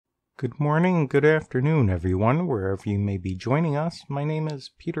Good morning, good afternoon, everyone, wherever you may be joining us. My name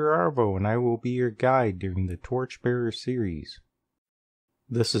is Peter Arvo, and I will be your guide during the Torchbearer series.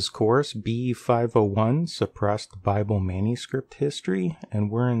 This is course B501, Suppressed Bible Manuscript History,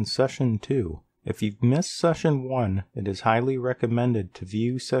 and we're in Session 2. If you've missed Session 1, it is highly recommended to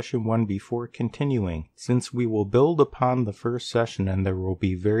view Session 1 before continuing, since we will build upon the first session and there will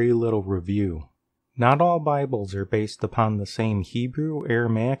be very little review. Not all Bibles are based upon the same Hebrew,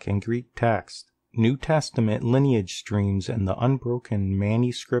 Aramaic, and Greek text. New Testament Lineage Streams and the Unbroken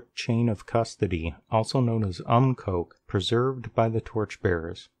Manuscript Chain-of-Custody, also known as UM-CoC, preserved by the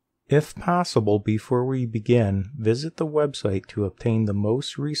Torchbearers. If possible, before we begin, visit the website to obtain the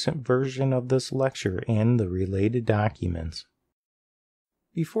most recent version of this lecture and the related documents.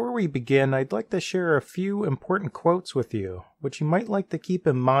 Before we begin, I'd like to share a few important quotes with you, which you might like to keep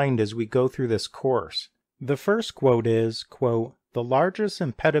in mind as we go through this course. The first quote is, quote, "The largest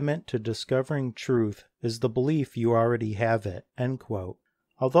impediment to discovering truth is the belief you already have it," end quote.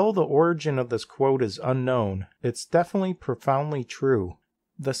 Although the origin of this quote is unknown, it's definitely profoundly true.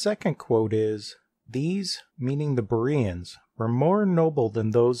 The second quote is, "These," meaning the Bereans, "were more noble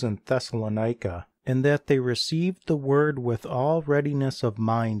than those in Thessalonica, in that they received the word with all readiness of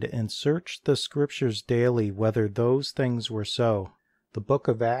mind and searched the scriptures daily whether those things were so." The book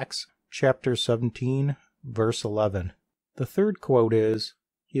of Acts, chapter 17, verse 11. The third quote is,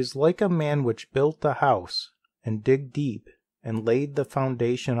 "He is like a man which built a house, and digged deep, and laid the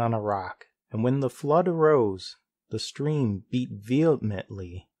foundation on a rock. And when the flood arose, the stream beat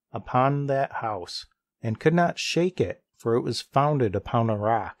vehemently upon that house, and could not shake it, for it was founded upon a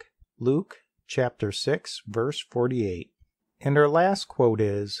rock." Luke chapter 6, verse 48. And our last quote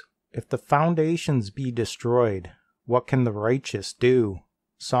is, "If the foundations be destroyed, what can the righteous do?"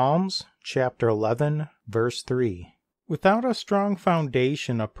 Psalms chapter 11, verse 3. Without a strong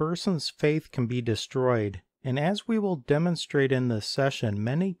foundation, a person's faith can be destroyed, and as we will demonstrate in this session,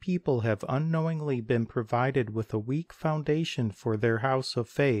 many people have unknowingly been provided with a weak foundation for their house of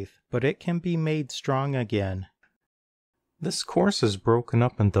faith, but it can be made strong again. This course is broken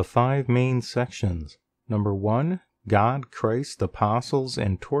up into 5 main sections. Number 1, God, Christ, Apostles,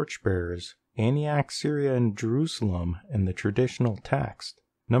 and Torchbearers, Antioch, Syria, and Jerusalem in the traditional text.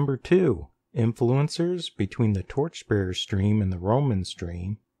 Number 2, Influencers between the Torchbearer stream and the Roman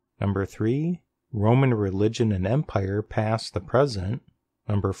stream. Number 3, Roman religion and empire past the present.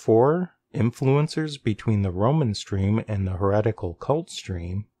 Number 4, Influencers between the Roman stream and the heretical cult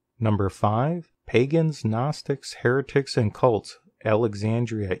stream. Number 5, Pagans, Gnostics, Heretics, and Cults,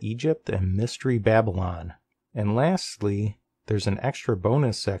 Alexandria, Egypt, and Mystery Babylon. And lastly, there's an extra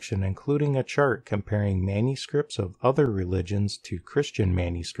bonus section including a chart comparing manuscripts of other religions to Christian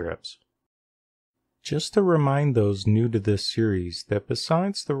manuscripts. Just to remind those new to this series that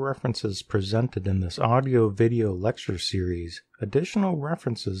besides the references presented in this audio-video lecture series, additional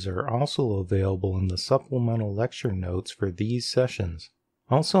references are also available in the supplemental lecture notes for these sessions.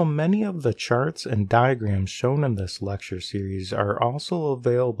 Also, many of the charts and diagrams shown in this lecture series are also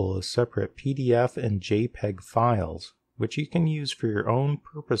available as separate PDF and JPEG files, which you can use for your own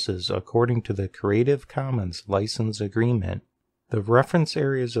purposes according to the Creative Commons license agreement. The reference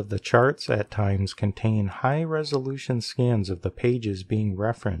areas of the charts at times contain high-resolution scans of the pages being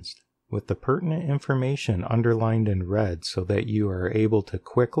referenced, with the pertinent information underlined in red so that you are able to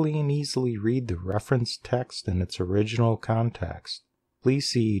quickly and easily read the referenced text in its original context. Please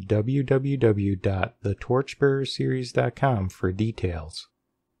see www.thetorchbearerseries.com for details.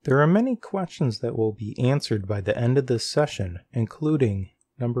 There are many questions that will be answered by the end of this session, including,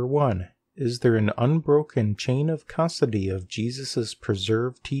 Number 1, is there an unbroken chain of custody of Jesus'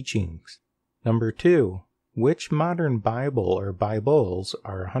 preserved teachings? Number 2, which modern Bible or Bibles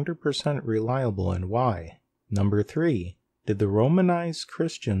are 100% reliable and why? Number 3, did the Romanized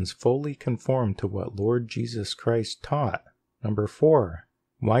Christians fully conform to what Lord Jesus Christ taught? Number 4,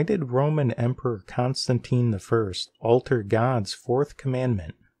 why did Roman Emperor Constantine I alter God's 4th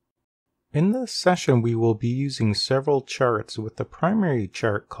commandment? In this session we will be using several charts, with the primary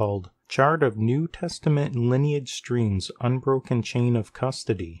chart called Chart of New Testament Lineage Streams Unbroken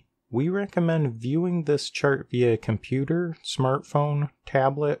Chain-of-Custody. We recommend viewing this chart via computer, smartphone,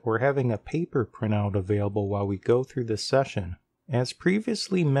 tablet, or having a paper printout available while we go through this session. As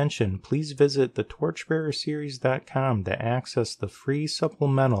previously mentioned, please visit thetorchbearerseries.com to access the free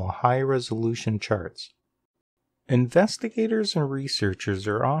supplemental high-resolution charts. Investigators and researchers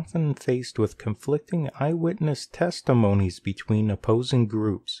are often faced with conflicting eyewitness testimonies between opposing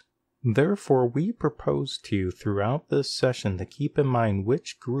groups. Therefore, we propose to you throughout this session to keep in mind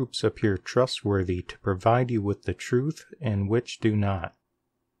which groups appear trustworthy to provide you with the truth and which do not.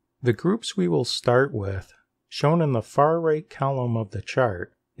 The groups we will start with, shown in the far right column of the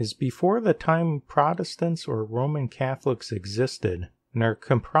chart, is before the time Protestants or Roman Catholics existed, and are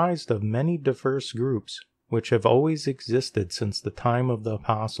comprised of many diverse groups, which have always existed since the time of the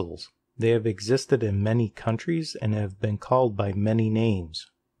apostles. They have existed in many countries and have been called by many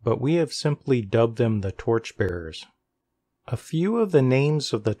names, but we have simply dubbed them the Torchbearers. A few of the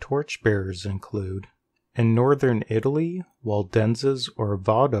names of the Torchbearers include: in northern Italy, Waldenses or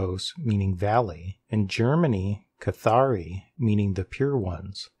Vaudos, meaning valley; in Germany, Cathari, meaning the pure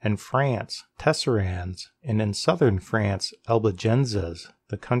ones; in France, Tesserans; and in southern France, Albigenses,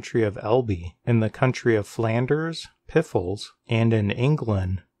 the country of Elbe; in the country of Flanders, Piffles; and in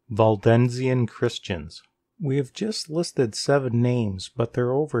England, Waldensian Christians. We have just listed 7 names, but there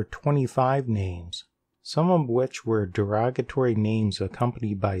are over 25 names, some of which were derogatory names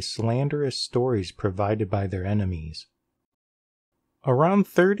accompanied by slanderous stories provided by their enemies. Around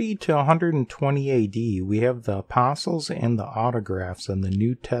 30 to 120 AD, we have the apostles and the autographs in the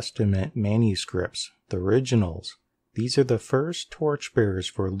New Testament manuscripts, the originals. These are the first torchbearers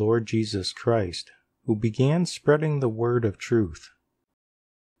for Lord Jesus Christ, who began spreading the word of truth.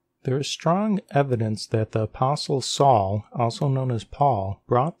 There is strong evidence that the apostle Saul, also known as Paul,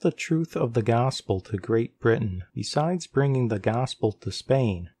 brought the truth of the gospel to Great Britain, besides bringing the gospel to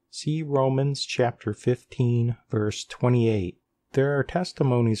Spain. See Romans chapter 15, verse 28. There are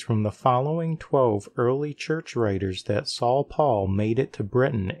testimonies from the following 12 early church writers that Saul Paul made it to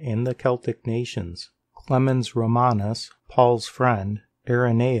Britain and the Celtic nations: Clemens Romanus, Paul's friend;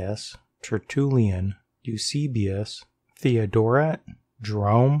 Irenaeus, Tertullian, Eusebius, Theodoret,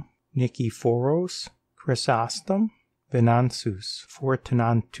 Jerome, Nikephoros, Chrysostom, Venantius,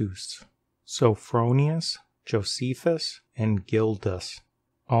 Fortunatus, Sophronius, Josephus, and Gildas.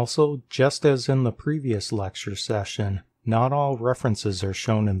 Also, just as in the previous lecture session, not all references are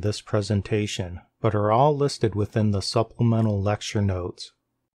shown in this presentation, but are all listed within the supplemental lecture notes.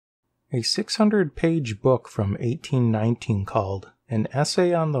 A 600-page book from 1819 called An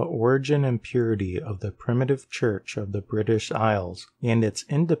Essay on the Origin and Purity of the Primitive Church of the British Isles and Its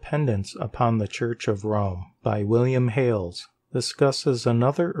Independence upon the Church of Rome by William Hales discusses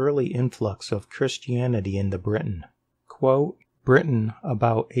another early influx of Christianity into Britain. Quote, Britain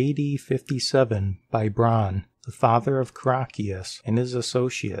about AD 57 by Braun, the father of Crocius and his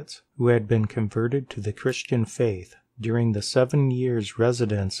associates, who had been converted to the Christian faith during the 7 years'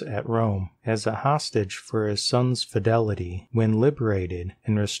 residence at Rome as a hostage for his son's fidelity, when liberated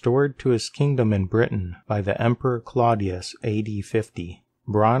and restored to his kingdom in Britain by the Emperor Claudius AD 50.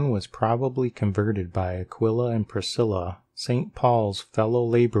 Braun was probably converted by Aquila and Priscilla, St. Paul's fellow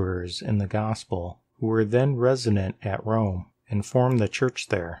laborers in the gospel, who were then resident at Rome, and formed the church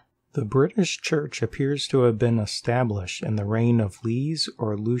there. The British Church appears to have been established in the reign of Lys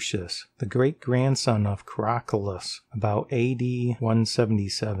or Lucius, the great-grandson of Caracalla, about AD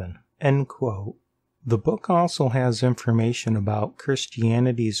 177. End quote. The book also has information about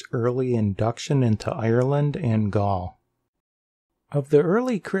Christianity's early induction into Ireland and Gaul. Of the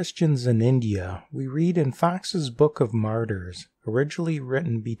early Christians in India, we read in Fox's Book of Martyrs, originally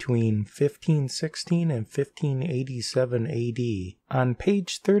written between 1516 and 1587 AD, on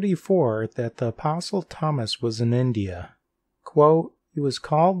page 34 that the Apostle Thomas was in India. Quote, he was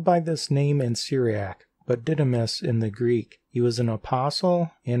called by this name in Syriac, but Didymus in the Greek. He was an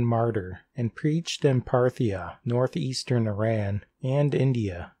apostle and martyr, and preached in Parthia, northeastern Iran, and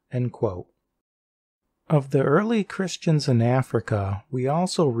India. End quote. Of the early Christians in Africa, we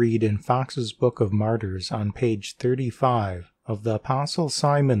also read in Fox's Book of Martyrs on page 35 of the Apostle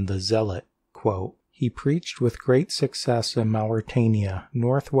Simon the Zealot. Quote, he preached with great success in Mauritania,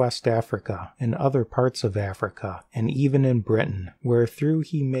 northwest Africa, and other parts of Africa, and even in Britain, where through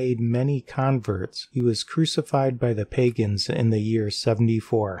he made many converts. He was crucified by the pagans in the year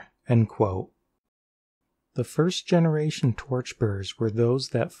 74. End quote. The first generation torchbearers were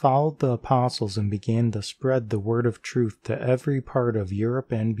those that followed the apostles and began to spread the word of truth to every part of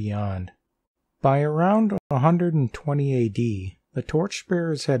Europe and beyond. By around 120 AD, the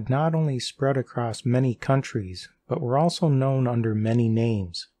torchbearers had not only spread across many countries, but were also known under many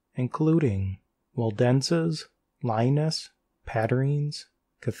names, including Waldenses, Linus, Patarines,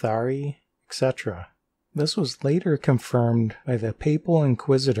 Cathari, etc. This was later confirmed by the papal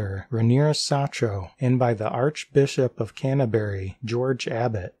inquisitor Ranier Sacco and by the Archbishop of Canterbury, George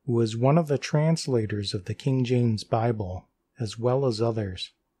Abbot, who was one of the translators of the King James Bible, as well as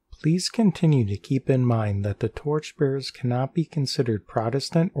others. Please continue to keep in mind that the torchbearers cannot be considered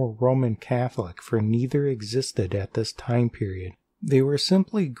Protestant or Roman Catholic, for neither existed at this time period. They were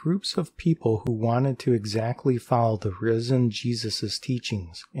simply groups of people who wanted to exactly follow the risen Jesus'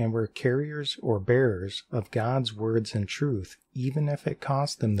 teachings and were carriers or bearers of God's words and truth, even if it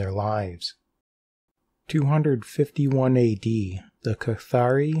cost them their lives. 251 AD, the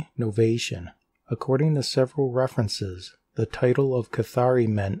Cathari Novatian. According to several references, the title of Cathari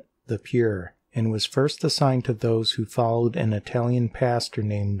meant the pure, and was first assigned to those who followed an Italian pastor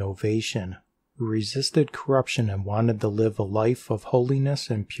named Novatian, who resisted corruption and wanted to live a life of holiness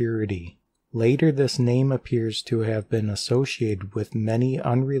and purity. Later, this name appears to have been associated with many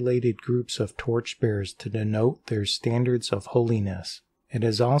unrelated groups of torchbearers to denote their standards of holiness. It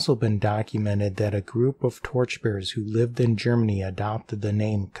has also been documented that a group of torchbearers who lived in Germany adopted the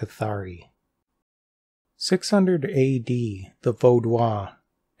name Cathari. 600 AD, the Vaudois.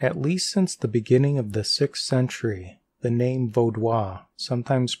 At least since the beginning of the 6th century, the name Vaudois,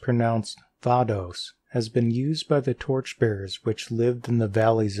 sometimes pronounced Vados, has been used by the torchbearers which lived in the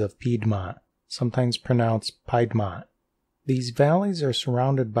valleys of Piedmont, sometimes pronounced Piedmont. These valleys are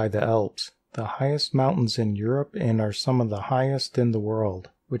surrounded by the Alps, the highest mountains in Europe, and are some of the highest in the world,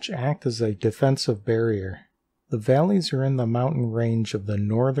 which act as a defensive barrier. The valleys are in the mountain range of the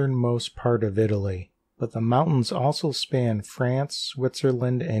northernmost part of Italy, but the mountains also span France,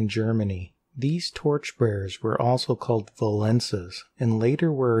 Switzerland, and Germany. These torchbearers were also called Valenses, and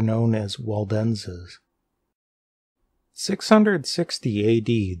later were known as Waldenses. 660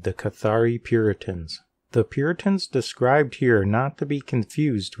 AD, the Cathari Puritans. The Puritans described here are not to be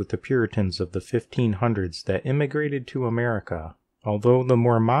confused with the Puritans of the 1500s that immigrated to America. Although the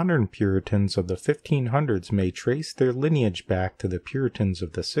more modern Puritans of the 1500s may trace their lineage back to the Puritans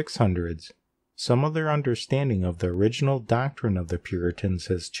of the 600s, some of their understanding of the original doctrine of the Puritans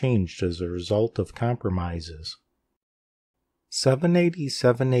has changed as a result of compromises.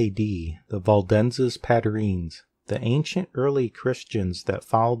 787 AD, the Valdenses Paterines. The ancient early Christians that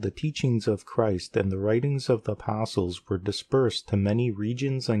followed the teachings of Christ and the writings of the apostles were dispersed to many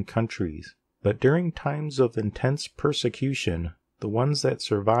regions and countries, but during times of intense persecution, the ones that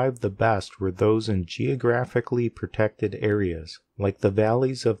survived the best were those in geographically protected areas, like the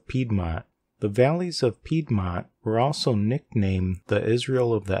valleys of Piedmont. The valleys of Piedmont were also nicknamed the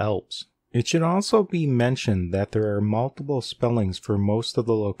Israel of the Alps. It should also be mentioned that there are multiple spellings for most of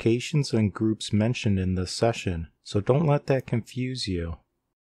the locations and groups mentioned in this session, so don't let that confuse you.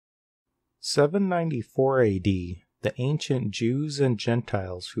 794 AD, the ancient Jews and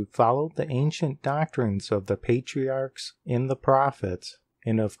Gentiles who followed the ancient doctrines of the patriarchs and the prophets,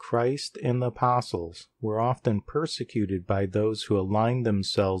 and of Christ and the apostles, were often persecuted by those who aligned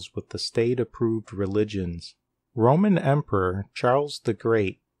themselves with the state-approved religions. Roman Emperor Charles the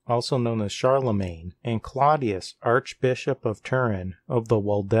Great, also known as Charlemagne, and Claudius, Archbishop of Turin of the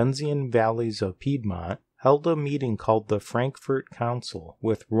Waldensian valleys of Piedmont, held a meeting called the Frankfurt Council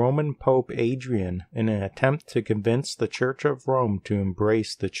with Roman Pope Adrian in an attempt to convince the Church of Rome to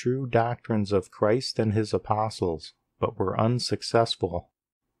embrace the true doctrines of Christ and his apostles, but were unsuccessful.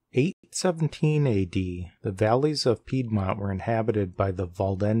 817 AD, the valleys of Piedmont were inhabited by the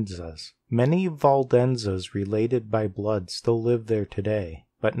Valdenses. Many Valdenses related by blood still live there today,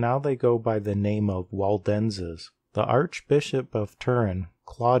 but now they go by the name of Waldenses. The Archbishop of Turin,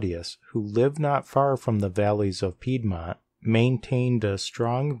 Claudius, who lived not far from the valleys of Piedmont, maintained a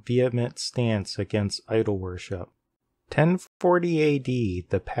strong, vehement stance against idol worship. 1040 AD,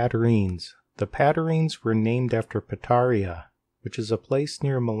 the Paterines. The Paterines were named after Pataria, which is a place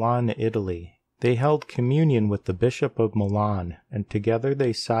near Milan, Italy. They held communion with the Bishop of Milan, and together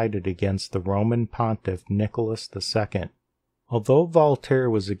they sided against the Roman Pontiff Nicholas II. Although Voltaire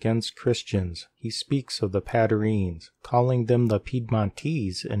was against Christians, he speaks of the Paterines, calling them the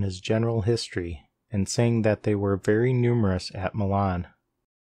Piedmontese in his general history, and saying that they were very numerous at Milan.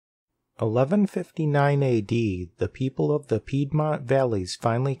 1159 AD, the people of the Piedmont valleys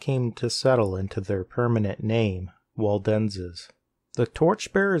finally came to settle into their permanent name, Waldenses. The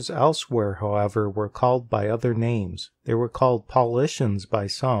torchbearers elsewhere, however, were called by other names. They were called Paulicians by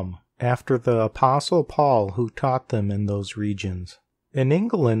some, after the Apostle Paul who taught them in those regions. In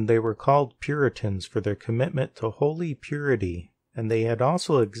England they were called Puritans for their commitment to holy purity, and they had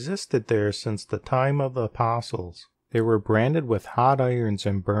also existed there since the time of the apostles. They were branded with hot irons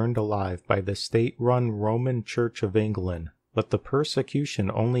and burned alive by the state-run Roman Church of England, but the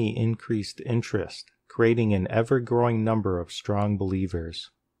persecution only increased interest, creating an ever-growing number of strong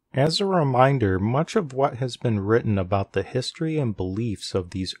believers. As a reminder, much of what has been written about the history and beliefs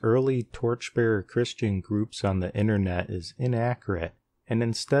of these early torchbearer Christian groups on the internet is inaccurate, and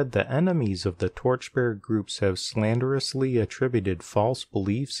instead the enemies of the torchbearer groups have slanderously attributed false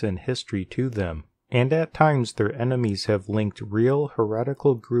beliefs and history to them, and at times their enemies have linked real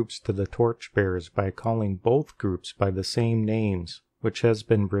heretical groups to the Torchbearers by calling both groups by the same names, which has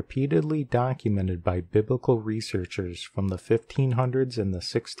been repeatedly documented by biblical researchers from the 1500s and the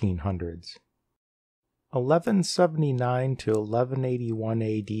 1600s. 1179 to 1181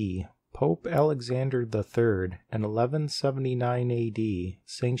 AD, Pope Alexander III in 1179 AD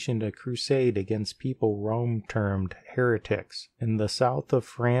sanctioned a crusade against people Rome termed heretics in the south of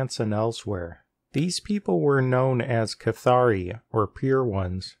France and elsewhere. These people were known as Cathari, or Pure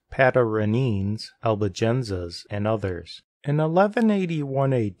Ones, Pataronines, Albigensas, and others. In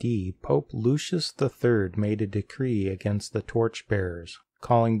 1181 AD, Pope Lucius III made a decree against the Torchbearers,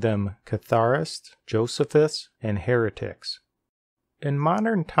 calling them Catharists, Josephists, and heretics. In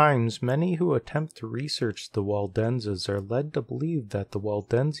modern times, many who attempt to research the Waldenses are led to believe that the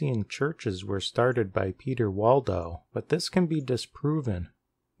Waldensian churches were started by Peter Waldo, but this can be disproven.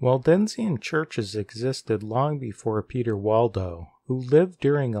 Waldensian churches existed long before Peter Waldo, who lived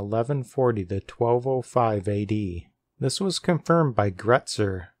during 1140 to 1205 AD. This was confirmed by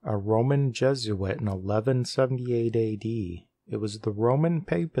Gretzer, a Roman Jesuit, in 1178 AD. It was the Roman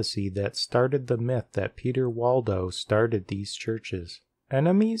papacy that started the myth that Peter Waldo started these churches.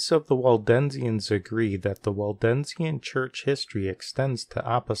 Enemies of the Waldensians agree that the Waldensian church history extends to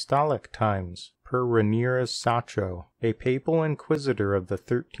apostolic times, per Ranierius Sacco, a papal inquisitor of the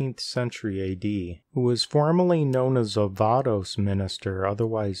 13th century AD, who was formerly known as a Vados minister,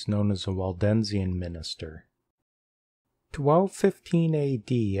 otherwise known as a Waldensian minister. 1215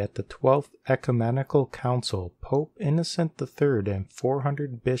 AD, at the 12th Ecumenical Council, Pope Innocent III and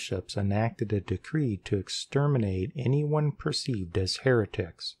 400 bishops enacted a decree to exterminate anyone perceived as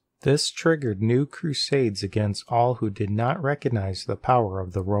heretics. This triggered new crusades against all who did not recognize the power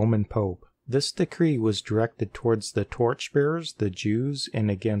of the Roman Pope. This decree was directed towards the Torchbearers, the Jews, and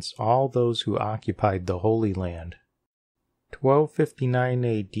against all those who occupied the Holy Land. 1259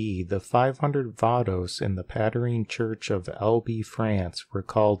 AD, the 500 Vados in the Patarine Church of Elbe, France, were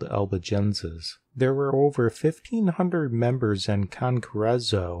called Albigensas. There were over 1,500 members in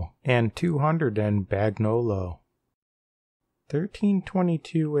Concarezzo and 200 in Bagnolo.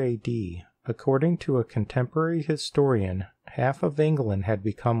 1322 AD, according to a contemporary historian, half of England had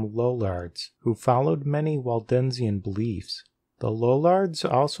become Lollards, who followed many Waldensian beliefs. The Lollards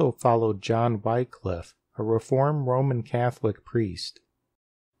also followed John Wycliffe, a Reformed Roman Catholic priest.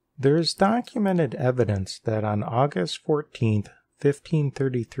 There is documented evidence that on August 14,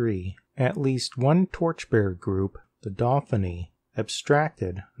 1533, at least one torchbearer group, the Dauphiny,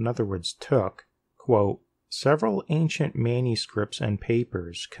 abstracted, in other words took, quote, several ancient manuscripts and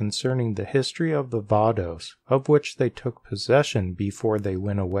papers concerning the history of the Vados, of which they took possession before they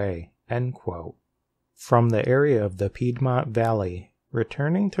went away, end quote, from the area of the Piedmont Valley,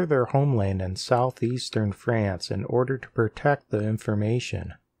 returning to their homeland in southeastern France in order to protect the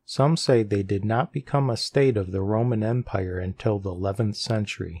information. Some say they did not become a state of the Roman Empire until the 11th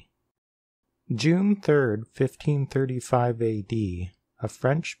century. June 3, 1535 AD, a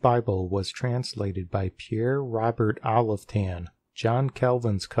French Bible was translated by Pierre Robert Olivetan, John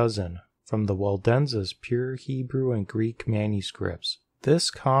Calvin's cousin, from the Waldenses' pure Hebrew and Greek manuscripts.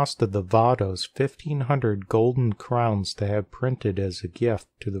 This costed the Vados 1,500 golden crowns to have printed as a gift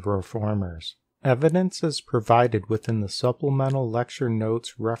to the Reformers. Evidence is provided within the supplemental lecture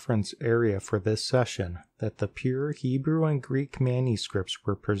notes reference area for this session that the pure Hebrew and Greek manuscripts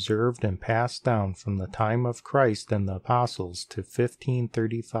were preserved and passed down from the time of Christ and the Apostles to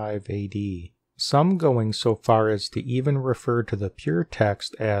 1535 AD, some going so far as to even refer to the pure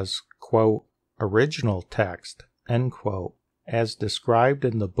text as, quote, original text, end quote, as described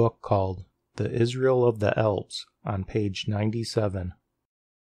in the book called The Israel of the Alps on page 97.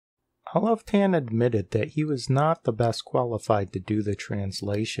 Olivetan admitted that he was not the best qualified to do the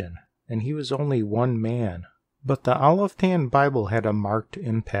translation, and he was only one man, but the Olivetan Bible had a marked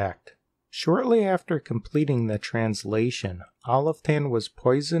impact. Shortly after completing the translation, Olivetan was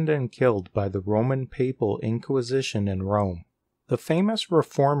poisoned and killed by the Roman Papal Inquisition in Rome. The famous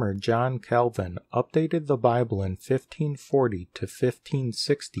reformer John Calvin updated the Bible in 1540 to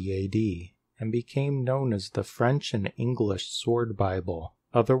 1560 AD and became known as the French and English Sword Bible,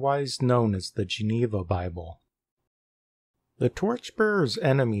 otherwise known as the Geneva Bible. The Torchbearers'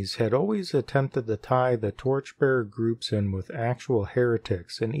 enemies had always attempted to tie the Torchbearer groups in with actual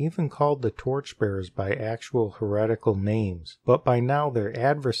heretics and even called the Torchbearers by actual heretical names, but by now their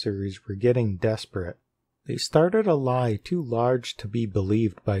adversaries were getting desperate. They started a lie too large to be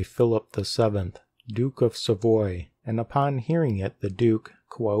believed by Philip VII, Duke of Savoy, and upon hearing it the Duke,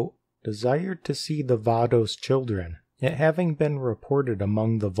 quote, desired to see the Vados children, it having been reported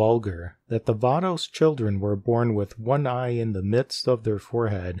among the vulgar that the Vados children were born with one eye in the midst of their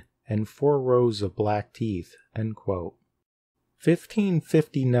forehead and 4 rows of black teeth." End quote.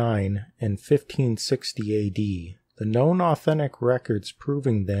 1559 and 1560 AD, the known authentic records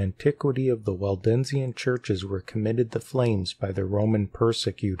proving the antiquity of the Waldensian churches were committed to flames by the Roman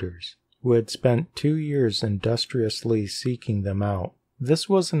persecutors, who had spent 2 years industriously seeking them out. This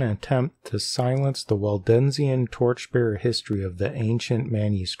was an attempt to silence the Waldensian torchbearer history of the ancient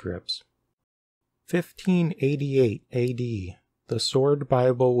manuscripts. 1588 AD, the Sword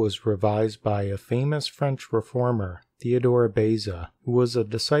Bible was revised by a famous French reformer, Theodore Beza, who was a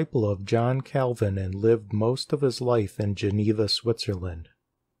disciple of John Calvin and lived most of his life in Geneva, Switzerland.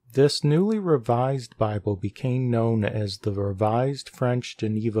 This newly revised Bible became known as the Revised French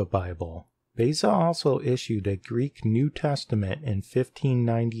Geneva Bible. Beza also issued a Greek New Testament in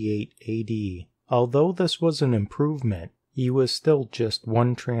 1598 AD. Although this was an improvement, he was still just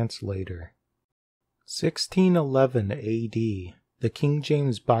one translator. 1611 AD, the King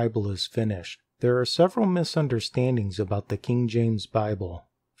James Bible is finished. There are several misunderstandings about the King James Bible.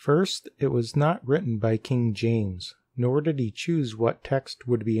 First, it was not written by King James, nor did he choose what text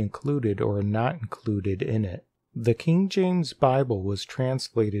would be included or not included in it. The King James Bible was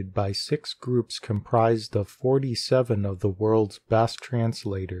translated by 6 groups comprised of 47 of the world's best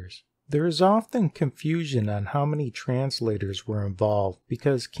translators. There is often confusion on how many translators were involved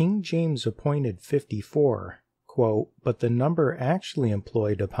because King James appointed 54, quote, but the number actually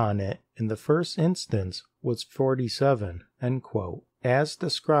employed upon it in the first instance was 47, end quote, as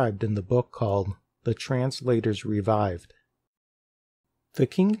described in the book called The Translators Revived. The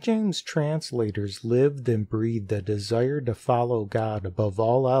King James translators lived and breathed a desire to follow God above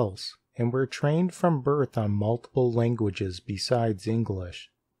all else, and were trained from birth on multiple languages besides English.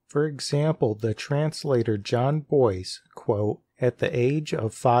 For example, the translator John Boyce, quote, at the age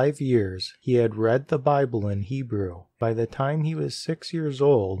of 5 years, he had read the Bible in Hebrew. By the time he was 6 years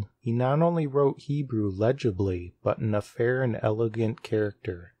old, he not only wrote Hebrew legibly, but in a fair and elegant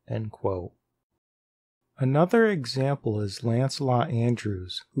character, end quote. Another example is Lancelot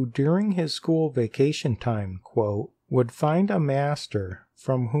Andrewes, who during his school vacation time, quote, would find a master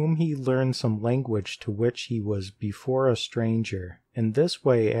from whom he learned some language to which he was before a stranger. In this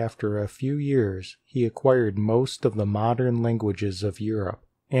way, after a few years, he acquired most of the modern languages of Europe.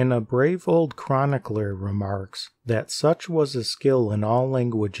 And a brave old chronicler remarks that such was his skill in all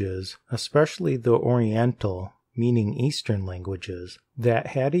languages, especially the Oriental, meaning Eastern languages, that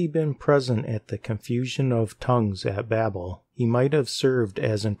had he been present at the confusion of tongues at Babel, he might have served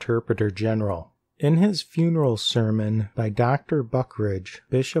as interpreter general. In his funeral sermon by Dr. Buckridge,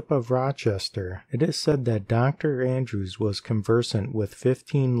 Bishop of Rochester, it is said that Dr. Andrewes was conversant with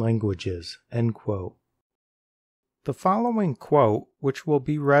 15 languages, end quote. The following quote, which will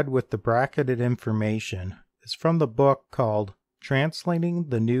be read with the bracketed information, is from the book called Translating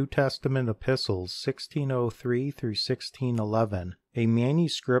the New Testament Epistles 1603 through 1611, a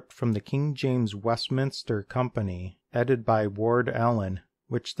manuscript from the King James Westminster Company, edited by Ward Allen,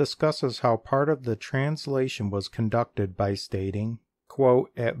 which discusses how part of the translation was conducted by stating, quote,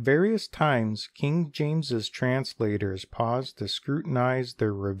 at various times King James's translators paused to scrutinize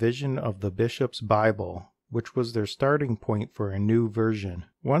their revision of the bishop's Bible, which was their starting point for a new version.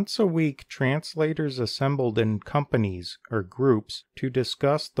 Once a week, translators assembled in companies or groups to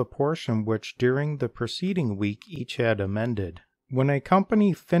discuss the portion which during the preceding week each had amended. When a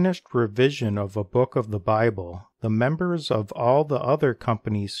company finished revision of a book of the Bible, the members of all the other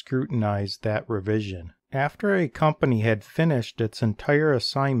companies scrutinized that revision. After a company had finished its entire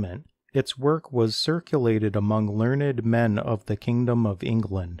assignment, its work was circulated among learned men of the Kingdom of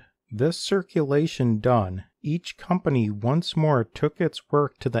England. This circulation done, each company once more took its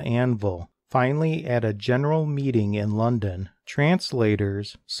work to the anvil. Finally, at a general meeting in London,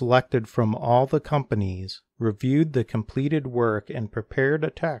 translators, selected from all the companies, reviewed the completed work and prepared a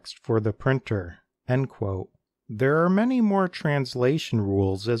text for the printer. End quote. There are many more translation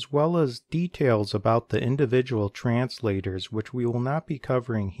rules as well as details about the individual translators which we will not be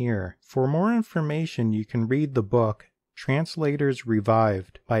covering here. For more information, you can read the book Translators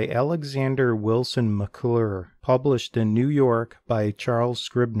Revived by Alexander Wilson McClure, published in New York by Charles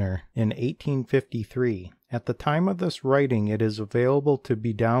Scribner in 1853. At the time of this writing, it is available to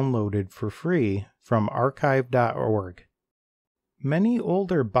be downloaded for free from archive.org. Many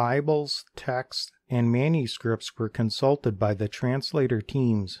older Bibles, texts, and manuscripts were consulted by the translator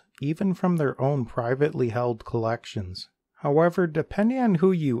teams, even from their own privately held collections. However, depending on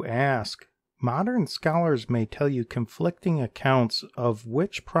who you ask, Modern scholars may tell you conflicting accounts of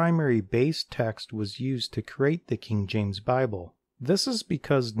which primary base text was used to create the King James Bible. This is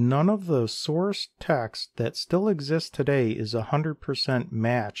because none of the source text that still exists today is 100%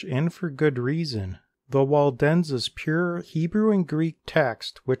 match, and for good reason. The Waldenses' pure Hebrew and Greek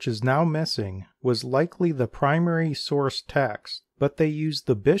text, which is now missing, was likely the primary source text, but they used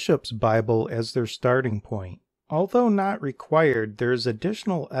the Bishop's Bible as their starting point. Although not required, there is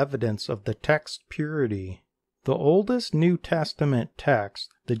additional evidence of the text's purity. The oldest New Testament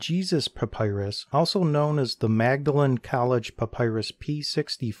text, the Jesus Papyrus, also known as the Magdalen College Papyrus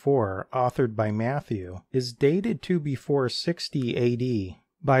P64, authored by Matthew, is dated to before 60 AD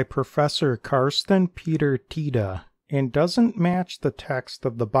by Professor Karsten Peter Tida, and doesn't match the text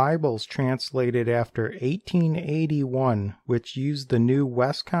of the Bibles translated after 1881, which used the new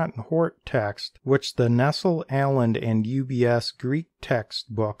Westcott and Hort text, which the Nestle Aland and UBS Greek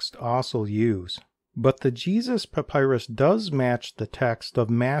textbooks also use. But the Jesus Papyrus does match the text of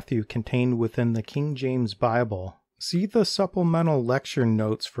Matthew contained within the King James Bible. See the supplemental lecture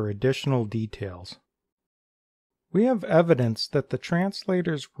notes for additional details. We have evidence that the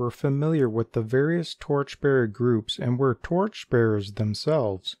translators were familiar with the various torchbearer groups and were torchbearers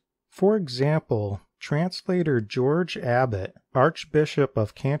themselves. For example, translator George Abbott, Archbishop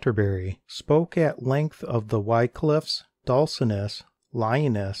of Canterbury, spoke at length of the Wycliffes, Dulcinus,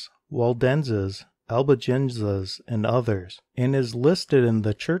 Linus, Waldenses, Albigenses, and others, and is listed in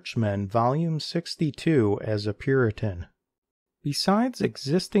the Churchmen, Volume 62, as a Puritan. Besides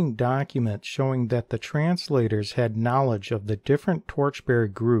existing documents showing that the translators had knowledge of the different torchbearer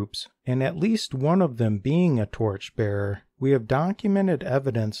groups, and at least one of them being a torchbearer, we have documented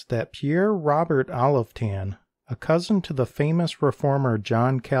evidence that Pierre Robert Olivetan, a cousin to the famous reformer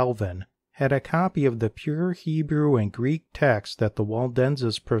John Calvin, had a copy of the pure Hebrew and Greek text that the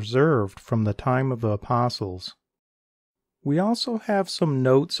Waldenses preserved from the time of the apostles. We also have some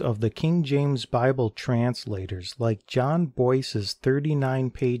notes of the King James Bible translators, like John Boyce's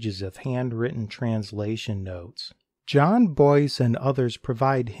 39 pages of handwritten translation notes. John Boyce and others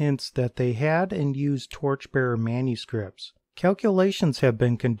provide hints that they had and used torchbearer manuscripts. Calculations have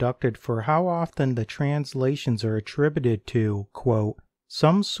been conducted for how often the translations are attributed to, quote,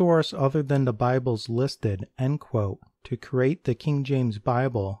 some source other than the Bibles listed, end quote, to create the King James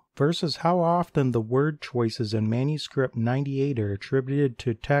Bible, versus how often the word choices in manuscript 98 are attributed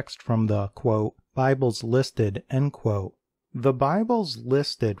to text from the, quote, Bibles listed, end quote. The Bibles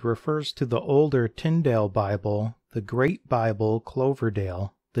listed refers to the older Tyndale Bible, the Great Bible,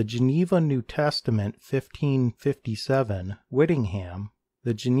 Cloverdale, the Geneva New Testament, 1557, Whittingham,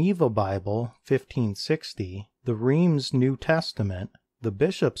 the Geneva Bible, 1560, the Reims New Testament, the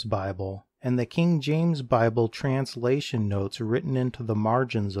Bishop's Bible, and the King James Bible translation notes written into the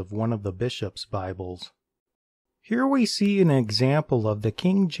margins of one of the Bishop's Bibles. Here we see an example of the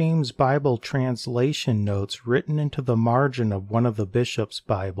King James Bible translation notes written into the margin of one of the Bishop's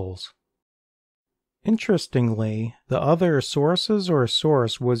Bibles. Interestingly, the other sources or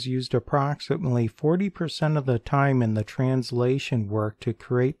source was used approximately 40% of the time in the translation work to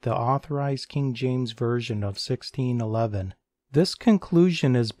create the authorized King James Version of 1611. This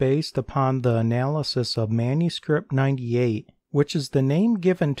conclusion is based upon the analysis of Manuscript 98, which is the name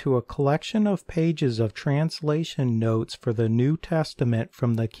given to a collection of pages of translation notes for the New Testament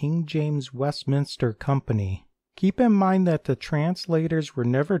from the King James Westminster Company. Keep in mind that the translators were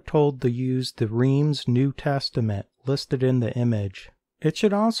never told to use the Reims New Testament listed in the image. It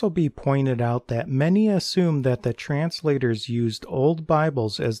should also be pointed out that many assume that the translators used old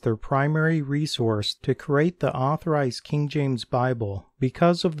Bibles as their primary resource to create the authorized King James Bible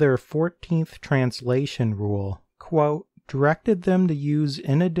because of their 14th translation rule, quote, directed them to use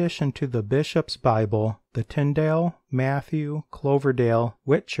in addition to the Bishop's Bible, the Tyndale, Matthew, Cloverdale,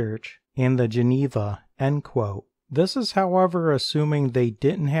 Whitchurch, and the Geneva, end quote. This is, however, assuming they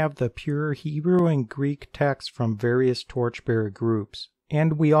didn't have the pure Hebrew and Greek texts from various torchbearer groups.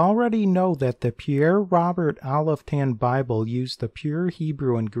 And we already know that the Pierre Robert Olivetan Bible used the pure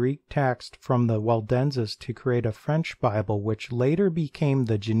Hebrew and Greek text from the Waldenses to create a French Bible which later became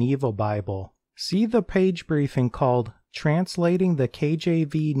the Geneva Bible. See the page briefing called Translating the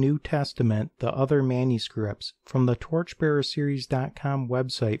KJV New Testament, the Other Manuscripts from the TorchbearerSeries.com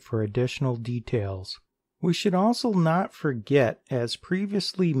website for additional details. We should also not forget, as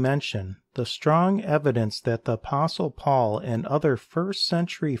previously mentioned, the strong evidence that the Apostle Paul and other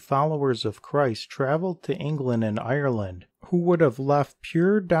first-century followers of Christ traveled to England and Ireland, who would have left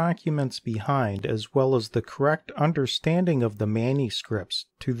pure documents behind as well as the correct understanding of the manuscripts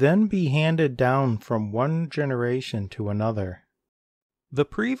to then be handed down from one generation to another. The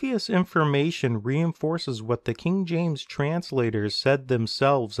previous information reinforces what the King James translators said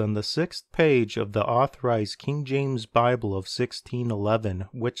themselves on the 6th page of the Authorized King James Bible of 1611,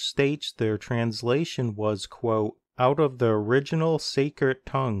 which states their translation was, quote, out of the original sacred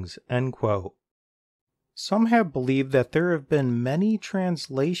tongues, end quote. Some have believed that there have been many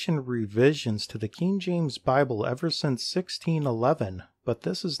translation revisions to the King James Bible ever since 1611, but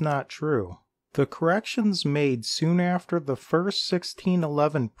this is not true. The corrections made soon after the first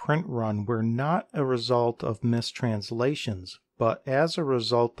 1611 print run were not a result of mistranslations, but as a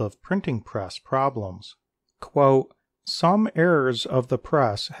result of printing press problems. Quote, some errors of the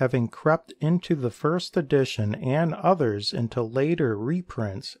press having crept into the first edition and others into later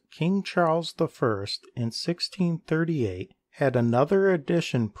reprints, King Charles I in 1638 had another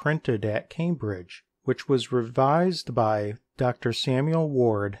edition printed at Cambridge, which was revised by Dr. Samuel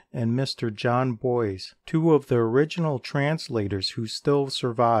Ward and Mr. John Boyes, two of the original translators who still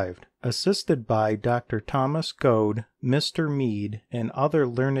survived, assisted by Dr. Thomas Goad, Mr. Mead, and other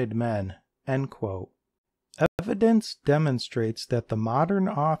learned men, end quote. Evidence demonstrates that the modern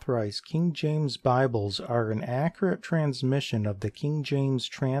Authorized King James Bibles are an accurate transmission of the King James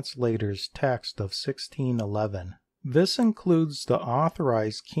translator's text of 1611. This includes the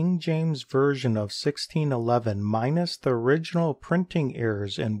Authorized King James Version of 1611 minus the original printing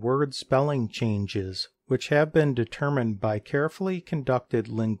errors and word spelling changes, which have been determined by carefully conducted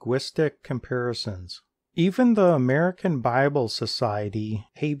linguistic comparisons. Even the American Bible Society,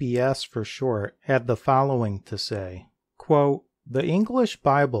 ABS for short, had the following to say, quote, the English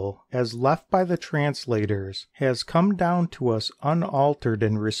Bible, as left by the translators, has come down to us unaltered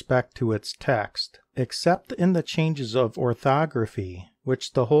in respect to its text, except in the changes of orthography,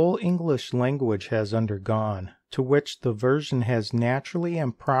 which the whole English language has undergone, to which the version has naturally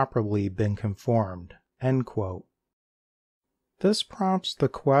and properly been conformed, end quote. This prompts the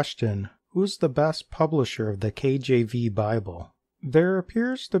question, who's the best publisher of the KJV Bible? There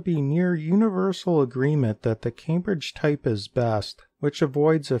appears to be near universal agreement that the Cambridge type is best, which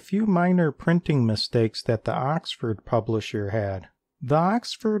avoids a few minor printing mistakes that the Oxford publisher had. The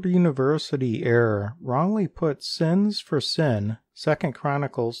Oxford University error wrongly put sins for sin, 2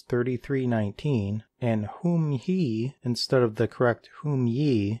 Chronicles 33:19, and whom he instead of the correct whom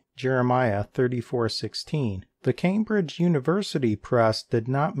ye, Jeremiah 34:16. The Cambridge University Press did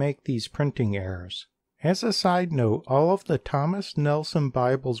not make these printing errors. As a side note, all of the Thomas Nelson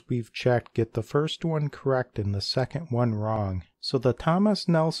Bibles we've checked get the first one correct and the second one wrong, so the Thomas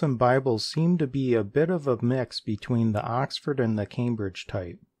Nelson Bibles seem to be a bit of a mix between the Oxford and the Cambridge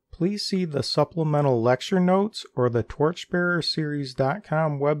type. Please see the supplemental lecture notes or the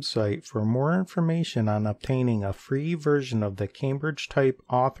TorchbearerSeries.com website for more information on obtaining a free version of the Cambridge type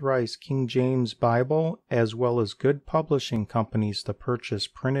Authorized King James Bible, as well as good publishing companies to purchase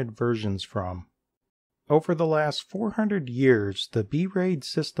printed versions from. Over the last 400 years, the B-RAID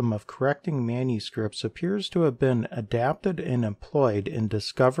system of correcting manuscripts appears to have been adapted and employed in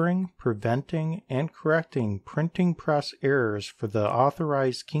discovering, preventing, and correcting printing press errors for the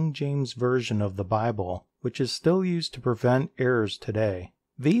Authorized King James Version of the Bible, which is still used to prevent errors today.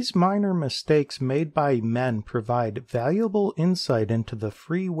 These minor mistakes made by men provide valuable insight into the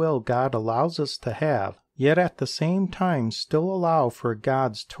free will God allows us to have, yet at the same time still allow for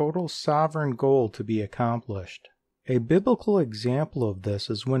God's total sovereign goal to be accomplished. A biblical example of this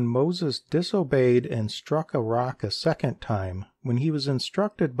is when Moses disobeyed and struck a rock a second time, when he was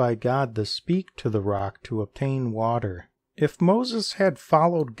instructed by God to speak to the rock to obtain water. If Moses had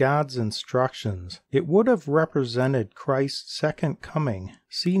followed God's instructions, it would have represented Christ's second coming.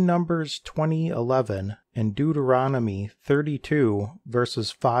 See Numbers 20:11 and Deuteronomy 32, verses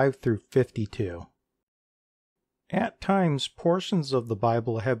 5 through 52. At times, portions of the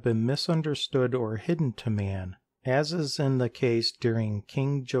Bible have been misunderstood or hidden to man, as is in the case during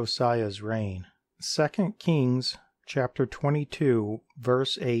King Josiah's reign. 2 Kings chapter 22,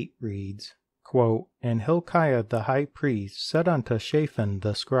 verse 8 reads, quote, and Hilkiah the high priest said unto Shaphan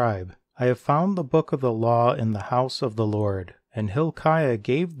the scribe, I have found the book of the law in the house of the Lord. And Hilkiah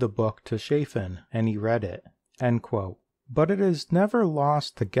gave the book to Shaphan, and he read it. End quote. But it is never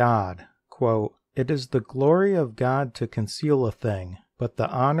lost to God. Quote, it is the glory of God to conceal a thing, but the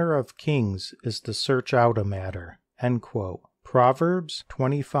honor of kings is to search out a matter. End quote. Proverbs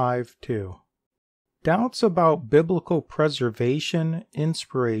 25:2. Doubts about biblical preservation,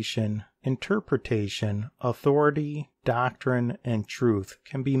 inspiration, interpretation, authority, doctrine, and truth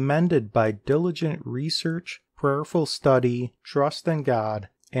can be mended by diligent research, prayerful study, trust in God,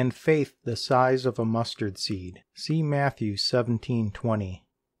 and faith the size of a mustard seed. See Matthew 17:20.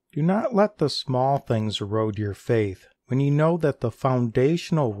 Do not let the small things erode your faith. when you know that the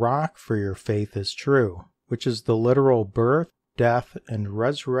foundational rock for your faith is true, which is the literal birth, death, and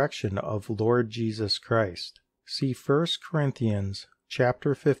resurrection of Lord Jesus Christ. See 1 Corinthians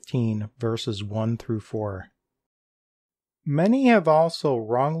chapter 15, verses 1 through 4. Many have also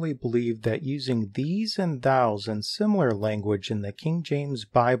wrongly believed that using these and thous and similar language in the King James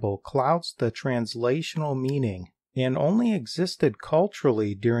Bible clouds the translational meaning, and only existed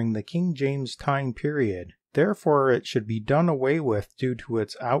culturally during the King James time period. Therefore, it should be done away with due to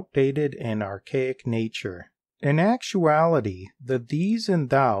its outdated and archaic nature. In actuality, the these and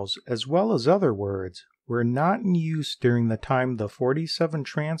thous, as well as other words, were not in use during the time the 47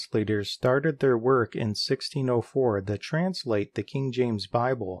 translators started their work in 1604 to translate the King James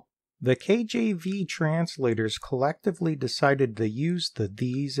Bible. The KJV translators collectively decided to use the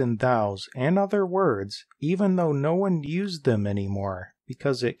these and thous and other words, even though no one used them anymore,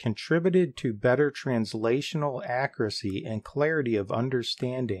 because it contributed to better translational accuracy and clarity of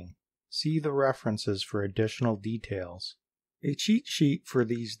understanding. See the references for additional details. A cheat sheet for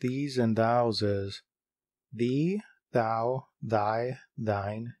these and thous is: thee, thou, thy,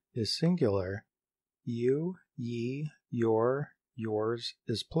 thine is singular. You, ye, your, yours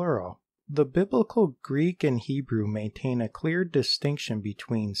is plural. The biblical Greek and Hebrew maintain a clear distinction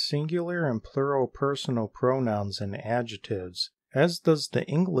between singular and plural personal pronouns and adjectives, as does the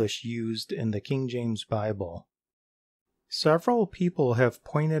English used in the King James Bible. Several people have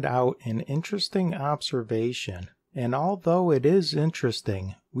pointed out an interesting observation, and although it is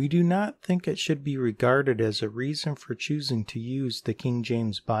interesting, we do not think it should be regarded as a reason for choosing to use the King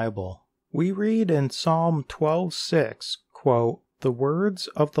James Bible. We read in Psalm 12:6, quote, "The words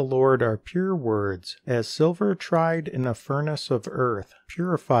of the Lord are pure words, as silver tried in a furnace of earth,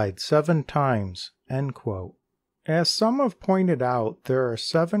 purified 7 times." End quote. As some have pointed out, there are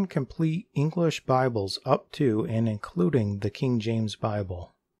 7 complete English Bibles up to and including the King James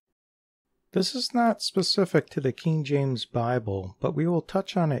Bible. This is not specific to the King James Bible, but we will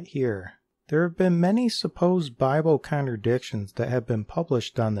touch on it here. There have been many supposed Bible contradictions that have been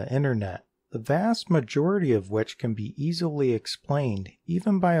published on the internet, the vast majority of which can be easily explained,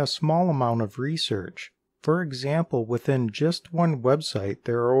 even by a small amount of research. For example, within just one website,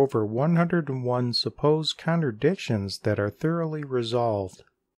 there are over 101 supposed contradictions that are thoroughly resolved.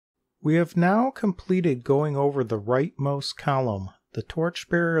 We have now completed going over the rightmost column, the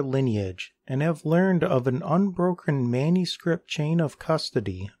Torchbearer lineage, and have learned of an Unbroken Manuscript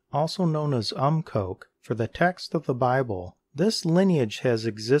Chain-of-Custody, also known as UM-CoC, for the text of the Bible. This lineage has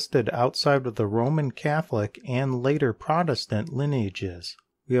existed outside of the Roman Catholic and later Protestant lineages.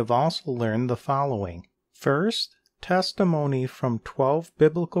 We have also learned the following. First, testimony from 12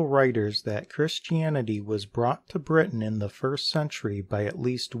 biblical writers that Christianity was brought to Britain in the 1st century by at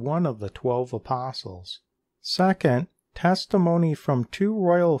least one of the 12 apostles. Second, testimony from 2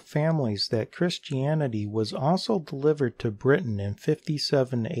 royal families that Christianity was also delivered to Britain in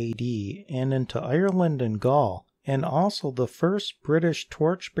 57 AD and into Ireland and Gaul, and also the first British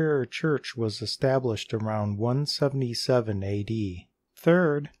Torchbearer church was established around 177 AD.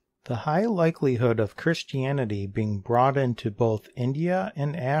 Third, the high likelihood of Christianity being brought into both India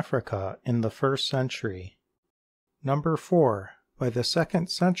and Africa in the 1st century. Number 4. By the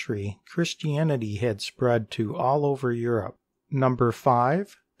 2nd century, Christianity had spread to all over Europe. Number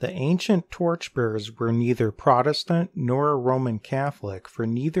 5. The ancient torchbearers were neither Protestant nor Roman Catholic, for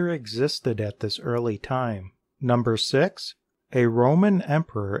neither existed at this early time. Number 6. A Roman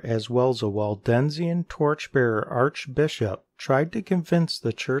emperor as well as a Waldensian torchbearer archbishop tried to convince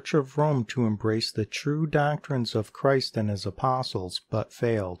the Church of Rome to embrace the true doctrines of Christ and his apostles, but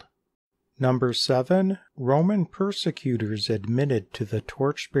failed. Number 7. Roman persecutors admitted to the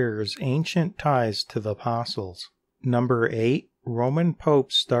torchbearers ancient ties to the apostles. Number 8. Roman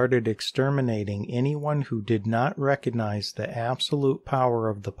popes started exterminating anyone who did not recognize the absolute power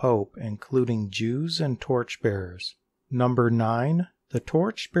of the pope, including Jews and torchbearers. Number 9. The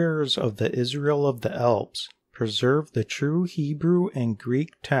torchbearers of the Israel of the Alps preserved the true Hebrew and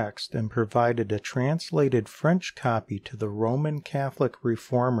Greek text and provided a translated French copy to the Roman Catholic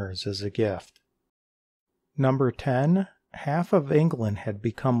reformers as a gift. Number 10. Half of England had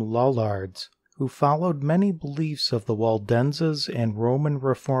become Lollards, who followed many beliefs of the Waldenses and Roman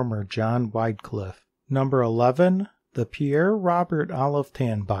reformer John Wycliffe. Number 11. The Pierre Robert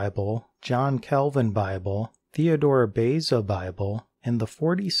Olivetan Bible, John Calvin Bible, Theodore Beza Bible, and the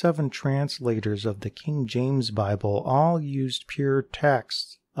 47 translators of the King James Bible all used pure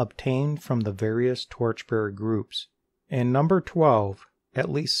texts obtained from the various torchbearer groups. And number 12, at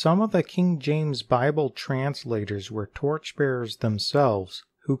least some of the King James Bible translators were torchbearers themselves,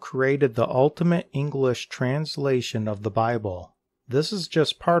 who created the ultimate English translation of the Bible. This is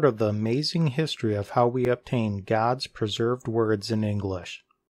just part of the amazing history of how we obtain God's preserved words in English.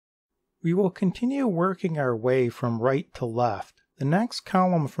 We will continue working our way from right to left. The next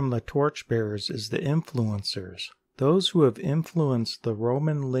column from the Torchbearers is the influencers, those who have influenced the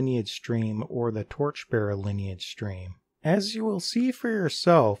Roman lineage stream or the Torchbearer lineage stream. As you will see for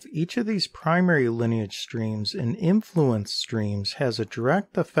yourself, each of these primary lineage streams and influence streams has a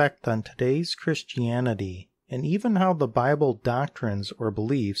direct effect on today's Christianity and even how the Bible doctrines or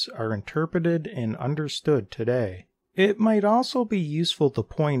beliefs are interpreted and understood today. It might also be useful to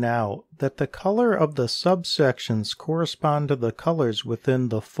point out that the color of the subsections correspond to the colors within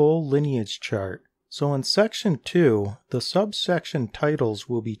the full lineage chart. So in Section 2, the subsection titles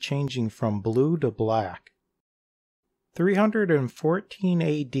will be changing from blue to black. 314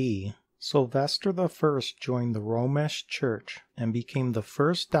 AD, Sylvester I joined the Romish Church and became the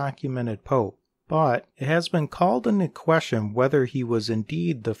first documented pope, but it has been called into question whether he was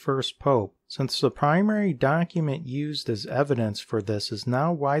indeed the first pope, since the primary document used as evidence for this is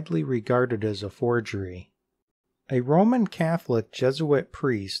now widely regarded as a forgery. A Roman Catholic Jesuit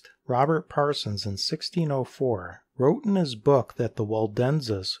priest, Robert Parsons, in 1604, wrote in his book that the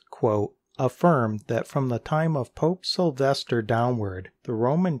Waldenses, quote, affirmed that from the time of Pope Sylvester downward, the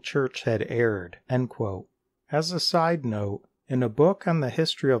Roman Church had erred, end quote. As a side note, in a book on the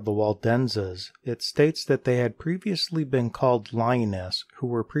history of the Waldenses, it states that they had previously been called Lionists, who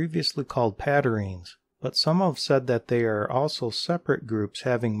were previously called Patarines, but some have said that they are also separate groups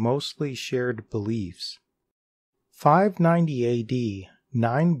having mostly shared beliefs. 590 AD,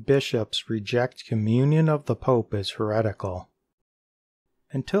 9 bishops reject communion of the Pope as heretical.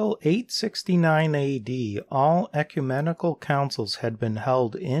 Until 869 AD, all ecumenical councils had been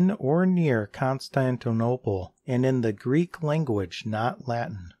held in or near Constantinople and in the Greek language, not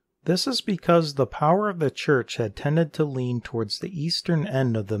Latin. This is because the power of the Church had tended to lean towards the eastern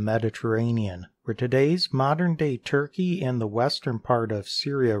end of the Mediterranean, where today's modern-day Turkey and the western part of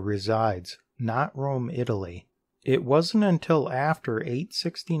Syria resides, not Rome, Italy. It wasn't until after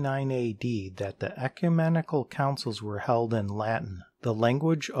 869 AD that the ecumenical councils were held in Latin, the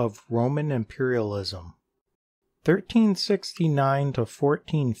language of Roman imperialism. 1369 to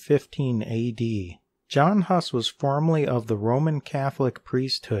 1415 AD, John Huss was formerly of the Roman Catholic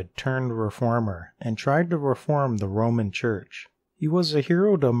priesthood turned reformer and tried to reform the Roman Church. He was a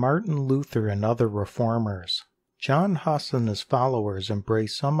hero to Martin Luther and other reformers. John Huss and his followers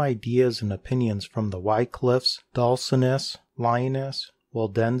embraced some ideas and opinions from the Wycliffes, Dulcinists, Lionists,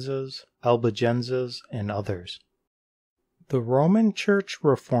 Waldenses, Albigenses, and others. The Roman Church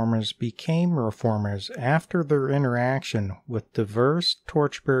reformers became reformers after their interaction with diverse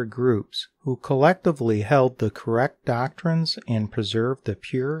Torchbearer groups who collectively held the correct doctrines and preserved the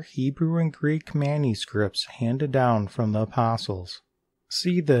pure Hebrew and Greek manuscripts handed down from the apostles.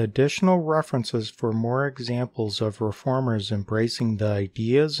 See the additional references for more examples of reformers embracing the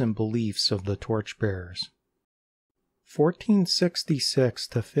ideas and beliefs of the Torchbearers. 1466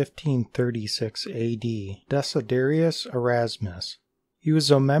 to 1536 AD, Desiderius Erasmus. He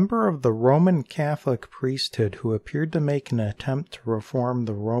was a member of the Roman Catholic priesthood who appeared to make an attempt to reform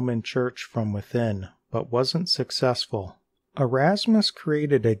the Roman Church from within, but wasn't successful. Erasmus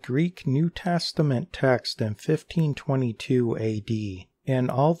created a Greek New Testament text in 1522 AD.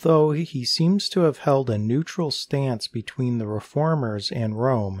 And although he seems to have held a neutral stance between the reformers and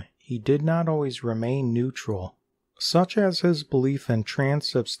Rome, he did not always remain neutral, such as his belief in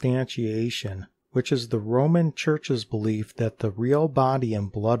transubstantiation, which is the Roman Church's belief that the real body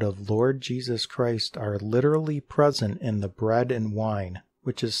and blood of Lord Jesus Christ are literally present in the bread and wine,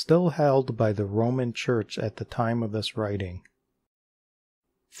 which is still held by the Roman Church at the time of this writing.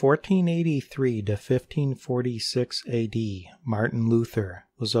 1483 to 1546 AD, Martin Luther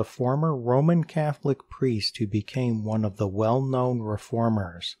was a former Roman Catholic priest who became one of the well-known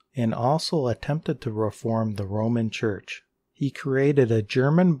reformers, and also attempted to reform the Roman Church. He created a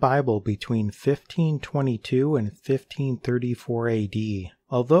German Bible between 1522 and 1534 AD.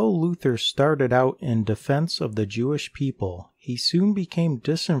 Although Luther started out in defense of the Jewish people, he soon became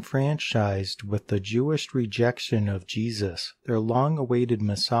disenfranchised with the Jewish rejection of Jesus, their long-awaited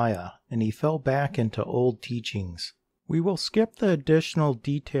Messiah, and he fell back into old teachings. We will skip the additional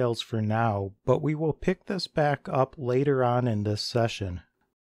details for now, but we will pick this back up later on in this session.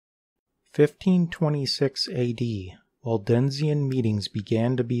 1526 AD, Waldensian meetings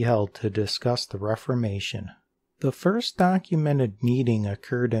began to be held to discuss the Reformation. The first documented meeting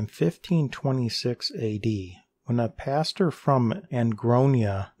occurred in 1526 AD, when a pastor from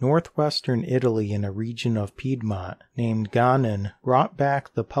Angronia, northwestern Italy in a region of Piedmont, named Ganon, brought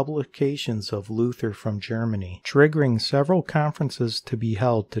back the publications of Luther from Germany, triggering several conferences to be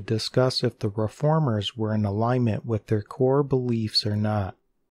held to discuss if the Reformers were in alignment with their core beliefs or not.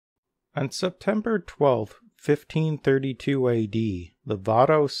 On September 12, 1532 AD, the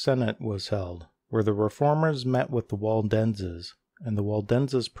Vado Senate was held, where the Reformers met with the Waldenses, and the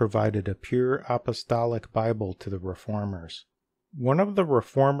Waldenses provided a pure apostolic Bible to the Reformers. One of the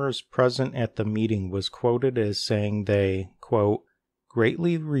Reformers present at the meeting was quoted as saying they, quote,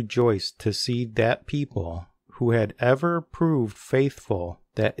 greatly rejoiced to see that people, who had ever proved faithful,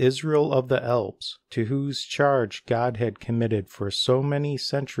 that Israel of the Alps, to whose charge God had committed for so many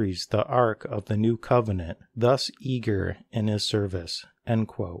centuries the ark of the new covenant, thus eager in his service, end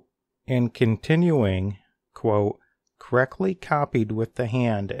quote. And continuing, quote, correctly copied with the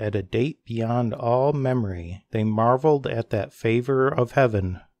hand at a date beyond all memory, they marveled at that favor of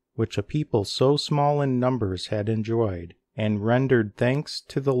heaven which a people so small in numbers had enjoyed, and rendered thanks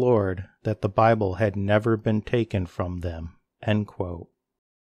to the Lord that the Bible had never been taken from them. End quote.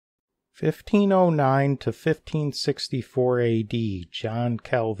 1509 to 1564 A.D. John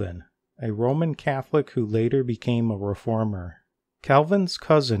Calvin, a Roman Catholic who later became a Reformer. Calvin's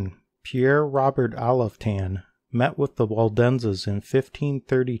cousin, Pierre Robert Aloftan, met with the Waldenses in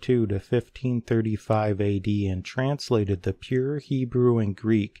 1532 to 1535 A.D. and translated the pure Hebrew and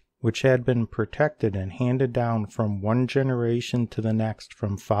Greek, which had been protected and handed down from one generation to the next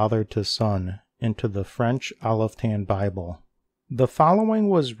from father to son, into the French Aloftan Bible. The following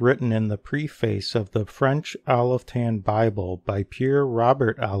was written in the preface of the French Aloftan Bible by Pierre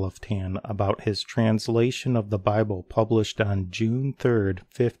Robert Aloftan about his translation of the Bible published on June 3,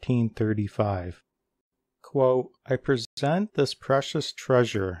 1535. Quote, I present this precious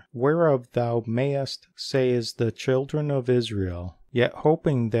treasure, whereof thou mayest say is the children of Israel, yet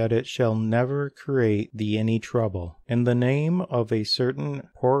hoping that it shall never create thee any trouble, in the name of a certain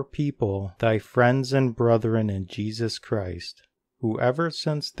poor people, thy friends and brethren in Jesus Christ, who ever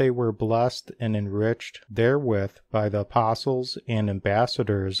since they were blessed and enriched therewith by the apostles and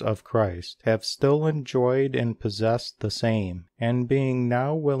ambassadors of Christ, have still enjoyed and possessed the same, and being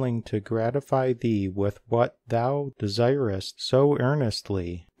now willing to gratify thee with what thou desirest so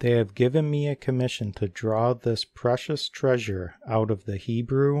earnestly, they have given me a commission to draw this precious treasure out of the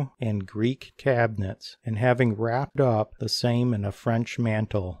Hebrew and Greek cabinets, and having wrapped up the same in a French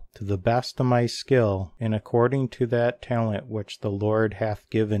mantle, to the best of my skill, and according to that talent which the Lord hath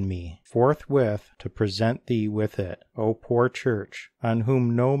given me, forthwith to present thee with it, O poor church, on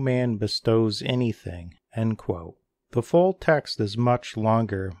whom no man bestows anything. End quote. The full text is much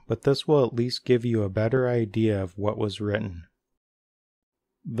longer, but this will at least give you a better idea of what was written.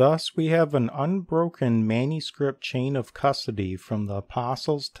 Thus we have an unbroken manuscript chain of custody from the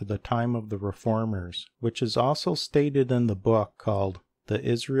apostles to the time of the Reformers, which is also stated in the book called The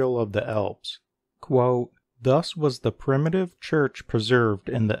Israel of the Alps. Quote, thus was the primitive church preserved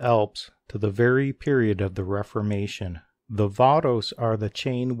in the Alps to the very period of the Reformation. The Vados are the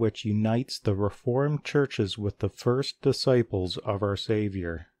chain which unites the Reformed churches with the first disciples of our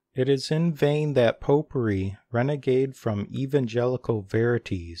Savior. It is in vain that Popery, renegade from evangelical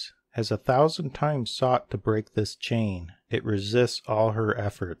verities, has 1,000 times sought to break this chain. It resists all her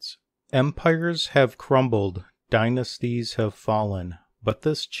efforts. Empires have crumbled, dynasties have fallen, but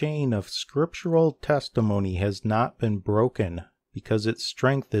this chain of scriptural testimony has not been broken, because its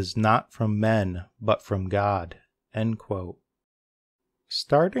strength is not from men, but from God. End quote.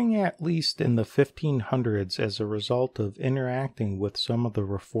 Starting at least in the 1500s as a result of interacting with some of the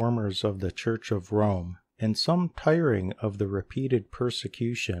reformers of the Church of Rome, and some tiring of the repeated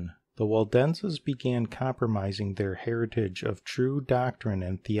persecution, the Waldenses began compromising their heritage of true doctrine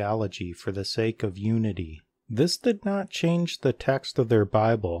and theology for the sake of unity. This did not change the text of their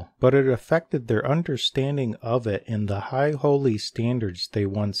Bible, but it affected their understanding of it in the high holy standards they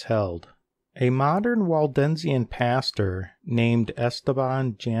once held. A modern Waldensian pastor named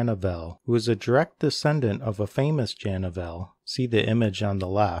Esteban Janavel, who is a direct descendant of a famous Janavel, see the image on the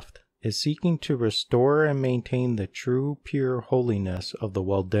left, is seeking to restore and maintain the true pure holiness of the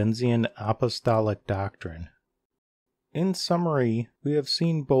Waldensian apostolic doctrine. In summary, we have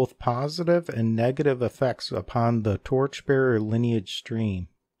seen both positive and negative effects upon the Torchbearer lineage stream.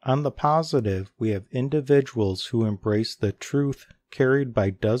 On the positive, we have individuals who embrace the truth carried by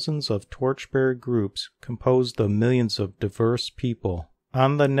dozens of Torchbearer groups composed of millions of diverse people.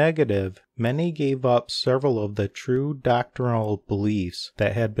 On the negative, many gave up several of the true doctrinal beliefs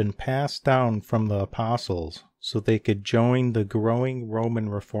that had been passed down from the apostles so they could join the growing Roman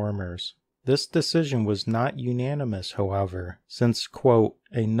reformers. This decision was not unanimous, however, since, quote,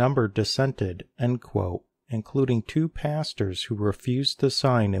 a number dissented, end quote, including 2 pastors who refused to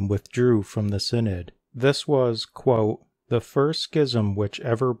sign and withdrew from the synod. This was, quote, the first schism which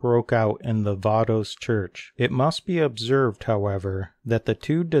ever broke out in the Vaudos Church. It must be observed, however, that the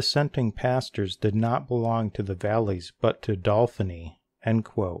 2 dissenting pastors did not belong to the Valleys but to Dauphiny, end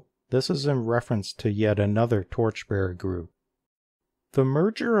quote. This is in reference to yet another Torchbearer group. The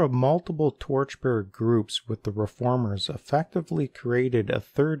merger of multiple Torchbearer groups with the Reformers effectively created a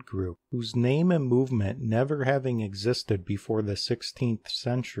third group, whose name and movement never having existed before the 16th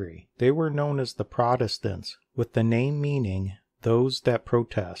century. They were known as the Protestants, with the name meaning those that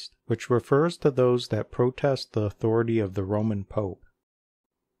protest, which refers to those that protest the authority of the Roman Pope.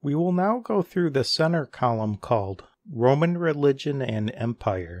 We will now go through the center column called Roman Religion and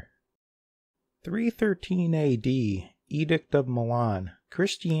Empire. 313 AD, Edict of Milan.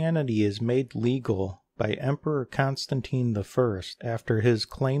 Christianity is made legal by Emperor Constantine I after his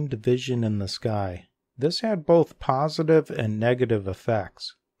claimed vision in the sky. This had both positive and negative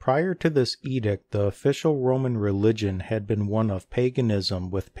effects. Prior to this edict, the official Roman religion had been one of paganism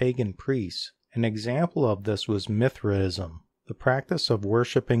with pagan priests. An example of this was Mithraism, the practice of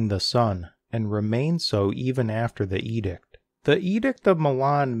worshipping the sun, and remained so even after the edict. The Edict of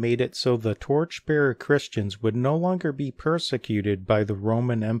Milan made it so the Torchbearer Christians would no longer be persecuted by the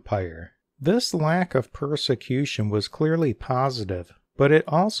Roman Empire. This lack of persecution was clearly positive, but it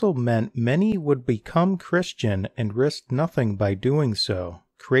also meant many would become Christian and risk nothing by doing so,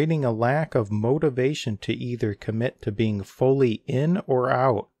 creating a lack of motivation to either commit to being fully in or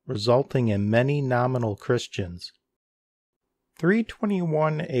out, resulting in many nominal Christians.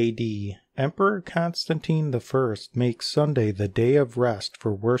 321 AD, Emperor Constantine I makes Sunday the day of rest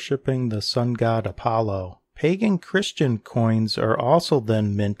for worshipping the sun god Apollo. Pagan Christian coins are also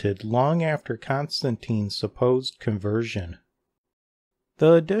then minted long after Constantine's supposed conversion.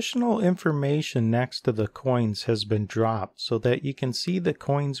 The additional information next to the coins has been dropped so that you can see the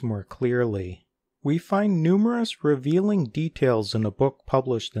coins more clearly. We find numerous revealing details in a book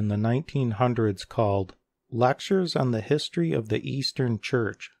published in the 1900s called Lectures on the History of the Eastern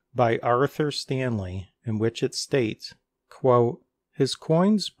Church by Arthur Stanley, in which it states, quote, his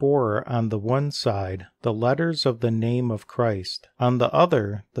coins bore on the one side the letters of the name of Christ, on the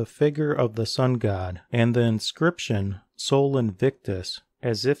other the figure of the sun god, and the inscription Sol Invictus,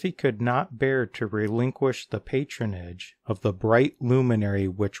 as if he could not bear to relinquish the patronage of the bright luminary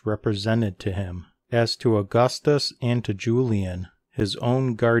which represented to him, as to Augustus and to Julian, his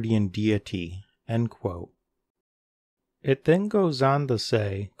own guardian deity, end quote. It then goes on to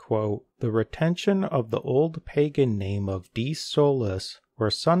say, quote, the retention of the old pagan name of Dies Solis, or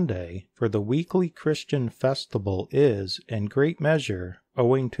Sunday, for the weekly Christian festival is, in great measure,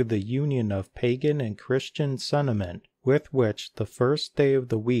 owing to the union of pagan and Christian sentiment, with which the first day of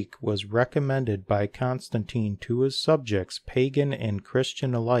the week was recommended by Constantine to his subjects, pagan and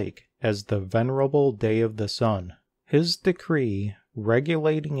Christian alike, as the venerable day of the sun. His decree,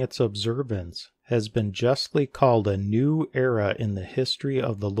 regulating its observance, has been justly called a new era in the history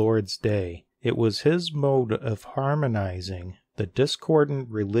of the Lord's Day. It was his mode of harmonizing the discordant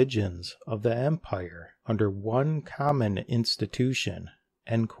religions of the empire under one common institution,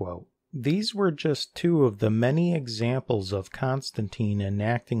 end quote. These were just 2 of the many examples of Constantine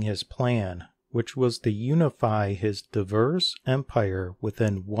enacting his plan, which was to unify his diverse empire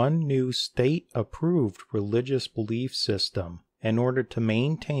within one new state-approved religious belief system in order to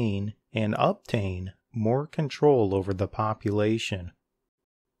maintain and obtain more control over the population.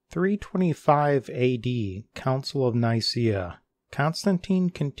 325 AD, Council of Nicaea. Constantine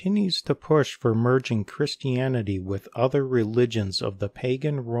continues to push for merging Christianity with other religions of the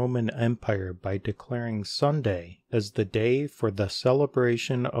pagan Roman Empire by declaring Sunday as the day for the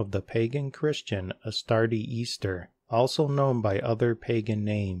celebration of the pagan Christian Astarte Easter, also known by other pagan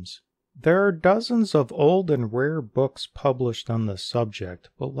names. There are dozens of old and rare books published on the subject,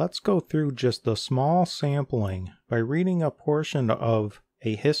 but let's go through just a small sampling by reading a portion of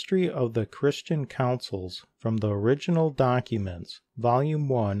A History of the Christian Councils from the Original Documents, Volume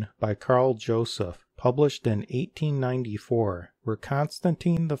 1 by Karl Joseph, published in 1894, where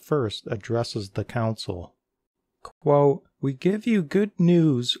Constantine I addresses the council. Quote, we give you good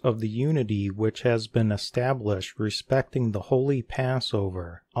news of the unity which has been established respecting the Holy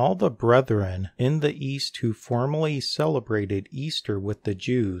Passover. All the brethren in the East who formerly celebrated Easter with the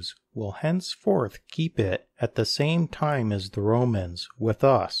Jews will henceforth keep it at the same time as the Romans with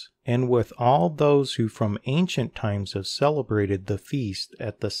us, and with all those who from ancient times have celebrated the feast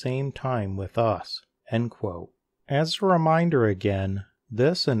at the same time with us. End quote. As a reminder again,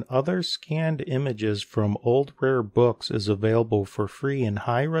 This and other scanned images from old rare books is available for free in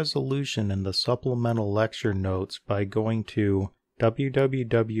high resolution in the supplemental lecture notes by going to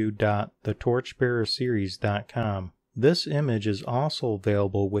www.thetorchbearerseries.com. This image is also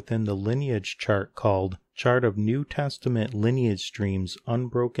available within the lineage chart called Chart of New Testament Lineage Streams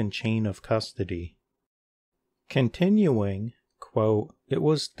Unbroken Chain-of-Custody. Continuing, quote, "It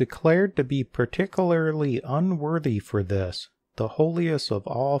was declared to be particularly unworthy for this, the holiest of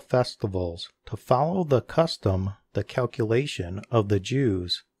all festivals, to follow the custom, the calculation of the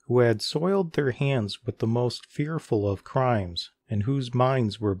Jews, who had soiled their hands with the most fearful of crimes, and whose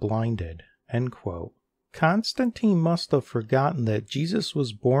minds were blinded." End quote. Constantine must have forgotten that Jesus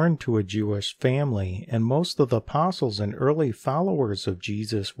was born to a Jewish family, and most of the apostles and early followers of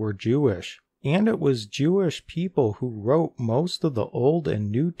Jesus were Jewish, and it was Jewish people who wrote most of the Old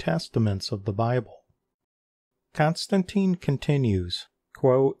and New Testaments of the Bible. Constantine continues,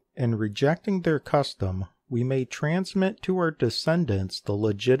 quote, "In rejecting their custom, we may transmit to our descendants the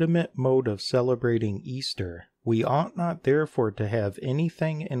legitimate mode of celebrating Easter. We ought not therefore to have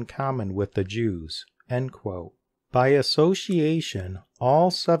anything in common with the Jews." End quote. By association,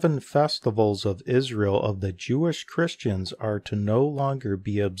 all 7 festivals of Israel of the Jewish Christians are to no longer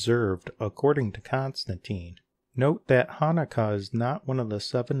be observed according to Constantine. Note that Hanukkah is not one of the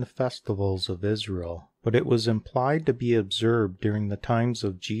 7 festivals of Israel, but it was implied to be observed during the times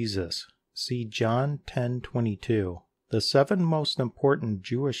of Jesus. See John 10:22. The 7 most important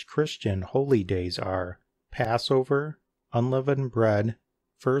Jewish Christian holy days are Passover, unleavened bread,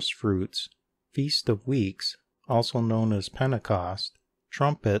 first fruits, Feast of Weeks, also known as Pentecost,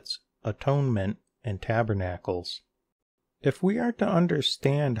 trumpets, atonement, and tabernacles. If we are to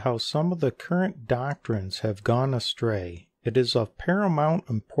understand how some of the current doctrines have gone astray, it is of paramount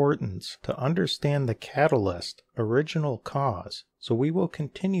importance to understand the catalyst, original cause, so we will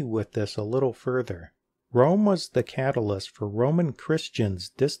continue with this a little further. Rome was the catalyst for Roman Christians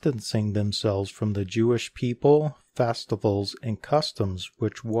distancing themselves from the Jewish people, festivals, and customs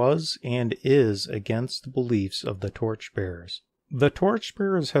which was and is against the beliefs of the Torchbearers. The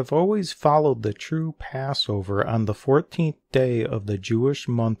Torchbearers have always followed the true Passover on the 14th day of the Jewish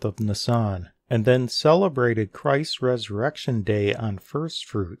month of Nisan, and then celebrated Christ's resurrection day on first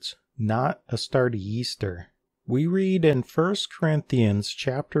fruits, not Astartes Easter. We read in 1 Corinthians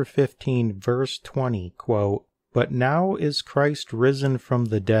chapter 15, verse 20, quote, "But now is Christ risen from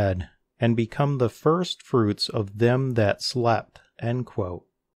the dead, and become the first fruits of them that slept." End quote.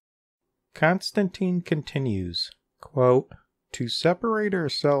 Constantine continues, quote, "To separate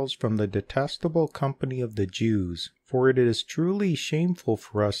ourselves from the detestable company of the Jews, for it is truly shameful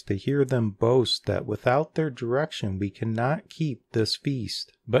for us to hear them boast that without their direction we cannot keep this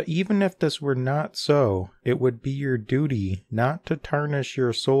feast. But even if this were not so, it would be your duty not to tarnish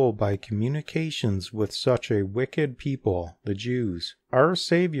your soul by communications with such a wicked people, the Jews. Our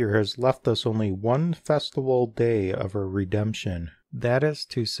Savior has left us only one festival day of our redemption, that is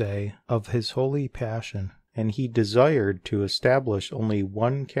to say, of his holy passion, and he desired to establish only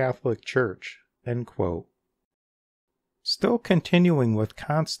one Catholic Church." End quote. Still continuing with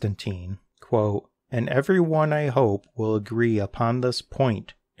Constantine, quote, "And everyone, I hope, will agree upon this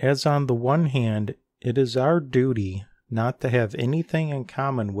point, as on the one hand, it is our duty not to have anything in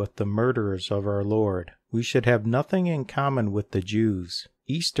common with the murderers of our Lord. We should have nothing in common with the Jews.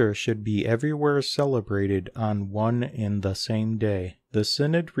 Easter should be everywhere celebrated on one and the same day. The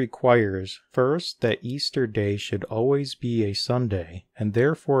Synod requires, first, that Easter Day should always be a Sunday, and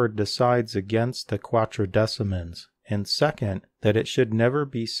therefore decides against the Quattrodecimans, and second, that it should never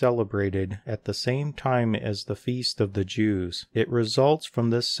be celebrated at the same time as the Feast of the Jews. It results from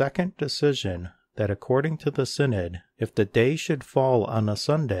this second decision that according to the Synod, if the day should fall on a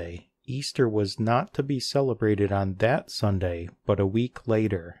Sunday, Easter was not to be celebrated on that Sunday, but a week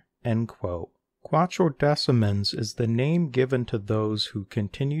later." End quote. Quattrodecimans is the name given to those who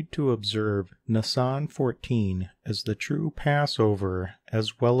continued to observe Nisan 14 as the true Passover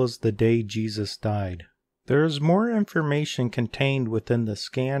as well as the day Jesus died. There is more information contained within the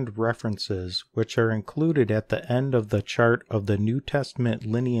scanned references, which are included at the end of the chart of the New Testament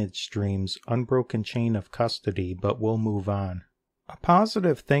Lineage Streams Unbroken Chain-of-Custody, but we'll move on. A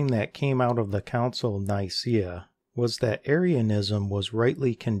positive thing that came out of the Council of Nicaea was that Arianism was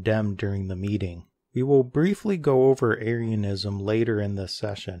rightly condemned during the meeting. We will briefly go over Arianism later in this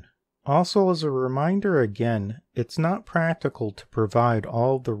session. Also, as a reminder again, it's not practical to provide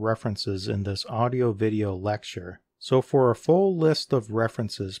all the references in this audio-video lecture, so for a full list of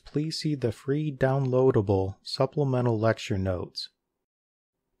references, please see the free downloadable supplemental lecture notes.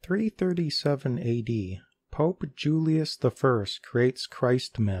 337 AD. Pope Julius I creates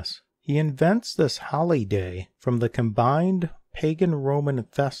Christmas. He invents this holiday from the combined pagan Roman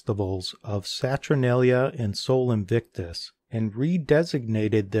festivals of Saturnalia and Sol Invictus, and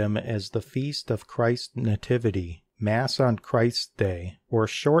redesignated them as the Feast of Christ's Nativity, Mass on Christ's Day, or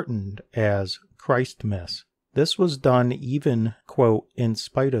shortened as Christmas. This was done even, quote, in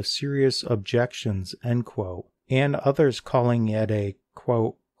spite of serious objections, end quote, and others calling it a,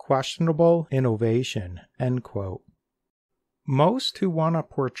 quote, questionable innovation, end quote. Most who want to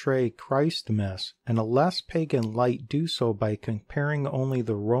portray Christmas in a less pagan light do so by comparing only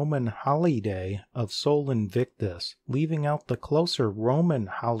the Roman holiday of Sol Invictus, leaving out the closer Roman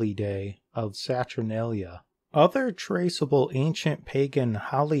holiday of Saturnalia. Other traceable ancient pagan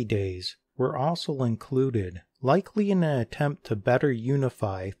holidays were also included, likely in an attempt to better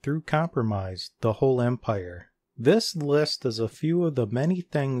unify through compromise the whole empire. This list is a few of the many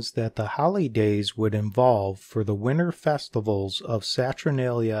things that the holidays would involve for the winter festivals of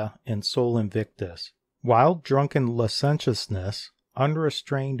Saturnalia and Sol Invictus. Wild drunken licentiousness,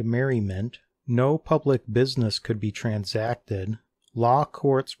 unrestrained merriment, no public business could be transacted, law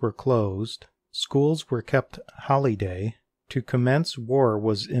courts were closed, schools were kept holiday, to commence war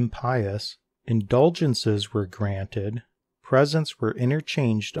was impious, indulgences were granted, presents were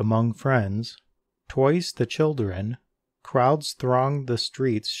interchanged among friends, toys to children, crowds thronged the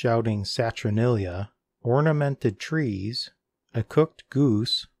streets shouting Saturnalia, ornamented trees, a cooked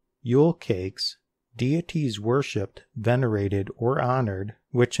goose, Yule cakes, deities worshipped, venerated, or honored,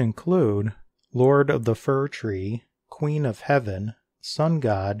 which include Lord of the Fir Tree, Queen of Heaven, Sun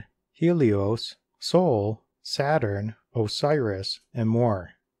God, Helios, Sol, Saturn, Osiris, and more.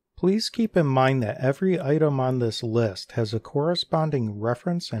 Please keep in mind that every item on this list has a corresponding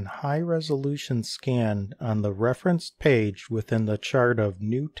reference and high-resolution scan on the referenced page within the chart of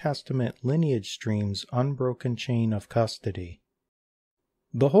New Testament Lineage Streams' Unbroken Chain-of-Custody.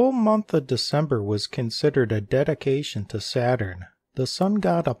 The whole month of December was considered a dedication to Saturn. The sun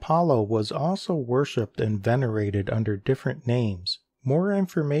god Apollo was also worshipped and venerated under different names. More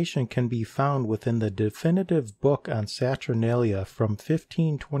information can be found within the definitive book on Saturnalia from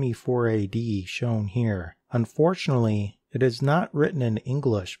 1524 AD shown here. Unfortunately, it is not written in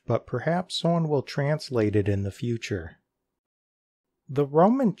English, but perhaps someone will translate it in the future. The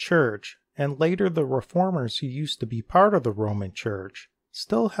Roman Church, and later the Reformers who used to be part of the Roman Church,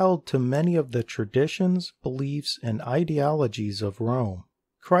 still held to many of the traditions, beliefs, and ideologies of Rome.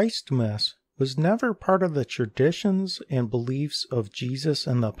 Christmas was never part of the traditions and beliefs of Jesus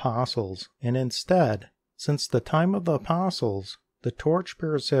and the apostles, and instead, since the time of the apostles, the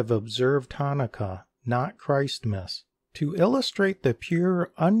Torchbearers have observed Hanukkah, not Christmas. To illustrate the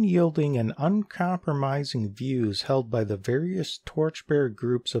pure, unyielding, and uncompromising views held by the various Torchbearer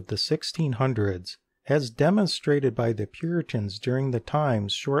groups of the 1600s, as demonstrated by the Puritans during the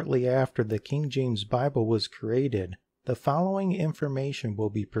times shortly after the King James Bible was created, the following information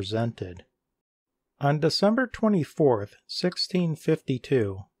will be presented. On December 24,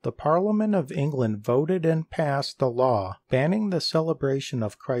 1652, the Parliament of England voted and passed a law banning the celebration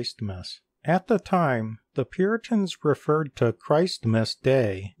of Christmas. At the time, the Puritans referred to Christmas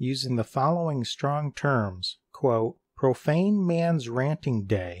Day using the following strong terms, quote, profane man's ranting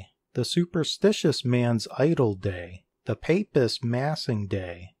day, the superstitious man's idle day, the papist massing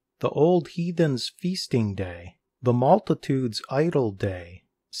day, the old heathen's feasting day, the multitude's idle day,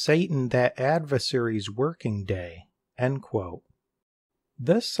 Satan that adversary's working day, end quote.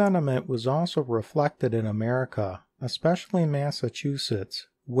 This sentiment was also reflected in America, especially in Massachusetts,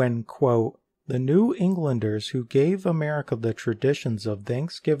 when, quote, the New Englanders who gave America the traditions of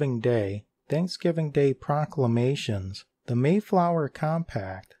Thanksgiving Day proclamations, the Mayflower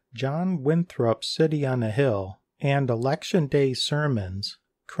Compact, John Winthrop's City on a Hill, and Election Day sermons,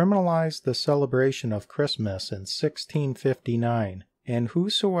 criminalized the celebration of Christmas in 1659, and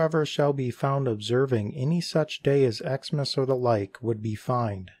whosoever shall be found observing any such day as Xmas or the like would be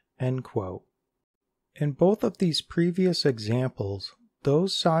fined, end quote. In both of these previous examples,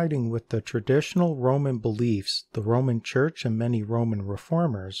 those siding with the traditional Roman beliefs, the Roman Church and many Roman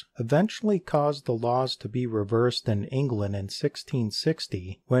reformers, eventually caused the laws to be reversed in England in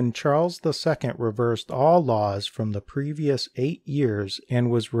 1660, when Charles II reversed all laws from the previous 8 years and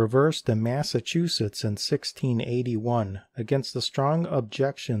was reversed in Massachusetts in 1681 against the strong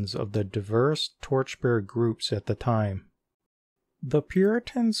objections of the diverse Torchbearer groups at the time. The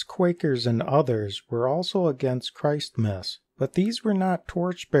Puritans, Quakers, and others were also against Christmas, but these were not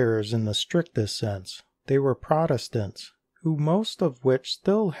torchbearers in the strictest sense. They were Protestants, who most of which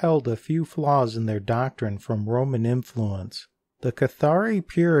still held a few flaws in their doctrine from Roman influence. The Cathari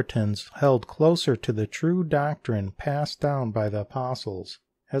Puritans held closer to the true doctrine passed down by the apostles.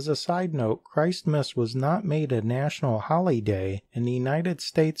 As a side note, Christmas was not made a national holiday in the United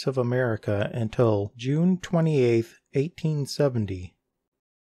States of America until June 28, 1870.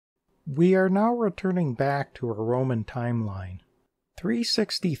 We are now returning back to a Roman timeline.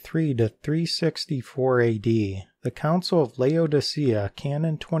 363 to 364 AD, the Council of Laodicea,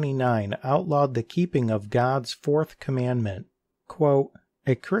 Canon 29, outlawed the keeping of God's fourth commandment. Quote,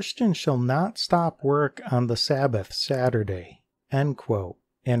 "A Christian shall not stop work on the Sabbath Saturday," end quote,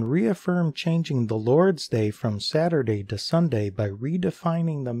 and reaffirmed changing the Lord's Day from Saturday to Sunday by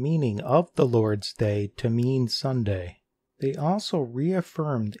redefining the meaning of the Lord's Day to mean Sunday. They also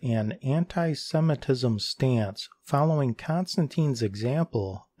reaffirmed an anti-Semitism stance following Constantine's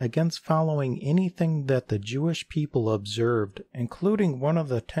example against following anything that the Jewish people observed, including one of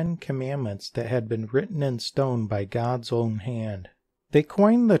the 10 Commandments that had been written in stone by God's own hand. They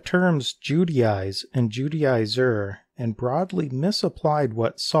coined the terms Judaize and Judaizer and broadly misapplied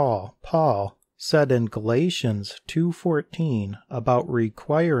what Paul, said in Galatians 2:14 about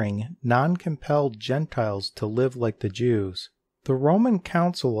requiring non-compelled Gentiles to live like the Jews. The Roman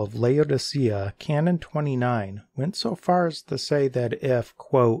Council of Laodicea, Canon 29, went so far as to say that if,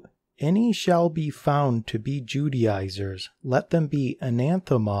 quote, "any shall be found to be Judaizers, let them be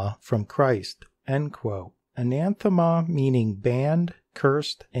anathema from Christ," end quote. Anathema meaning banned,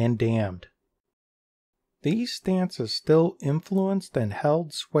 cursed, and damned. These stances still influenced and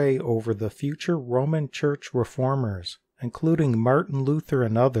held sway over the future Roman Church reformers, including Martin Luther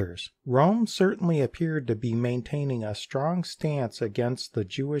and others. Rome certainly appeared to be maintaining a strong stance against the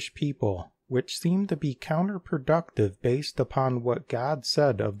Jewish people, which seemed to be counterproductive based upon what God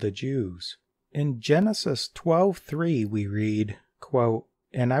said of the Jews. In Genesis 12:3 we read, quote,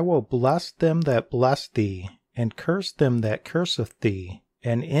 "And I will bless them that bless thee, and curse them that curseth thee.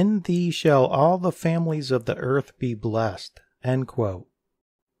 And in thee shall all the families of the earth be blessed," end quote.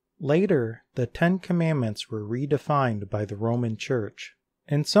 Later, the 10 Commandments were redefined by the Roman Church.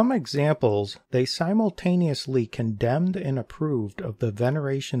 In some examples, they simultaneously condemned and approved of the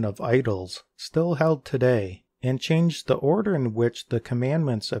veneration of idols, still held today, and changed the order in which the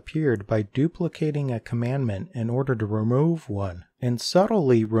commandments appeared by duplicating a commandment in order to remove one, and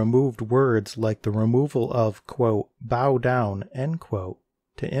subtly removed words like the removal of, quote, "bow down," end quote,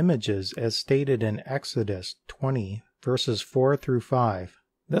 to images as stated in Exodus 20, verses 4 through 5.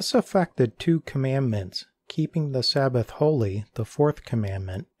 This affected 2 commandments, keeping the Sabbath holy, the 4th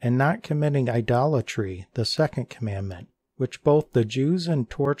commandment, and not committing idolatry, the 2nd commandment, which both the Jews and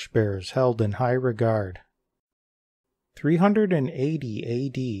Torchbearers held in high regard. 380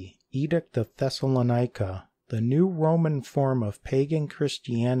 AD, Edict of Thessalonica, the new Roman form of pagan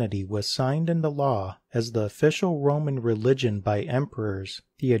Christianity, was signed into law as the official Roman religion by emperors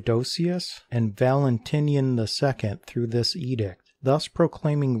Theodosius and Valentinian II through this edict, thus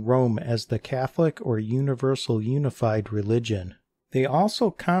proclaiming Rome as the Catholic or universal unified religion. They also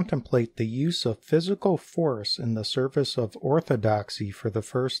contemplate the use of physical force in the service of orthodoxy for the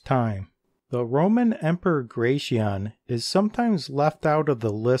first time. The Roman Emperor Gratian is sometimes left out of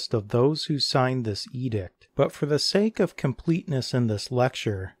the list of those who signed this edict, but for the sake of completeness in this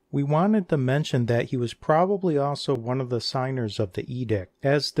lecture, we wanted to mention that he was probably also one of the signers of the edict,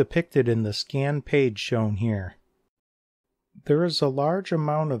 as depicted in the scanned page shown here. There is a large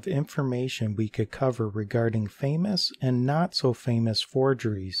amount of information we could cover regarding famous and not so famous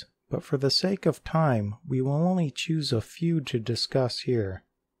forgeries, but for the sake of time, we will only choose a few to discuss here.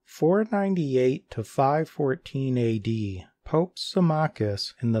 498 to 514 AD, Pope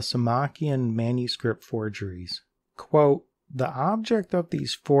Symmachus and the Symmachian manuscript forgeries. Quote, "The object of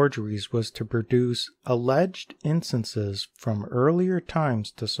these forgeries was to produce alleged instances from earlier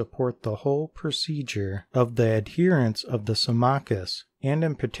times to support the whole procedure of the adherents of the Symmachus, and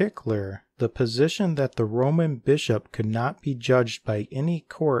in particular, the position that the Roman bishop could not be judged by any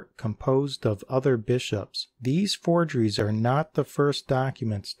court composed of other bishops. These forgeries are not the first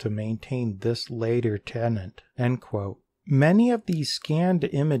documents to maintain this later tenet." End quote. Many of these scanned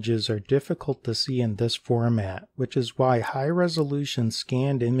images are difficult to see in this format, which is why high-resolution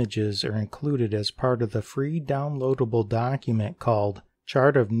scanned images are included as part of the free downloadable document called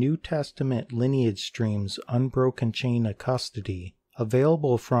Chart of New Testament Lineage Streams Unbroken Chain-of-Custody,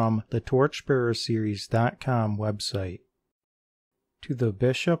 available from the Torchbearerseries.com website. To the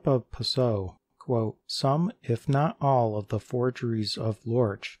Bishop of Passau, quote, "Some, if not all, of the forgeries of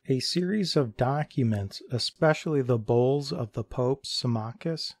Lorch, a series of documents, especially the bulls of the popes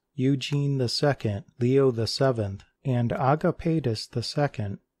Symmachus, Eugene II, Leo VII, and Agapetus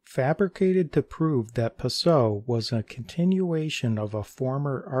II, fabricated to prove that Passau was a continuation of a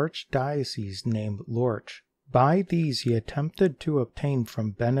former archdiocese named Lorch. By these he attempted to obtain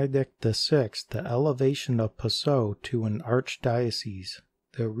from Benedict VI the elevation of Passau to an archdiocese,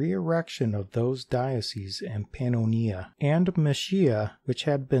 the re-erection of those dioceses in Pannonia, and Messia, which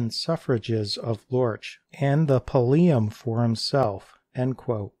had been suffrages of Lorch, and the Pallium for himself." End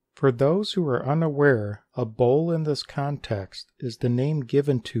quote. For those who are unaware, a bull in this context is the name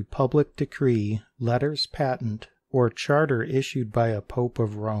given to public decree, letters patent, or charter issued by a Pope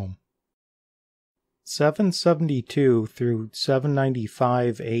of Rome. 772 through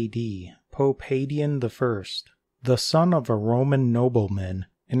 795 AD, Pope Hadrian I, the son of a Roman nobleman,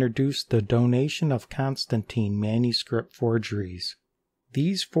 introduced the Donation of Constantine manuscript forgeries.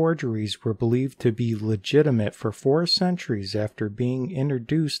 These forgeries were believed to be legitimate for 4 centuries after being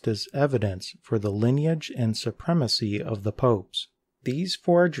introduced as evidence for the lineage and supremacy of the popes. These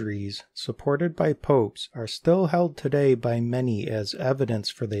forgeries, supported by popes, are still held today by many as evidence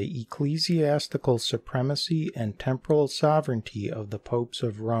for the ecclesiastical supremacy and temporal sovereignty of the popes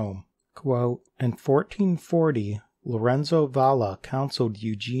of Rome. Quote, "In 1440, Lorenzo Valla counseled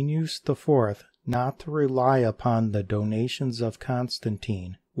Eugenius IV not to rely upon the donations of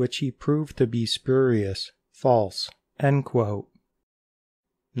Constantine, which he proved to be spurious, false." End quote.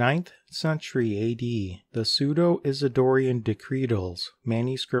 9th century AD, the Pseudo-Isidorian Decretals,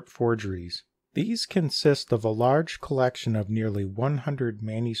 manuscript forgeries. These consist of a large collection of nearly 100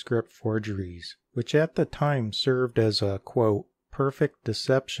 manuscript forgeries, which at the time served as a, quote, "perfect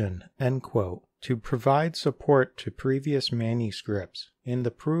deception," end quote, to provide support to previous manuscripts, and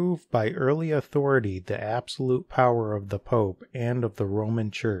to prove by early authority the absolute power of the Pope and of the Roman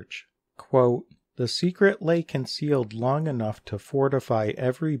Church. Quote, "The secret lay concealed long enough to fortify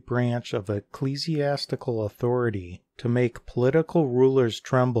every branch of ecclesiastical authority, to make political rulers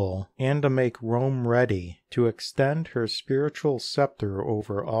tremble, and to make Rome ready to extend her spiritual scepter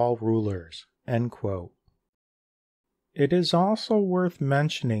over all rulers." End quote. It is also worth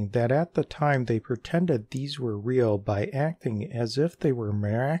mentioning that at the time they pretended these were real by acting as if they were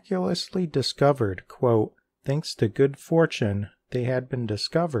miraculously discovered, quote, "thanks to good fortune they had been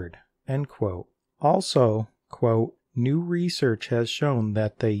discovered," end quote. Also, quote, "new research has shown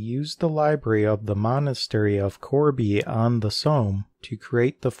that they used the library of the monastery of Corbie on the Somme to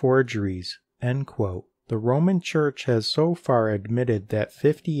create the forgeries," end quote. The Roman Church has so far admitted that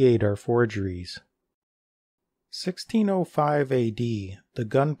 58 are forgeries. 1605 AD, the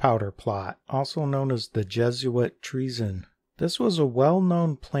Gunpowder Plot, also known as the Jesuit treason. This was a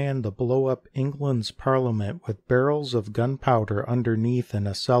well-known plan to blow up England's parliament with barrels of gunpowder underneath in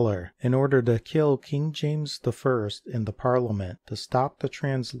a cellar, in order to kill King James I in the parliament to stop the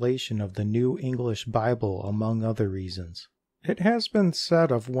translation of the New English Bible, among other reasons. It has been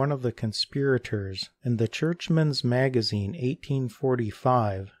said of one of the conspirators, in the Churchman's Magazine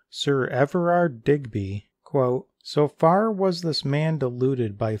 1845, Sir Everard Digby, quote, "So far was this man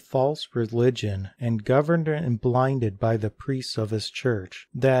deluded by false religion and governed and blinded by the priests of his church,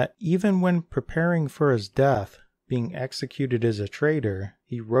 that, even when preparing for his death, being executed as a traitor,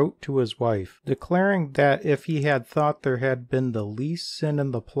 he wrote to his wife, declaring that if he had thought there had been the least sin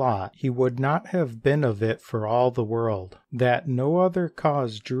in the plot, he would not have been of it for all the world, that no other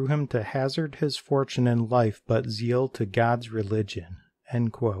cause drew him to hazard his fortune in life but zeal to God's religion."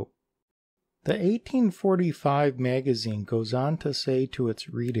 End quote. The 1845 magazine goes on to say to its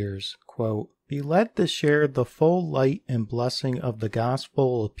readers, quote, "Be led to share the full light and blessing of the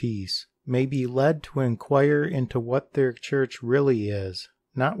gospel of peace, may be led to inquire into what their church really is,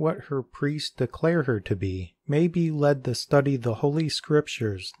 not what her priests declare her to be, may be led to study the Holy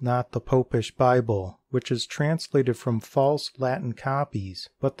Scriptures, not the Popish Bible, which is translated from false Latin copies,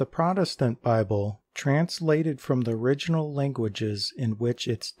 but the Protestant Bible, translated from the original languages in which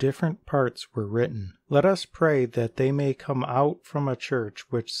its different parts were written. Let us pray that they may come out from a church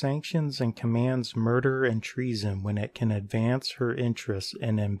which sanctions and commands murder and treason when it can advance her interests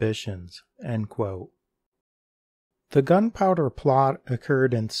and ambitions." End quote. The Gunpowder Plot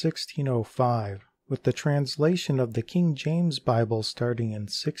occurred in 1605, with the translation of the King James Bible starting in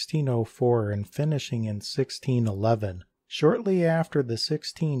 1604 and finishing in 1611. Shortly after the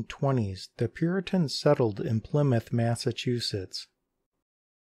 1620s, the Puritans settled in Plymouth, Massachusetts.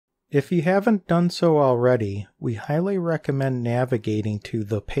 If you haven't done so already, we highly recommend navigating to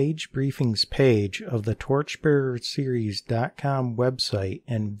the Page Briefings page of the TorchbearerSeries.com website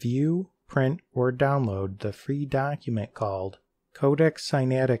and view, print, or download the free document called Codex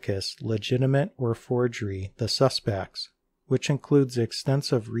Sinaiticus, Legitimate or Forgery, The Suspects, which includes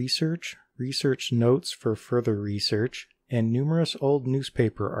extensive research notes for further research, and numerous old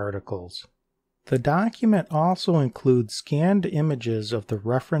newspaper articles. The document also includes scanned images of the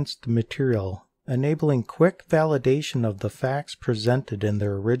referenced material, enabling quick validation of the facts presented in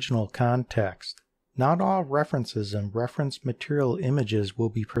their original context. Not all references and reference material images will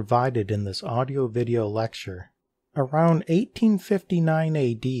be provided in this audio-video lecture. Around 1859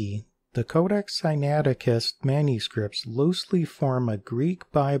 AD, the Codex Sinaiticus manuscripts loosely form a Greek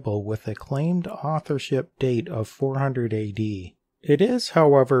Bible with a claimed authorship date of 400 AD. It is,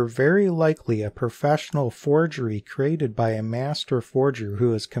 however, very likely a professional forgery created by a master forger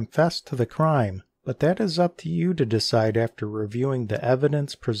who has confessed to the crime, but that is up to you to decide after reviewing the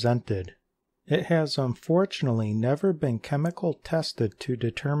evidence presented. It has unfortunately never been chemical tested to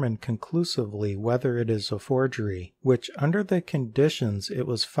determine conclusively whether it is a forgery, which under the conditions it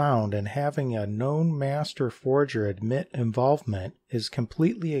was found and having a known master forger admit involvement is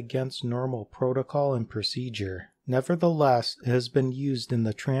completely against normal protocol and procedure. Nevertheless, it has been used in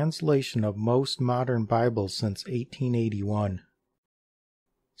the translation of most modern Bibles since 1881.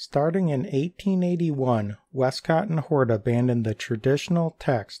 Starting in 1881, Westcott and Hort abandoned the traditional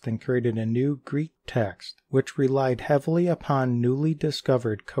text and created a new Greek text, which relied heavily upon newly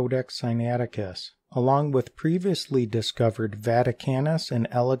discovered Codex Sinaiticus, along with previously discovered Vaticanus and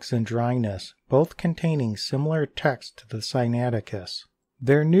Alexandrinus, both containing similar text to the Sinaiticus.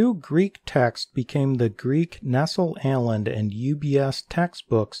 Their new Greek text became the Greek Nestle-Aland and UBS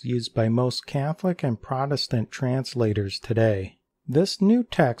textbooks used by most Catholic and Protestant translators today. This new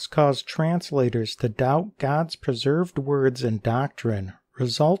text caused translators to doubt God's preserved words and doctrine,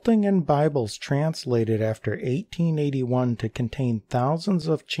 resulting in Bibles translated after 1881 to contain thousands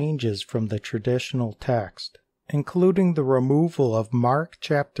of changes from the traditional text, including the removal of Mark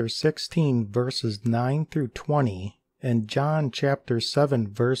chapter 16 verses 9 through 20 and John chapter 7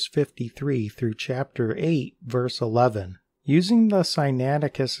 verse 53 through chapter 8 verse 11. Using the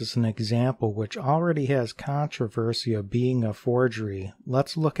Sinaiticus as an example which already has controversy of being a forgery,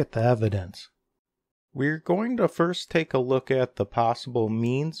 let's look at the evidence. We're going to first take a look at the possible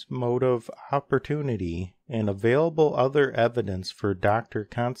means, motive, opportunity, and available other evidence for Dr.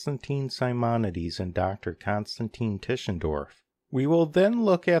 Constantine Simonides and Dr. Constantine Tischendorf. We will then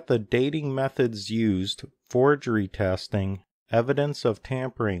look at the dating methods used, forgery testing, evidence of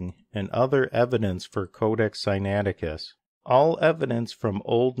tampering, and other evidence for Codex Sinaiticus. All evidence from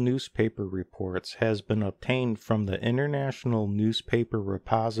old newspaper reports has been obtained from the International Newspaper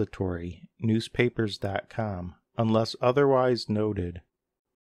Repository, newspapers.com, unless otherwise noted.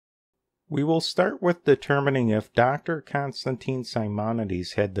 We will start with determining if Dr. Constantine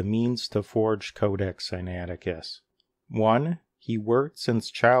Simonides had the means to forge Codex Sinaiticus. 1. He worked since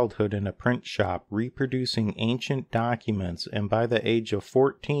childhood in a print shop reproducing ancient documents and by the age of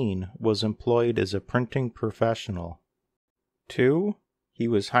 14 was employed as a printing professional. 2. He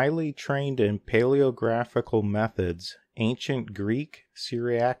was highly trained in paleographical methods, ancient Greek,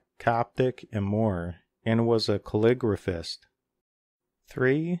 Syriac, Coptic, and more, and was a calligraphist.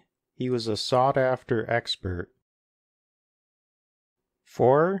 3. He was a sought-after expert.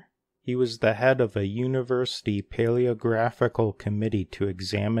 4. He was the head of a university paleographical committee to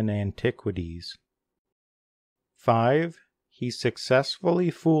examine antiquities. 5. He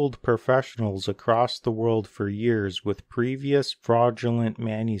successfully fooled professionals across the world for years with previous fraudulent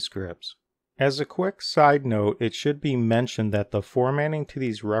manuscripts. As a quick side note, it should be mentioned that the formatting to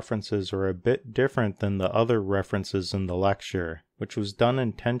these references are a bit different than the other references in the lecture, which was done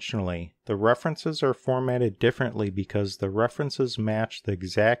intentionally. The references are formatted differently because the references match the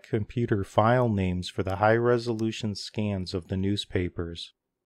exact computer file names for the high-resolution scans of the newspapers.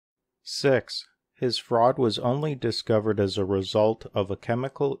 6. His fraud was only discovered as a result of a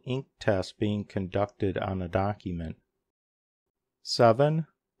chemical ink test being conducted on a document. 7.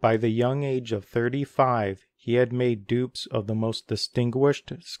 By the young age of 35, he had made dupes of the most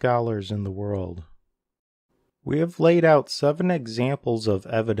distinguished scholars in the world. We have laid out 7 examples of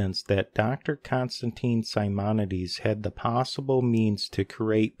evidence that Dr. Constantine Simonides had the possible means to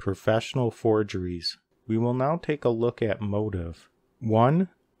create professional forgeries. We will now take a look at motive. 1.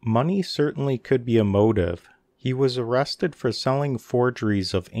 Money certainly could be a motive. He was arrested for selling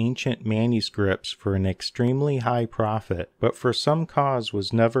forgeries of ancient manuscripts for an extremely high profit, but for some cause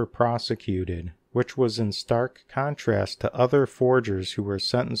was never prosecuted, which was in stark contrast to other forgers who were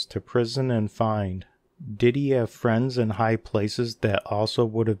sentenced to prison and fined. Did he have friends in high places that also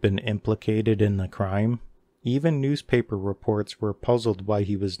would have been implicated in the crime? Even newspaper reports were puzzled why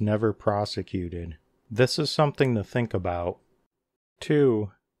he was never prosecuted. This is something to think about. 2.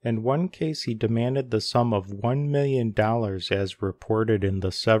 In one case, he demanded the sum of $1 million as reported in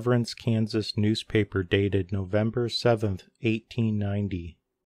the Severance, Kansas newspaper dated November 7, 1890.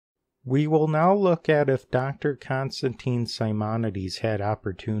 We will now look at if Dr. Constantine Simonides had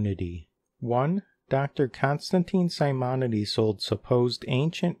opportunity. 1. Dr. Constantine Simonides sold supposed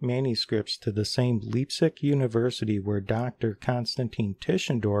ancient manuscripts to the same Leipzig University where Dr. Constantine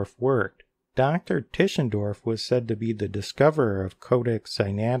Tischendorf worked. Dr. Tischendorf was said to be the discoverer of Codex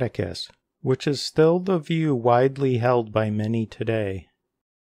Sinaiticus, which is still the view widely held by many today.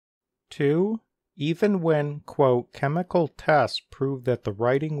 2. Even when, quote, chemical tests proved that the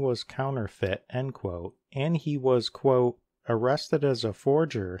writing was counterfeit, end quote, and he was, quote, arrested as a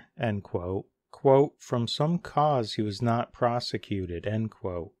forger, end quote, from some cause he was not prosecuted, end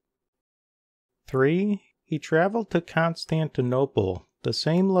quote. 3. He traveled to Constantinople, the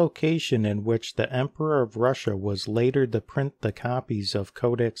same location in which the Emperor of Russia was later to print the copies of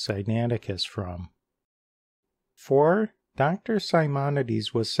Codex Sinaiticus from. 4. Dr.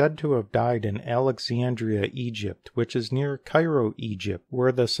 Simonides was said to have died in Alexandria, Egypt, which is near Cairo, Egypt,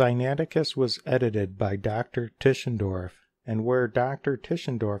 where the Sinaiticus was edited by Dr. Tischendorf, and where Dr.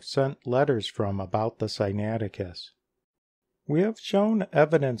 Tischendorf sent letters from about the Sinaiticus. We have shown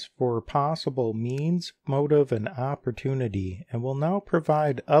evidence for possible means, motive, and opportunity, and will now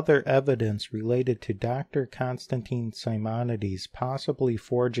provide other evidence related to Dr. Constantine Simonides possibly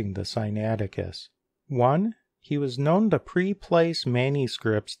forging the Sinaiticus. 1. He was known to pre-place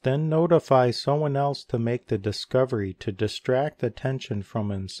manuscripts, then notify someone else to make the discovery to distract attention from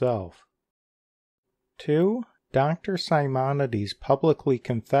himself. 2. Dr. Simonides publicly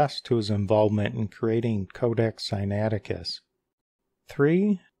confessed to his involvement in creating Codex Sinaiticus.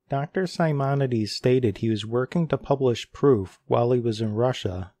 3. Dr. Simonides stated he was working to publish proof, while he was in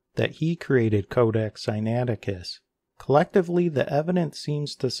Russia, that he created Codex Sinaiticus. Collectively, the evidence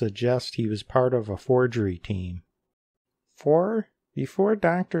seems to suggest he was part of a forgery team. 4. Before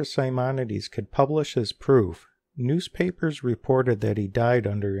Dr. Simonides could publish his proof, newspapers reported that he died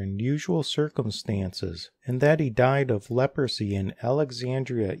under unusual circumstances, and that he died of leprosy in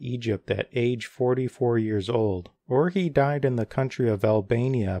Alexandria, Egypt at age 44 years old, or he died in the country of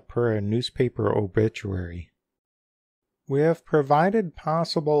Albania per a newspaper obituary. We have provided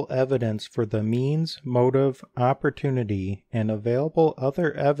possible evidence for the means, motive, opportunity, and available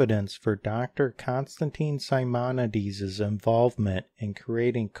other evidence for Dr. Constantine Simonides' involvement in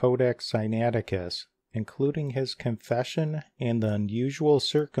creating Codex Sinaiticus, including his confession and the unusual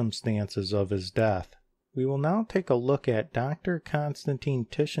circumstances of his death. We will now take a look at Dr. Constantine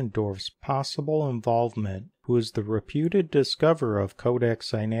Tischendorf's possible involvement, who is the reputed discoverer of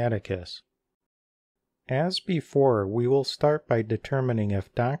Codex Sinaiticus. As before, we will start by determining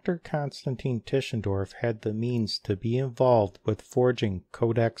if Dr. Constantine Tischendorf had the means to be involved with forging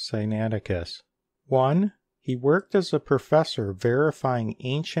Codex Sinaiticus. 1. He worked as a professor verifying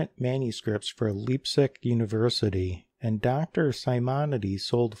ancient manuscripts for Leipzig University, and Dr. Simonides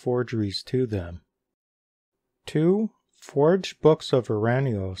sold forgeries to them. 2. Forged books of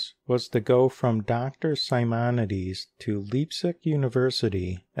Irenaeus was to go from Dr. Simonides to Leipzig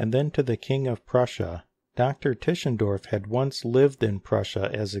University and then to the King of Prussia. Dr. Tischendorf had once lived in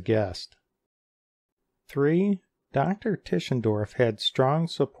Prussia as a guest. 3. Dr. Tischendorf had strong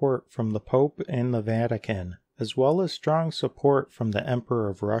support from the Pope and the Vatican, as well as strong support from the Emperor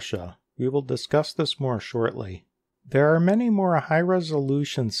of Russia. We will discuss this more shortly. There are many more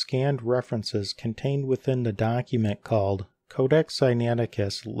high-resolution scanned references contained within the document called Codex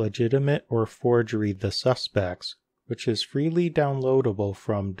Sinaiticus Legitimate or Forgery the Suspects, which is freely downloadable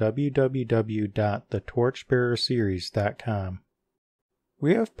from www.thetorchbearerseries.com.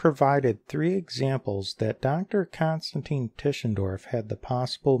 We have provided 3 examples that Dr. Constantine Tischendorf had the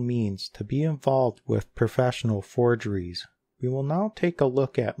possible means to be involved with professional forgeries. We will now take a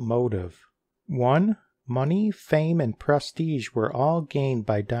look at motive. 1. Money, fame, and prestige were all gained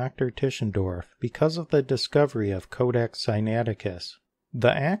by Dr. Tischendorf because of the discovery of Codex Sinaiticus.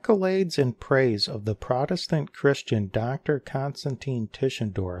 The accolades and praise of the Protestant Christian Dr. Constantine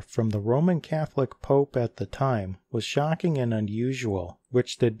Tischendorf from the Roman Catholic Pope at the time was shocking and unusual,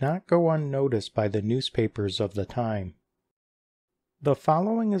 which did not go unnoticed by the newspapers of the time. The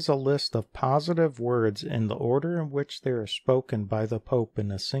following is a list of positive words in the order in which they are spoken by the Pope in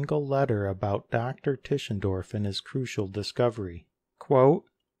a single letter about Dr. Tischendorf and his crucial discovery. Quote,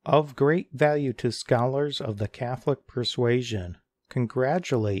 "Of great value to scholars of the Catholic persuasion.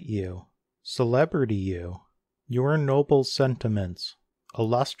 Congratulate you, celebrity you, your noble sentiments,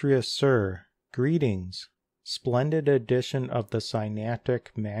 illustrious sir, greetings, splendid edition of the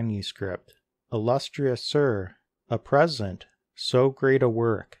Sinaitic manuscript, illustrious sir, a present, so great a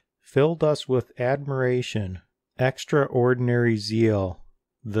work, filled us with admiration, extraordinary zeal,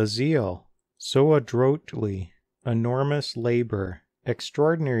 the zeal, so adroitly, enormous labor,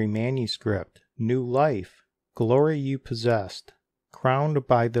 extraordinary manuscript, new life, glory you possessed, crowned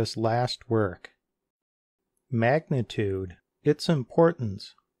by this last work. Magnitude, its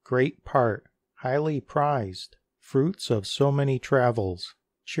importance, great part, highly prized, fruits of so many travels,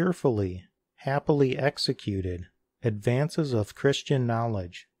 cheerfully, happily executed, advances of Christian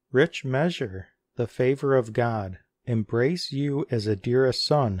knowledge, rich measure, the favor of God, embrace you as a dearest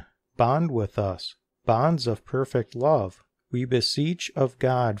son, bond with us, bonds of perfect love. We beseech of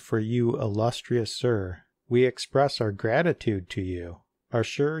God for you, illustrious sir. We express our gratitude to you,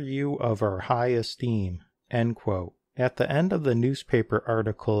 assure you of our high esteem." End quote. At the end of the newspaper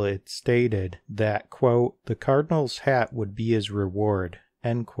article it stated that, quote, "the cardinal's hat would be his reward."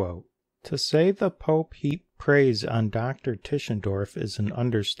 End quote. To say the Pope heaped praise on Dr. Tischendorf is an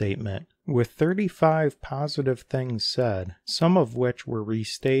understatement, with 35 positive things said, some of which were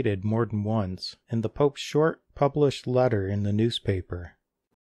restated more than once, in the Pope's short published letter in the newspaper.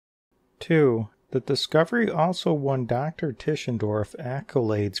 2. The discovery also won Dr. Tischendorf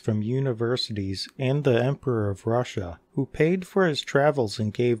accolades from universities and the Emperor of Russia, who paid for his travels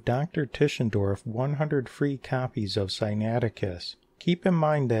and gave Dr. Tischendorf 100 free copies of Sinaiticus. Keep in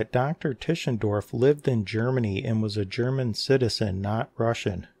mind that Dr. Tischendorf lived in Germany and was a German citizen, not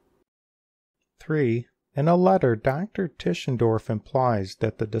Russian. 3. In a letter, Dr. Tischendorf implies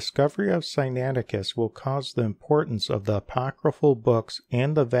that the discovery of Sinaiticus will cause the importance of the apocryphal books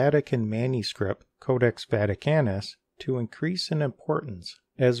and the Vatican manuscript, Codex Vaticanus, to increase in importance,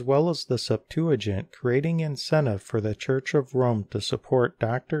 as well as the Septuagint, creating incentive for the Church of Rome to support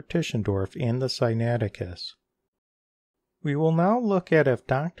Dr. Tischendorf and the Sinaiticus. We will now look at if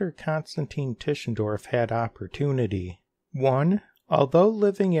Dr. Constantine Tischendorf had opportunity. 1. Although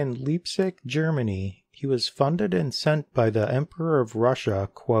living in Leipzig, Germany, he was funded and sent by the Emperor of Russia,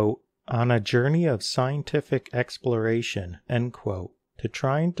 quote, "on a journey of scientific exploration," end quote, to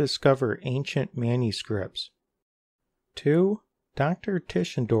try and discover ancient manuscripts. 2. Dr.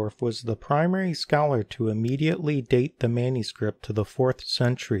 Tischendorf was the primary scholar to immediately date the manuscript to the 4th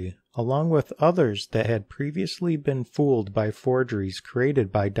century, along with others that had previously been fooled by forgeries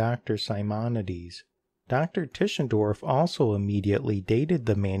created by Dr. Simonides. Dr. Tischendorf also immediately dated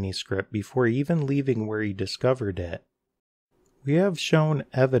the manuscript before even leaving where he discovered it. We have shown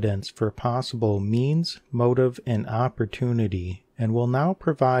evidence for possible means, motive, and opportunity, and will now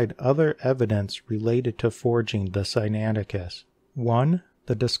provide other evidence related to forging the Sinaiticus. 1.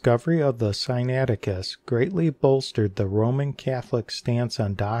 The discovery of the Sinaiticus greatly bolstered the Roman Catholic stance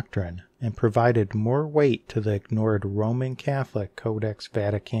on doctrine and provided more weight to the ignored Roman Catholic Codex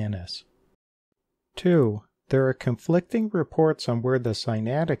Vaticanus. 2. There are conflicting reports on where the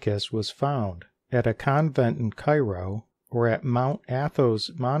Sinaiticus was found, at a convent in Cairo, or at Mount Athos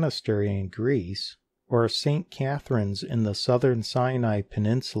Monastery in Greece, or St. Catherine's in the southern Sinai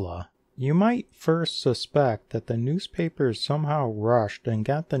Peninsula. You might first suspect that the newspapers somehow rushed and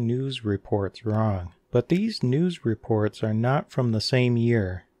got the news reports wrong, but these news reports are not from the same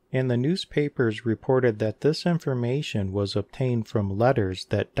year, and the newspapers reported that this information was obtained from letters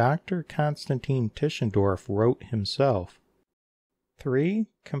that Dr. Constantine Tischendorf wrote himself. 3.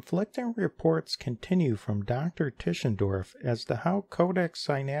 Conflicting reports continue from Dr. Tischendorf as to how Codex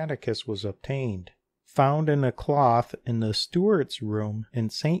Sinaiticus was obtained. Found in a cloth in the steward's room in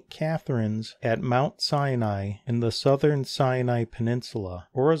St. Catherine's at Mount Sinai in the southern Sinai Peninsula,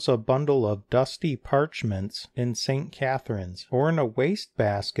 or as a bundle of dusty parchments in St. Catherine's, or in a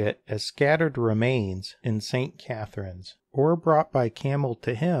wastebasket as scattered remains in St. Catherine's, or brought by camel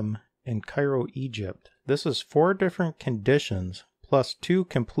to him in Cairo, Egypt. This is 4 different conditions, plus 2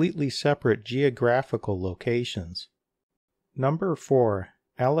 completely separate geographical locations. Number 4.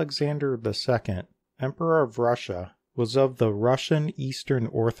 Alexander II, Emperor of Russia, was of the Russian Eastern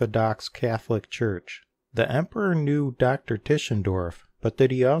Orthodox Catholic Church. The emperor knew Dr. Tischendorf, but did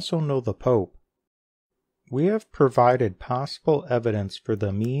he also know the Pope? We have provided possible evidence for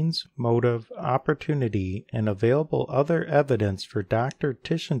the means, motive, opportunity, and available other evidence for Dr.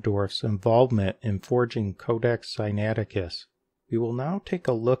 Tischendorf's involvement in forging Codex Sinaiticus. We will now take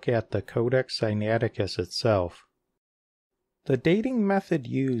a look at the Codex Sinaiticus itself. The dating method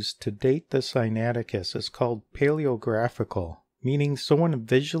used to date the Sinaiticus is called paleographical, meaning someone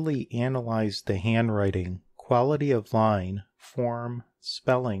visually analyzed the handwriting, quality of line, form,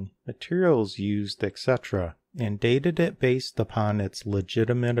 spelling, materials used, etc., and dated it based upon its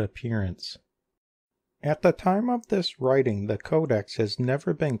legitimate appearance. At the time of this writing, the codex has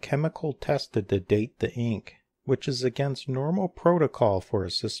never been chemical tested to date the ink. which is against normal protocol for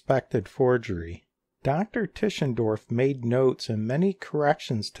a suspected forgery. Dr. Tischendorf made notes and many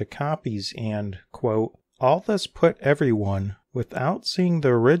corrections to copies and, quote, all this put everyone, without seeing the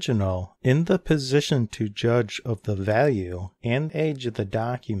original, in the position to judge of the value and age of the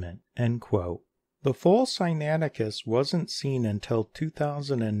document, end quote. The full Sinaiticus wasn't seen until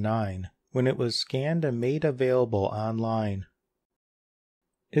 2009, when it was scanned and made available online.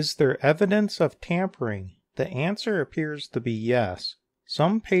 Is there evidence of tampering? The answer appears to be yes.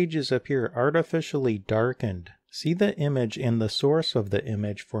 Some pages appear artificially darkened. See the image and the source of the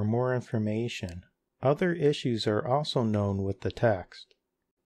image for more information. Other issues are also known with the text.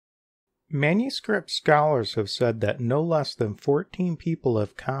 Manuscript scholars have said that no less than 14 people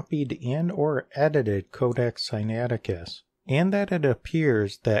have copied and/or edited Codex Sinaiticus, and that it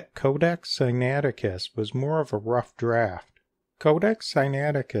appears that Codex Sinaiticus was more of a rough draft. Codex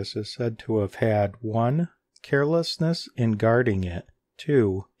Sinaiticus is said to have had 1. Carelessness in guarding it,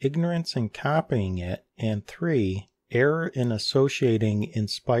 2. Ignorance in copying it, and 3. Error in associating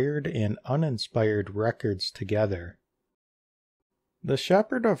inspired and uninspired records together. The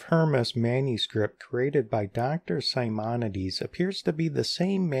Shepherd of Hermas manuscript created by Dr. Simonides appears to be the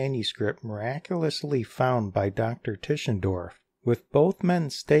same manuscript miraculously found by Dr. Tischendorf, with both men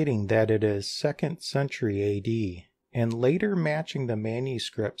stating that it is 2nd century AD, and later matching the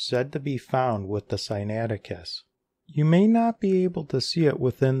manuscript said to be found with the Sinaiticus. You may not be able to see it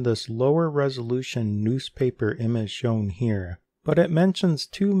within this lower resolution newspaper image shown here, but it mentions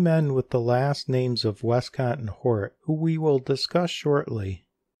 2 men with the last names of Westcott and Hort, who we will discuss shortly.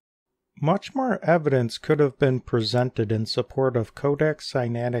 Much more evidence could have been presented in support of Codex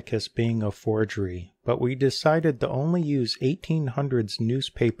Sinaiticus being a forgery, but we decided to only use 1800s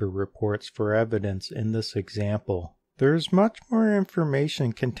newspaper reports for evidence in this example. There is much more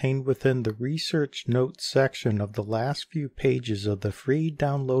information contained within the research notes section of the last few pages of the free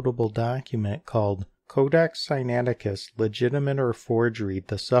downloadable document called Codex Sinaiticus, Legitimate or Forgery,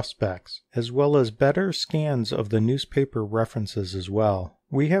 the Suspects, as well as better scans of the newspaper references as well.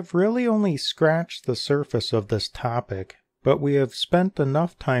 We have really only scratched the surface of this topic, but we have spent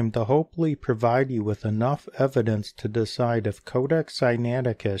enough time to hopefully provide you with enough evidence to decide if Codex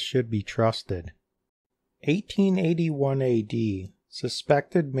Sinaiticus should be trusted. 1881 AD,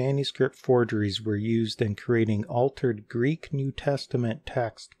 suspected manuscript forgeries were used in creating altered Greek New Testament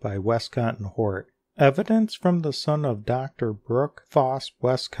text by Westcott and Hort. Evidence from the son of Dr. Brooke Foss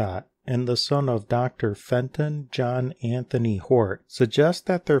Westcott and the son of Dr. Fenton John Anthony Hort suggests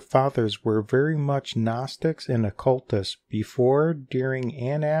that their fathers were very much Gnostics and occultists before, during,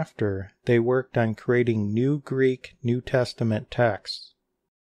 and after they worked on creating new Greek New Testament texts.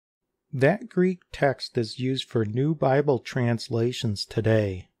 That Greek text is used for new Bible translations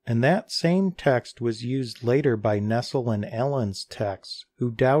today, and that same text was used later by Nestle and Allen's texts,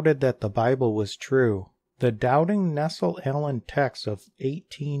 who doubted that the Bible was true. The doubting Nestle-Allen text of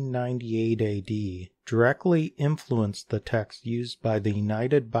 1898 AD directly influenced the text used by the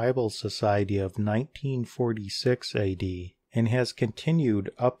United Bible Society of 1946 AD, and has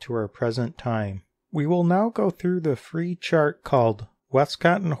continued up to our present time. We will now go through the free chart called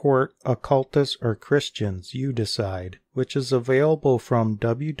Westcott and Hort, Occultists or Christians, You Decide, which is available from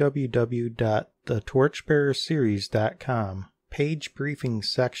www.thetorchbearerseries.com, page briefing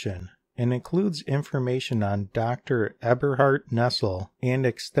section, and includes information on Dr. Eberhard Nestle and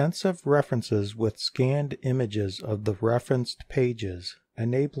extensive references with scanned images of the referenced pages,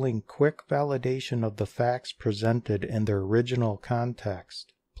 enabling quick validation of the facts presented in their original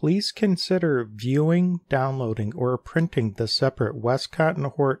context. Please consider viewing, downloading, or printing the separate Westcott and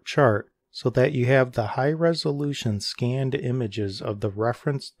Hort chart so that you have the high-resolution scanned images of the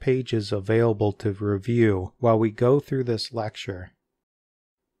referenced pages available to review while we go through this lecture.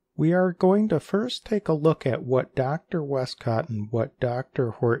 We are going to first take a look at what Dr. Westcott and what Dr.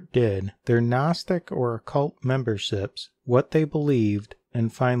 Hort did, their Gnostic or occult memberships, what they believed,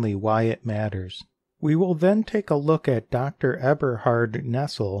 and finally why it matters. We will then take a look at Dr. Eberhard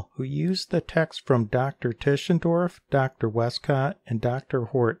Nestle, who used the text from Dr. Tischendorf, Dr. Westcott, and Dr.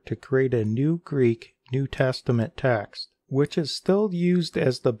 Hort to create a new Greek New Testament text, which is still used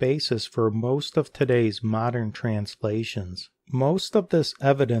as the basis for most of today's modern translations. Most of this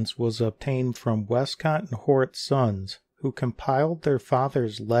evidence was obtained from Westcott and Hort's sons, who compiled their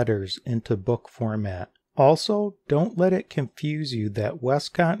father's letters into book format. Also, don't let it confuse you that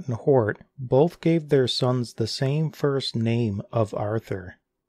Westcott and Hort both gave their sons the same first name of Arthur.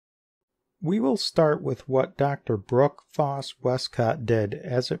 We will start with what Dr. Brooke Foss Westcott did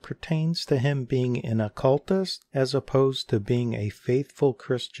as it pertains to him being an occultist as opposed to being a faithful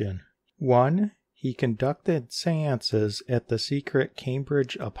Christian. 1. He conducted seances at the secret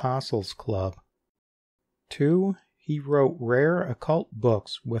Cambridge Apostles Club. 2. He wrote rare occult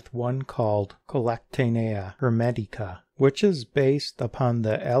books with one called Collectanea Hermetica, which is based upon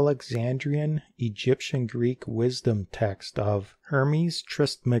the Alexandrian Egyptian Greek wisdom text of Hermes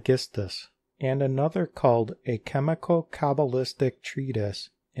Trismegistus, and another called A Chemical Kabbalistic Treatise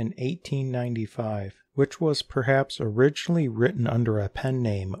in 1895, which was perhaps originally written under a pen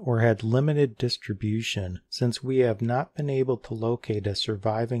name or had limited distribution, since we have not been able to locate a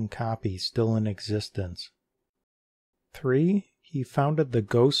surviving copy still in existence. 3. He founded the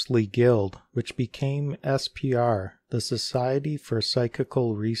Ghostly Guild, which became SPR, the Society for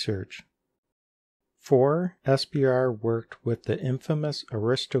Psychical Research. 4. SPR worked with the infamous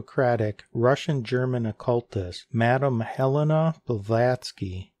aristocratic Russian-German occultist Madame Helena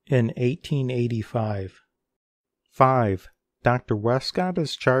Blavatsky in 1885. 5. Dr. Westcott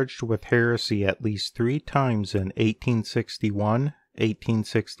is charged with heresy at least 3 times in 1861,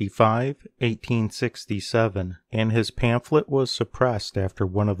 1865, 1867, and his pamphlet was suppressed after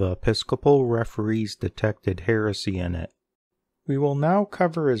one of the Episcopal referees detected heresy in it. We will now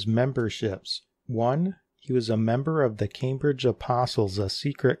cover his memberships. 1. He was a member of the Cambridge Apostles, a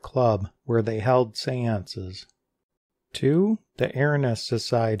secret club where they held seances. 2. The Aranist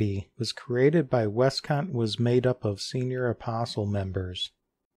Society was created by Westcott and was made up of senior apostle members.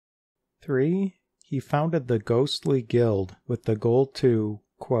 3. He founded the Ghostly Guild with the goal to,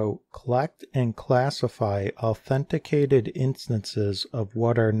 quote, collect and classify authenticated instances of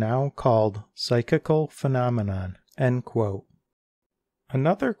what are now called psychical phenomenon, end quote.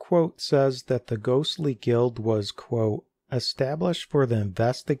 Another quote says that the Ghostly Guild was, quote, established for the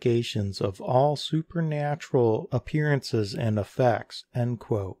investigations of all supernatural appearances and effects, end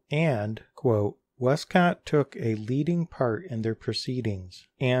quote, and, quote, Westcott took a leading part in their proceedings,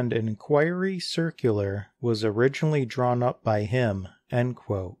 and an inquiry circular was originally drawn up by him, end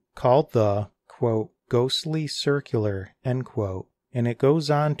quote, called the, quote, Ghostly Circular, end quote, and it goes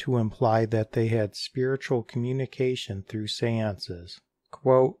on to imply that they had spiritual communication through seances.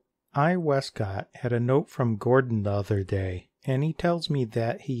 Quote, I, Westcott, had a note from Gordon the other day, and he tells me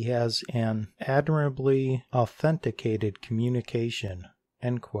that he has an admirably authenticated communication,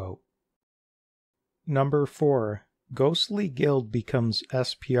 end quote. Number 4. Ghostly Guild becomes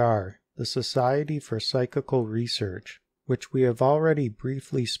SPR, the Society for Psychical Research, which we have already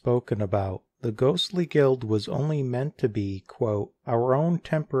briefly spoken about. The Ghostly Guild was only meant to be, quote, our own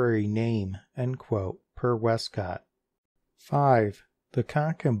temporary name, end quote, per Westcott. 5. The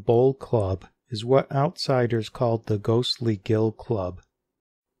Cock and Bull Club is what outsiders called the Ghostly Guild Club.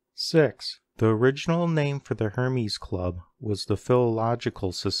 6. The original name for the Hermes Club was the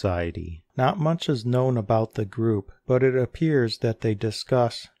Philological Society. Not much is known about the group, but it appears that they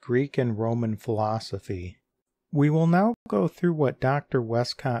discuss Greek and Roman philosophy. We will now go through what Dr.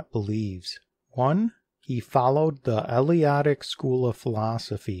 Westcott believes. 1. He followed the Eleatic school of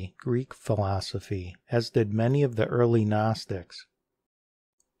philosophy, Greek philosophy, as did many of the early Gnostics.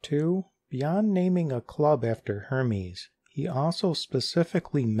 2. Beyond naming a club after Hermes, he also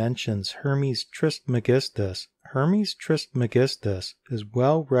specifically mentions Hermes Trismegistus. Hermes Trismegistus is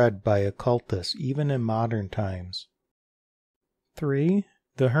well read by occultists even in modern times. 3.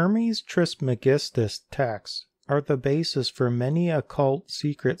 The Hermes Trismegistus texts are the basis for many occult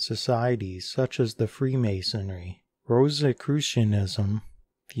secret societies such as the Freemasonry, Rosicrucianism,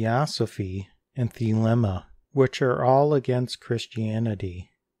 Theosophy, and Thelema, which are all against Christianity.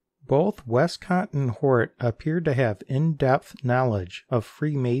 Both Westcott and Hort appear to have in-depth knowledge of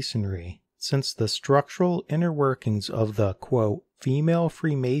Freemasonry, since the structural inner workings of the, quote, female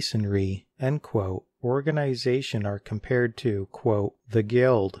Freemasonry, end quote, organization are compared to, quote, the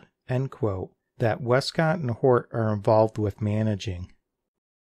guild, end quote, that Westcott and Hort are involved with managing.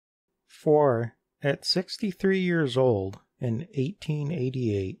 4. At 63 years old, in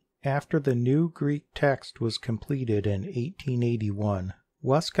 1888, after the new Greek text was completed in 1881,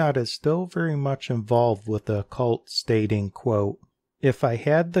 Westcott is still very much involved with the occult, stating, quote, if I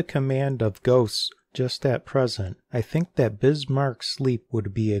had the command of ghosts just at present, I think that Bismarck's sleep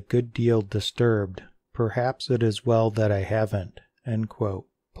would be a good deal disturbed. Perhaps it is well that I haven't, end quote.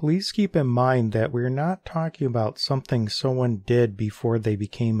 Please keep in mind that we're not talking about something someone did before they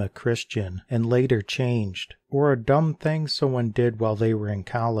became a Christian and later changed, or a dumb thing someone did while they were in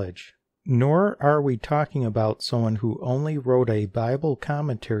college. Nor are we talking about someone who only wrote a Bible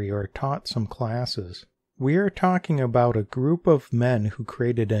commentary or taught some classes. We are talking about a group of men who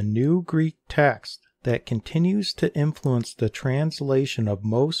created a new Greek text that continues to influence the translation of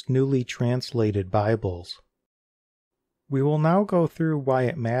most newly translated Bibles. We will now go through why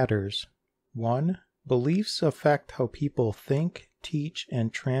it matters. 1. Beliefs affect how people think, teach,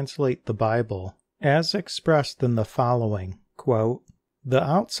 and translate the Bible, as expressed in the following, quote, "The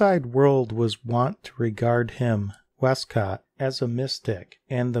outside world was wont to regard him, Westcott, as a mystic,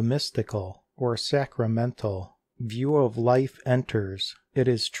 and the mystical, or sacramental, view of life enters, it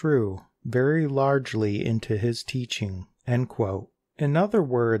is true, very largely into his teaching." End quote. In other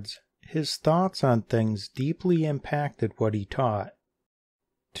words, his thoughts on things deeply impacted what he taught.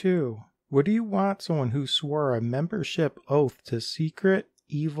 2. Would you want someone who swore a membership oath to secret,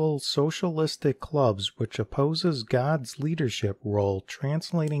 evil, socialistic clubs which opposes God's leadership role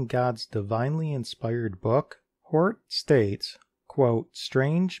translating God's divinely inspired book? Hort states, quote,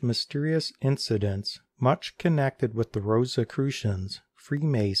 "Strange, mysterious incidents, much connected with the Rosicrucians,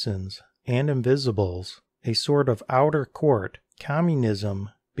 Freemasons, and Invisibles, a sort of outer court, communism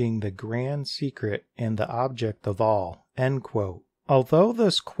being the grand secret and the object of all." End quote. Although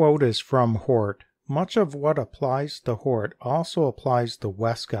this quote is from Hort, much of what applies to Hort also applies to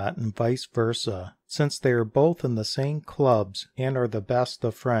Westcott and vice versa, since they are both in the same clubs and are the best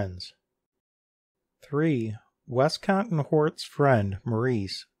of friends. 3. Westcott and Hort's friend,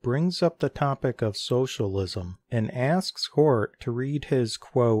 Maurice, brings up the topic of socialism and asks Hort to read his,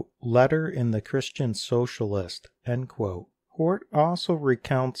 quote, "letter in the Christian Socialist," end quote. Hort also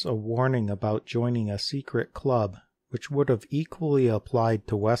recounts a warning about joining a secret club, which would have equally applied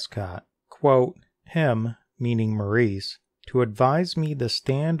to Westcott. Quote, "Him," meaning Maurice, "to advise me to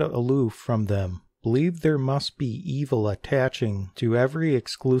stand aloof from them, believe there must be evil attaching to every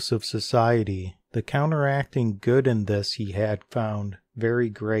exclusive society. The counteracting good in this he had found very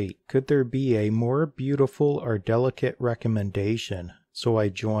great. Could there be a more beautiful or delicate recommendation? So I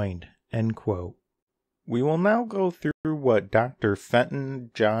joined." End quote. We will now go through what Dr.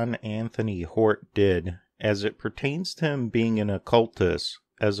 Fenton John Anthony Hort did as it pertains to him being an occultist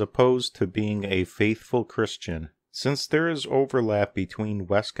as opposed to being a faithful Christian. Since there is overlap between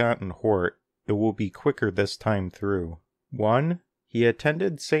Westcott and Hort, it will be quicker this time through. 1. He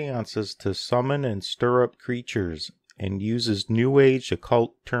attended seances to summon and stir up creatures and uses New Age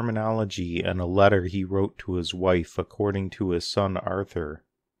occult terminology in a letter he wrote to his wife according to his son Arthur.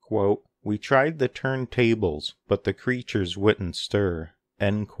 Quote, "We tried the turntables, but the creatures wouldn't stir."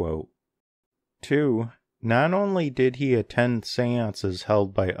 End quote. 2. Not only did he attend seances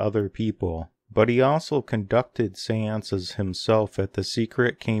held by other people, but he also conducted seances himself at the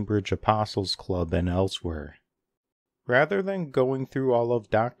secret Cambridge Apostles Club and elsewhere. Rather than going through all of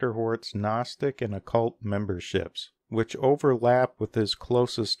Dr. Hort's Gnostic and occult memberships, which overlap with his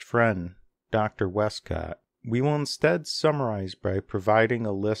closest friend, Dr. Westcott, we will instead summarize by providing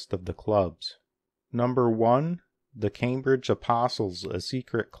a list of the clubs. Number 1, the Cambridge Apostles, a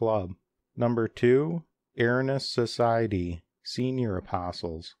secret club. Number 2, Aranist Society, Senior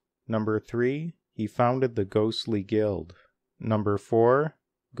Apostles. Number 3, he founded the Ghostly Guild. Number 4,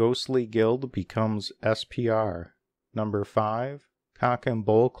 Ghostly Guild becomes SPR. Number 5, Cock and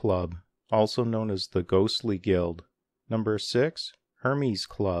Bull Club, also known as the Ghostly Guild. Number 6, Hermes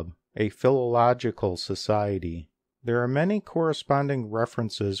Club, a philological society. There are many corresponding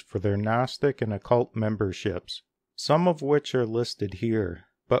references for their Gnostic and occult memberships, some of which are listed here.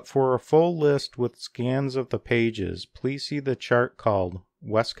 But for a full list with scans of the pages, please see the chart called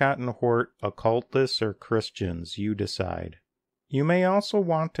Westcott and Hort, Occultists or Christians, you decide. You may also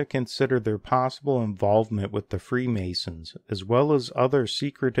want to consider their possible involvement with the Freemasons, as well as other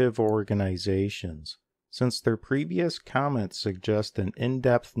secretive organizations, since their previous comments suggest an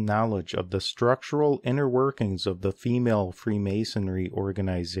in-depth knowledge of the structural inner workings of the female Freemasonry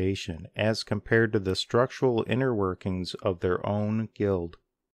organization as compared to the structural inner workings of their own guild.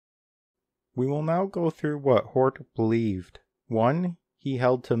 We will now go through what Hort believed. 1. He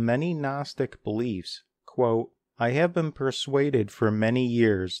held to many Gnostic beliefs. Quote, "I have been persuaded for many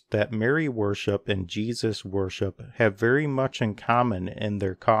years that Mary worship and Jesus worship have very much in common in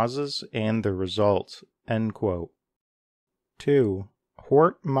their causes and their results." End quote. 2.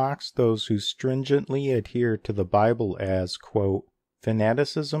 Hort mocks those who stringently adhere to the Bible as, quote,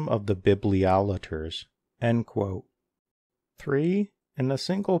 "fanaticism of the bibliolaters." End quote. 3. In a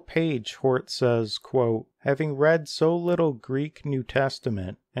single page, Hort says, quote, "Having read so little Greek New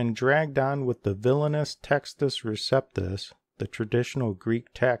Testament and dragged on with the villainous Textus Receptus, the traditional Greek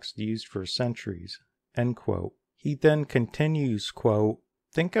text used for centuries," end quote. He then continues, quote,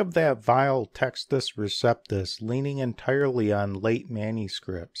 "Think of that vile Textus Receptus leaning entirely on late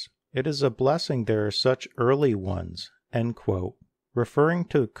manuscripts. It is a blessing there are such early ones," end quote, referring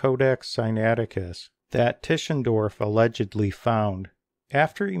to Codex Sinaiticus that Tischendorf allegedly found.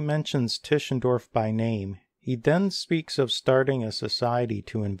 After he mentions Tischendorf by name, He then speaks of starting a society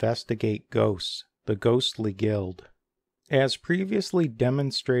to investigate ghosts, the Ghostly Guild. As previously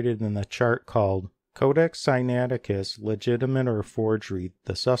demonstrated in the chart called Codex Sinaiticus, Legitimate or Forgery,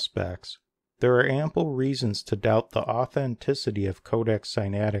 the Suspects, there are ample reasons to doubt the authenticity of Codex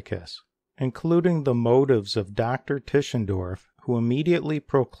Sinaiticus, including the motives of Dr. Tischendorf, who immediately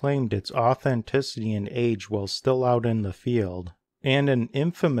proclaimed its authenticity and age while still out in the field, and an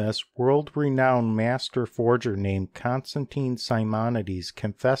infamous, world-renowned master forger named Constantine Simonides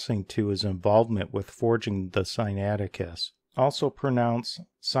confessing to his involvement with forging the Sinaiticus, also pronounced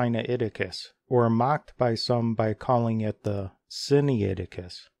Sinaiticus, or mocked by some by calling it the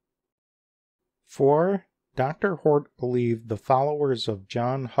Sinaiticus. 4. Dr. Hort believed the followers of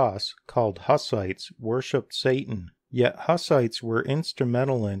John Huss, called Hussites, worshipped Satan, yet Hussites were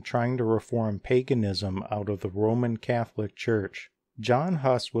instrumental in trying to reform paganism out of the Roman Catholic Church. John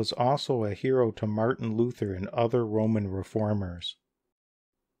Huss was also a hero to Martin Luther and other Roman reformers.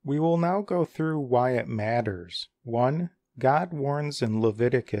 We will now go through why it matters. 1. God warns in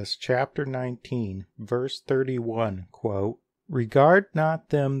Leviticus chapter 19, verse 31, quote, "Regard not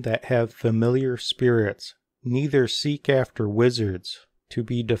them that have familiar spirits, neither seek after wizards, to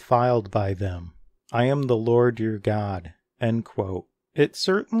be defiled by them. I am the Lord your God." End quote. It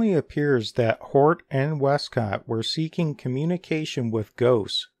certainly appears that Hort and Westcott were seeking communication with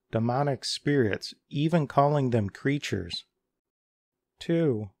ghosts, demonic spirits, even calling them creatures.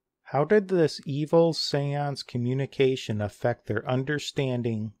 2. How did this evil seance communication affect their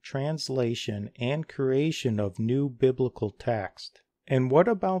understanding, translation, and creation of new biblical text? And what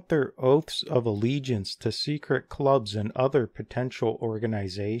about their oaths of allegiance to secret clubs and other potential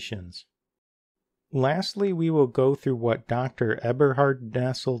organizations? Lastly, we will go through what Dr. Eberhard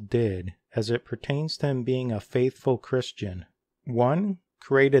Nessel did as it pertains to him being a faithful Christian. 1.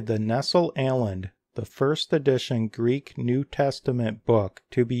 Created the Nessel-Aland, the first edition Greek New Testament book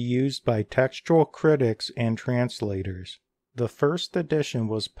to be used by textual critics and translators. The first edition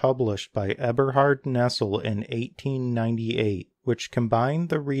was published by Eberhard Nessel in 1898, which combined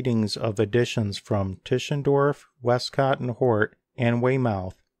the readings of editions from Tischendorf, Westcott and Hort, and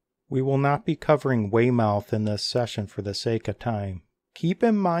Weymouth. We will not be covering Weymouth in this session for the sake of time. Keep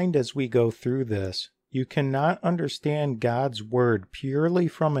in mind as we go through this, you cannot understand God's Word purely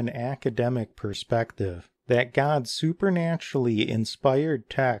from an academic perspective. That God's supernaturally inspired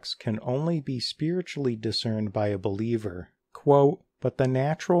text can only be spiritually discerned by a believer. Quote, "But the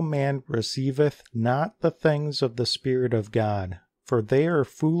natural man receiveth not the things of the Spirit of God, for they are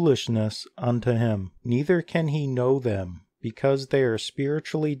foolishness unto him, neither can he know them, because they are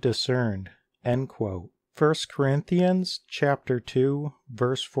spiritually discerned." End quote. 1 Corinthians chapter 2,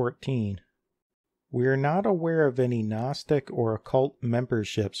 verse 14. We are not aware of any Gnostic or occult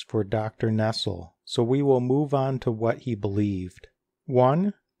memberships for Dr. Nessel, so we will move on to what he believed.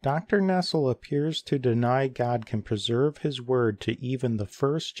 1. Dr. Nessel appears to deny God can preserve his word to even the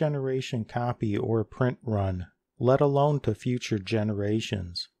first generation copy or print run, let alone to future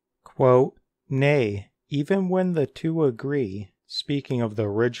generations. Quote, "Nay, even when the two agree," speaking of the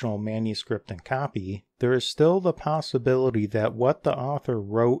original manuscript and copy, "there is still the possibility that what the author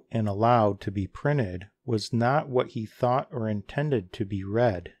wrote and allowed to be printed was not what he thought or intended to be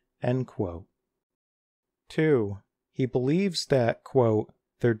read." End quote. 2. He believes that, quote,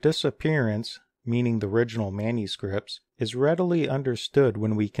 "their disappearance," meaning the original manuscripts, "is readily understood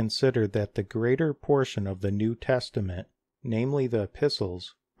when we consider that the greater portion of the New Testament, namely the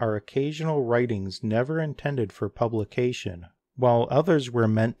epistles, are occasional writings never intended for publication, while others were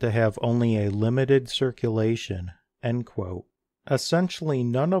meant to have only a limited circulation." End quote. Essentially,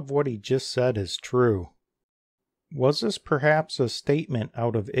 none of what he just said is true. Was this perhaps a statement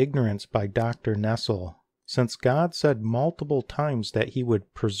out of ignorance by Dr. Nessel, since God said multiple times that he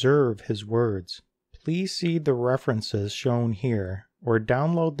would preserve his words? Please see the references shown here, or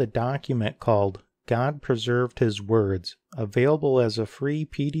download the document called God Preserved His Words, available as a free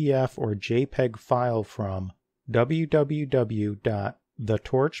PDF or JPEG file from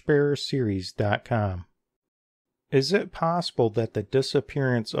www.thetorchbearerseries.com. Is it possible that the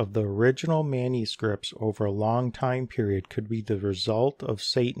disappearance of the original manuscripts over a long time period could be the result of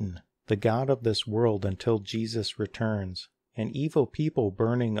Satan, the god of this world until Jesus returns, and evil people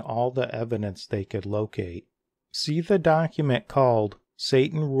burning all the evidence they could locate? See the document called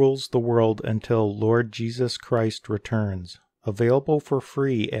Satan Rules the World Until Lord Jesus Christ Returns, available for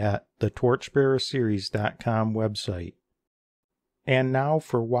free at the Torchbearerseries.com website. And now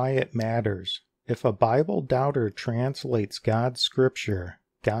for why it matters. If a Bible doubter translates God's scripture,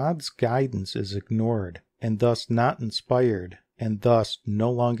 God's guidance is ignored, and thus not inspired, and thus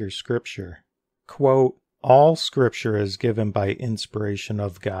no longer scripture. Quote, All Scripture is given by inspiration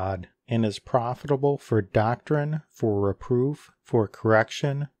of God, and is profitable for doctrine, for reproof, for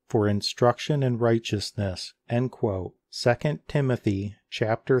correction, for instruction in righteousness. End quote. 2 Timothy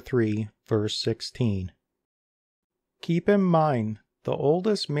chapter 3, verse 16. Keep in mind, the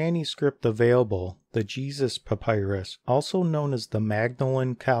oldest manuscript available, the Jesus Papyrus, also known as the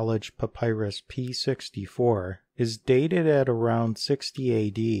Magdalen College Papyrus P64, is dated at around 60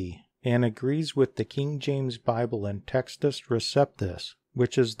 AD and agrees with the King James Bible and Textus Receptus,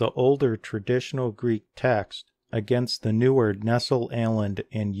 which is the older traditional Greek text, against the newer Nestle-Aland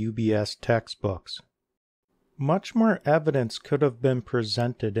and UBS textbooks. Much more evidence could have been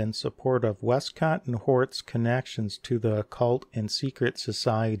presented in support of Westcott and Hort's connections to the occult and secret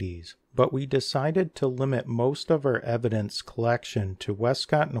societies, but we decided to limit most of our evidence collection to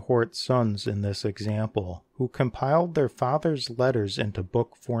Westcott and Hort's sons in this example, who compiled their father's letters into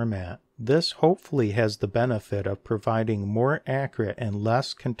book format. This hopefully has the benefit of providing more accurate and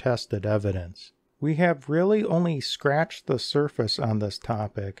less contested evidence. We have really only scratched the surface on this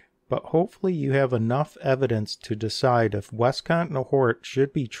topic, but hopefully you have enough evidence to decide if Westcott and Hort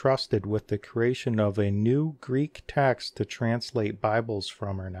should be trusted with the creation of a new Greek text to translate Bibles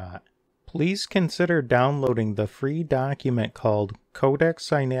from or not. Please consider downloading the free document called Codex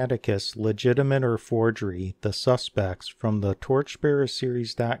Sinaiticus Legitimate or Forgery, The Suspects from the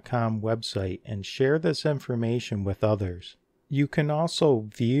TorchbearerSeries.com website and share this information with others. You can also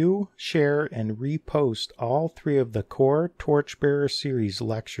view, share, and repost all 3 of the core Torchbearer series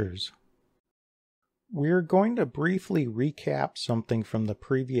lectures. We're going to briefly recap something from the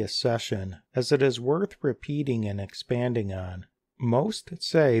previous session, as it is worth repeating and expanding on. Most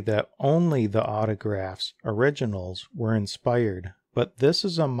say that only the autographs, originals, were inspired, but this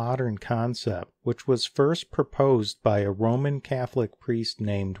is a modern concept, which was first proposed by a Roman Catholic priest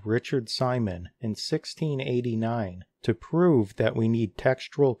named Richard Simon in 1689. To prove that we need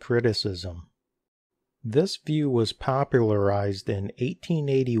textual criticism. This view was popularized in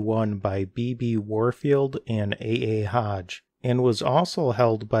 1881 by B.B. Warfield and A.A. Hodge, and was also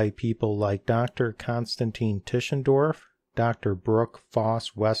held by people like Dr. Constantine Tischendorf, Dr. Brooke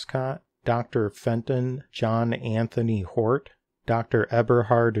Foss Westcott, Dr. Fenton John Anthony Hort, Dr.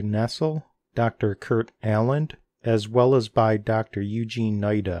 Eberhard Nessel, Dr. Kurt Aland, as well as by Dr. Eugene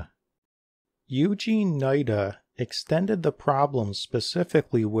Nida. Eugene Nida extended the problem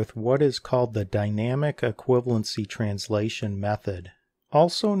specifically with what is called the dynamic equivalency translation method.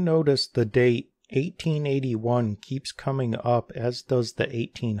 Also notice the date 1881 keeps coming up, as does the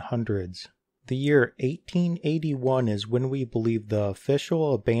 1800s. The year 1881 is when we believe the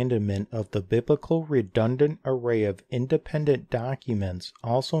official abandonment of the biblical redundant array of independent documents,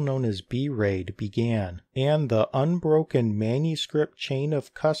 also known as B-RAID, began, and the Unbroken Manuscript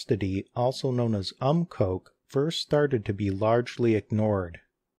Chain-of-Custody, also known as UM-CoC, first started to be largely ignored.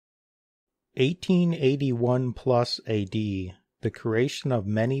 1881 plus AD, the creation of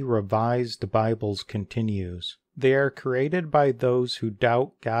many revised Bibles continues. They are created by those who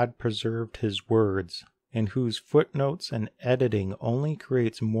doubt God preserved His words, and whose footnotes and editing only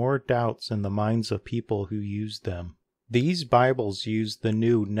creates more doubts in the minds of people who use them. These Bibles use the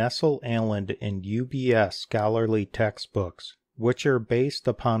new Nestle-Aland and UBS scholarly textbooks, which are based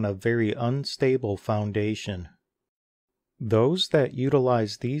upon a very unstable foundation. Those that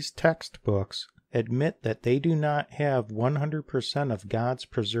utilize these textbooks admit that they do not have 100% of God's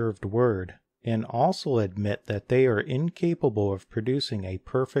preserved word, and also admit that they are incapable of producing a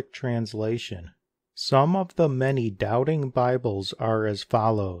perfect translation. Some of the many doubting Bibles are as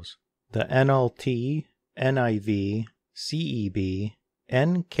follows: the NLT, NIV, CEB,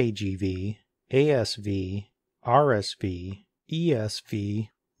 NKJV, ASV, RSV, ESV,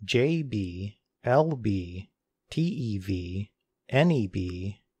 JB, LB, TEV,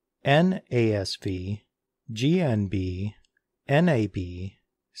 NEB, NASV, GNB, NAB,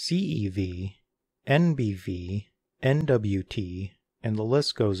 CEV, NBV, NWT, and the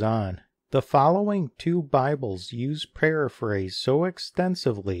list goes on. The following 2 Bibles use paraphrase so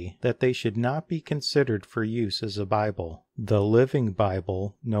extensively that they should not be considered for use as a Bible: the Living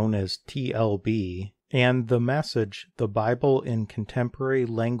Bible, known as TLB, and the Message, the Bible in Contemporary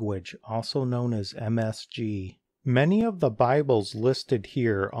Language, also known as MSG. Many of the Bibles listed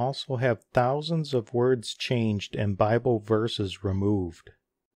here also have thousands of words changed and Bible verses removed.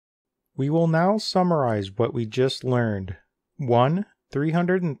 We will now summarize what we just learned. 1.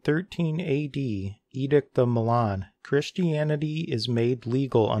 313 AD, Edict of Milan. Christianity is made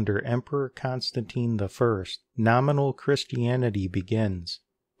legal under Emperor Constantine I. Nominal Christianity begins.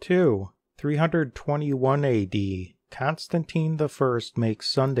 2. 321 AD, Constantine I makes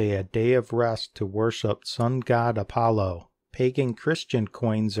Sunday a day of rest to worship sun god Apollo. Pagan Christian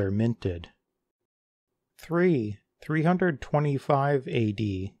coins are minted. 3. 325 AD,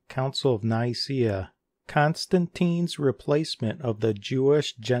 Council of Nicaea. Constantine's replacement of the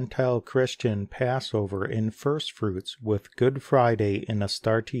Jewish Gentile Christian Passover and firstfruits with Good Friday and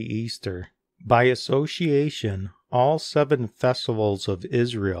Astarte Easter. By association, all 7 festivals of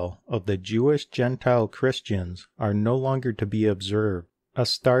Israel of the Jewish Gentile Christians are no longer to be observed.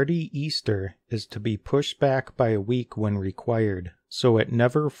 Astarte Easter is to be pushed back by a week when required, so it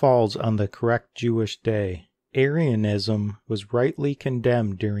never falls on the correct Jewish day. Arianism was rightly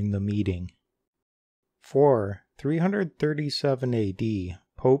condemned during the meeting. 4. 337 AD,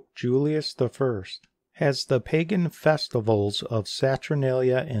 Pope Julius I has the pagan festivals of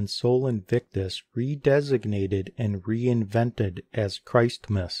Saturnalia and Sol Invictus redesignated and reinvented as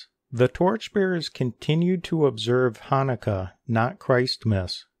Christmas. The Torchbearers continued to observe Hanukkah, not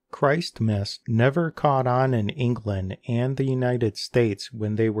Christmas. Christmas never caught on in England and the United States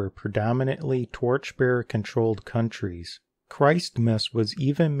when they were predominantly Torchbearer-controlled countries. Christmas was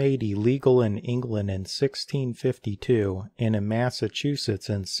even made illegal in England in 1652 and in Massachusetts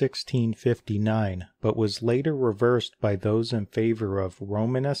in 1659, but was later reversed by those in favor of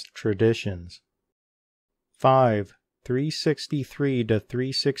Romanist traditions. 5. 363 to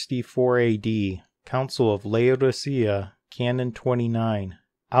 364 AD, Council of Laodicea, Canon 29,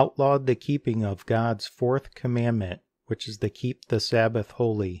 outlawed the keeping of God's 4th commandment, which is to keep the Sabbath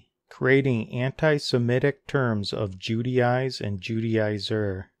holy, creating anti-Semitic terms of Judaize and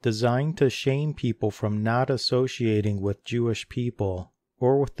Judaizer, designed to shame people from not associating with Jewish people,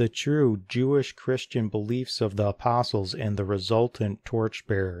 or with the true Jewish Christian beliefs of the apostles and the resultant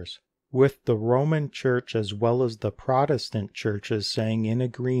torchbearers, with the Roman Church as well as the Protestant churches saying in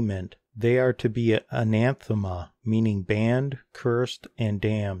agreement they are to be anathema, meaning banned, cursed, and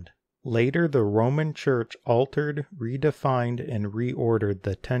damned. Later, the Roman Church altered, redefined, and reordered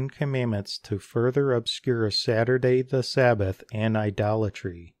the 10 Commandments to further obscure Saturday the Sabbath and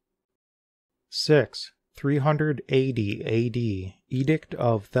idolatry. 6. 380 AD, Edict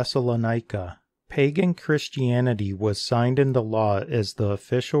of Thessalonica. Pagan Christianity was signed into law as the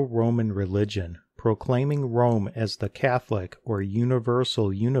official Roman religion, proclaiming Rome as the Catholic or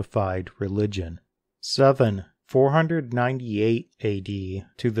universal unified religion. 7. 498 AD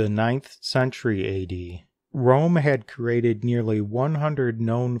to the 9th century AD. Rome had created nearly 100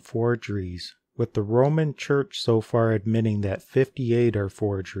 known forgeries, with the Roman Church so far admitting that 58 are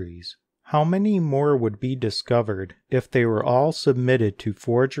forgeries. How many more would be discovered if they were all submitted to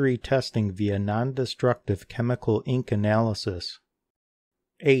forgery testing via non-destructive chemical ink analysis?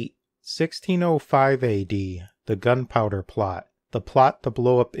 8. 1605 AD, the Gunpowder Plot. The plot to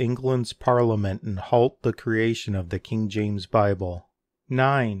blow up England's Parliament and halt the creation of the King James Bible.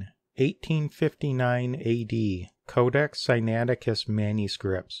 9. 1859 AD, Codex Sinaiticus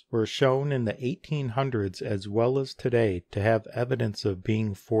manuscripts were shown in the 1800s as well as today to have evidence of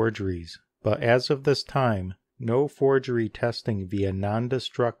being forgeries, but as of this time, no forgery testing via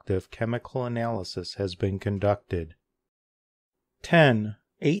non-destructive chemical analysis has been conducted. 10.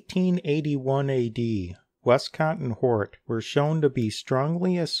 1881 AD, Westcott and Hort were shown to be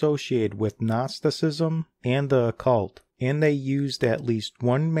strongly associated with Gnosticism and the occult, and they used at least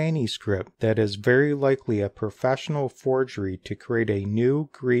one manuscript that is very likely a professional forgery to create a new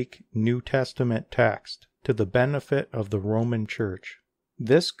Greek New Testament text to the benefit of the Roman Church.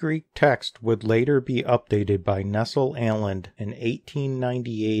 This Greek text would later be updated by Nestle Aland in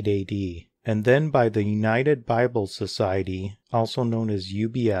 1898 AD. And then by the United Bible Society, also known as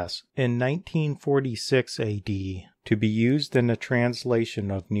UBS, in 1946 AD, to be used in the translation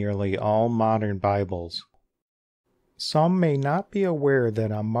of nearly all modern Bibles. Some may not be aware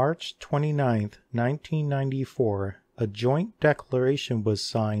that on March 29, 1994, a joint declaration was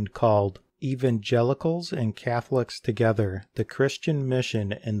signed called Evangelicals and Catholics Together, the Christian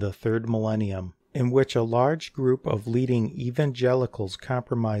Mission in the Third Millennium, in which a large group of leading evangelicals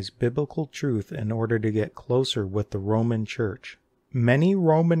compromise biblical truth in order to get closer with the Roman Church. Many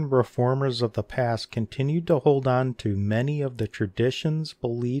Roman reformers of the past continued to hold on to many of the traditions,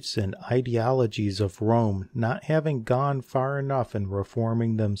 beliefs, and ideologies of Rome, not having gone far enough in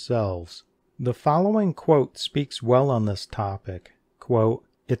reforming themselves. The following quote speaks well on this topic. Quote,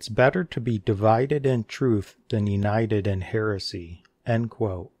 "It's better to be divided in truth than united in heresy." End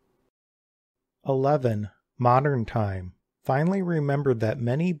quote. 11. Modern time. Finally remember that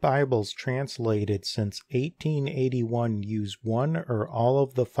many Bibles translated since 1881 use one or all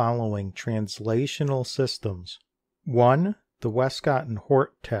of the following translational systems. 1. The Westcott and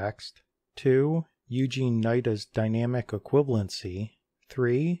Hort text. 2. Eugene Nida's dynamic equivalency,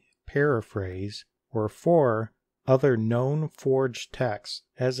 3. Paraphrase, or 4. Other known forged texts,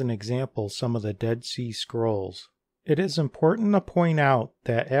 as an example some of the Dead Sea Scrolls. It is important to point out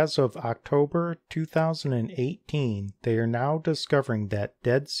that as of October 2018, they are now discovering that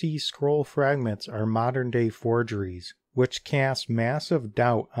Dead Sea Scroll fragments are modern-day forgeries, which casts massive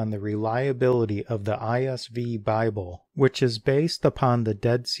doubt on the reliability of the ISV Bible, which is based upon the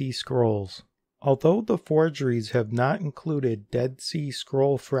Dead Sea Scrolls. Although the forgeries have not included Dead Sea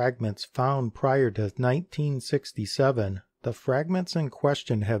Scroll fragments found prior to 1967, the fragments in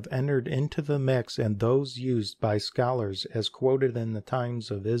question have entered into the mix and those used by scholars as quoted in the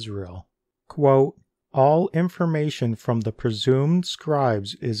Times of Israel. Quote, all information from the presumed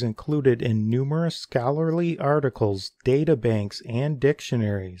scribes is included in numerous scholarly articles, databanks, and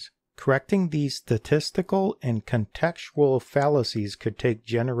dictionaries. Correcting these statistical and contextual fallacies could take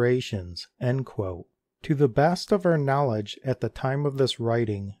generations. End quote. To the best of our knowledge at the time of this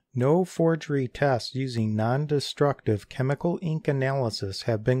writing, no forgery tests using non-destructive chemical ink analysis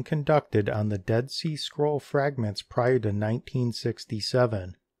have been conducted on the Dead Sea Scroll fragments prior to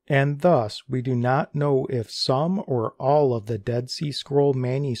 1967, and thus we do not know if some or all of the Dead Sea Scroll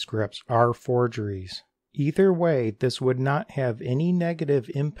manuscripts are forgeries. Either way, this would not have any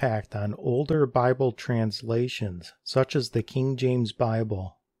negative impact on older Bible translations, such as the King James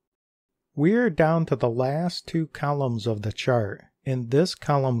Bible. We are down to the last two columns of the chart. In this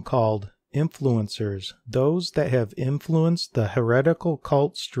column called Influencers, those that have influenced the heretical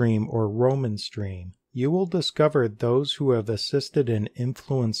cult stream or Roman stream, you will discover those who have assisted in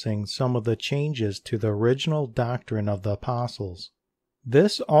influencing some of the changes to the original doctrine of the apostles.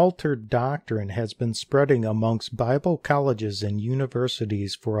 This altered doctrine has been spreading amongst Bible colleges and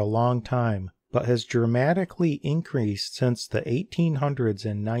universities for a long time, but has dramatically increased since the 1800s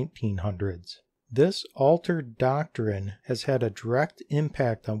and 1900s. This altered doctrine has had a direct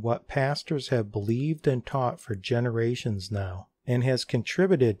impact on what pastors have believed and taught for generations now, and has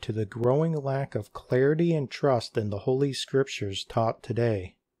contributed to the growing lack of clarity and trust in the Holy Scriptures taught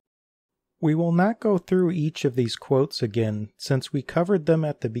today. We will not go through each of these quotes again since we covered them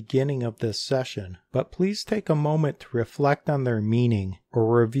at the beginning of this session, but please take a moment to reflect on their meaning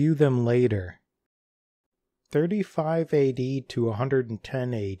or review them later. 35 AD to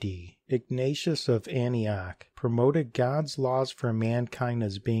 110 AD, Ignatius of Antioch promoted God's laws for mankind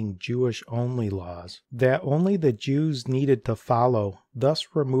as being Jewish-only laws, that only the Jews needed to follow, thus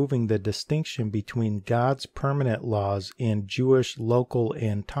removing the distinction between God's permanent laws and Jewish local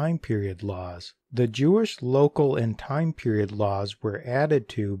and time period laws. The Jewish local and time period laws were added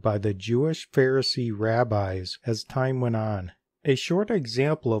to by the Jewish Pharisee rabbis as time went on. A short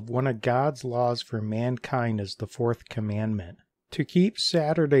example of one of God's laws for mankind is the fourth commandment, to keep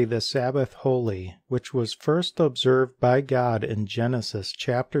Saturday the Sabbath holy, which was first observed by God in Genesis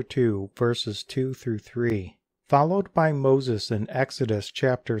chapter 2, verses 2 through 3, followed by Moses in Exodus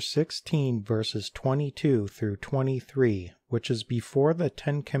chapter 16, verses 22 through 23, which is before the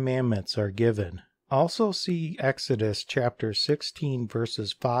 10 Commandments are given. Also see Exodus chapter 16,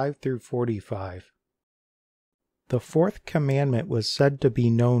 verses 5 through 45. The fourth commandment was said to be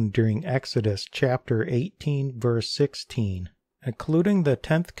known during Exodus chapter 18, verse 16, including the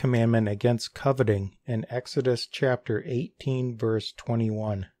 10th commandment against coveting in Exodus chapter 18, verse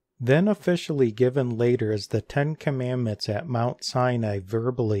 21, then officially given later as the 10 Commandments at Mount Sinai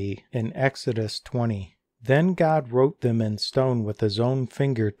verbally in Exodus 20. Then God wrote them in stone with his own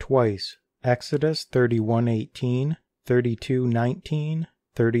finger twice, Exodus 31:18, 32:19,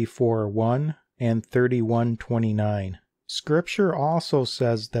 34:1, and 31:29. Scripture also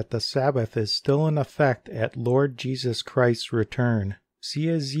says that the Sabbath is still in effect at Lord Jesus Christ's return. See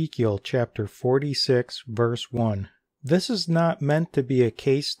Ezekiel chapter 46, verse 1. This is not meant to be a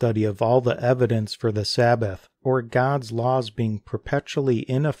case study of all the evidence for the Sabbath, or God's laws being perpetually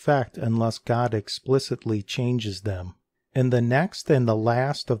in effect unless God explicitly changes them. In the next and the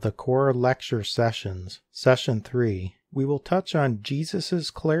last of the core lecture sessions, Session 3, we will touch on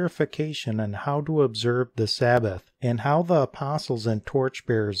Jesus' clarification on how to observe the Sabbath and how the apostles and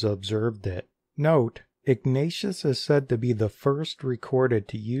torchbearers observed it. Note, Ignatius is said to be the first recorded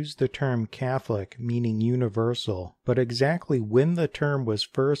to use the term Catholic, meaning universal, but exactly when the term was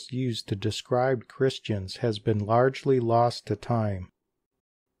first used to describe Christians has been largely lost to time.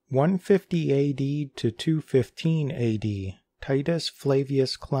 150 AD to 215 AD. Titus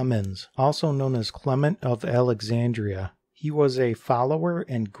Flavius Clemens, also known as Clement of Alexandria. He was a follower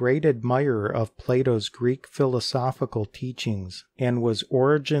and great admirer of Plato's Greek philosophical teachings, and was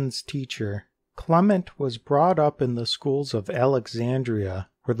Origen's teacher. Clement was brought up in the schools of Alexandria,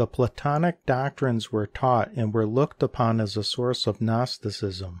 where where the Platonic doctrines were taught and were looked upon as a source of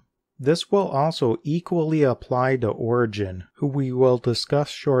Gnosticism. This will also equally apply to Origen, who we will discuss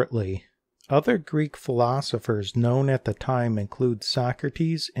shortly. Other Greek philosophers known at the time include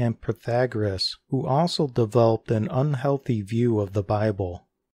Socrates and Pythagoras, who also developed an unhealthy view of the Bible.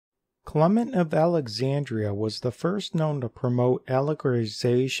 Clement of Alexandria was the first known to promote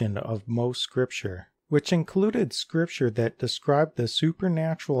allegorization of most scripture, which included scripture that described the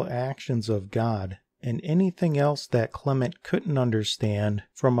supernatural actions of God and anything else that Clement couldn't understand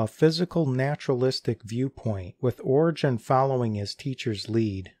from a physical naturalistic viewpoint, with Origen following his teacher's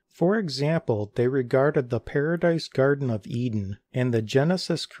lead. For example, they regarded the Paradise Garden of Eden and the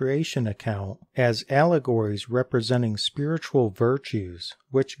Genesis creation account as allegories representing spiritual virtues,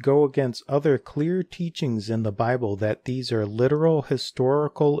 which go against other clear teachings in the Bible that these are literal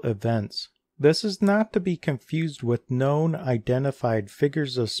historical events. This is not to be confused with known identified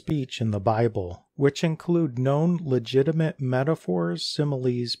figures of speech in the Bible, which include known legitimate metaphors,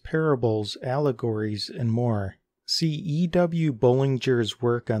 similes, parables, allegories, and more. See E.W. Bullinger's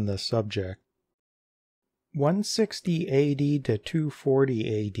work on this subject. 160 AD to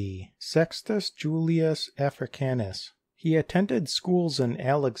 240 AD, Sextus Julius Africanus. He attended schools in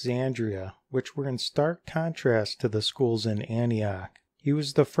Alexandria, which were in stark contrast to the schools in Antioch. He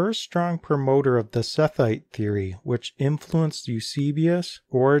was the first strong promoter of the Sethite theory, which influenced Eusebius,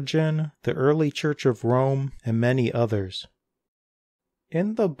 Origen, the early Church of Rome, and many others.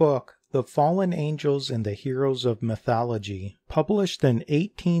 In the book, The Fallen Angels and the Heroes of Mythology, published in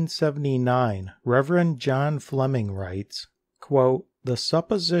 1879, Reverend John Fleming writes, quote, "The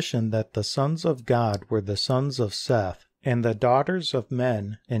supposition that the sons of God were the sons of Seth, and the daughters of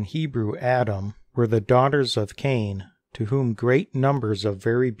men, in Hebrew Adam, were the daughters of Cain, to whom great numbers of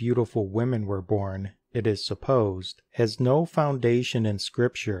very beautiful women were born, it is supposed, has no foundation in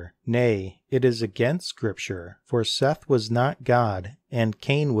Scripture. Nay, it is against Scripture, for Seth was not God, and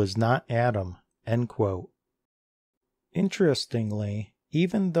Cain was not Adam." End quote. Interestingly,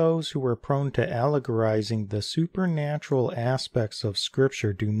 even those who are prone to allegorizing the supernatural aspects of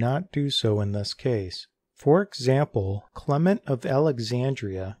Scripture do not do so in this case. For example, Clement of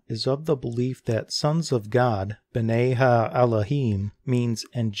Alexandria is of the belief that sons of God, B'nai Ha-Elohim, means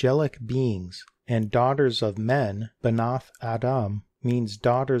angelic beings, and daughters of men, Banath Adam, means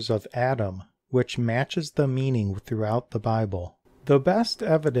daughters of Adam, which matches the meaning throughout the Bible. The best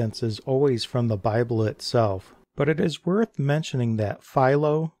evidence is always from the Bible itself, but it is worth mentioning that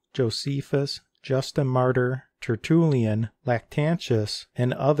Philo, Josephus, Justin Martyr, Tertullian, Lactantius,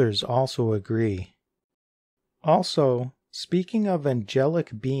 and others also agree. Also, speaking of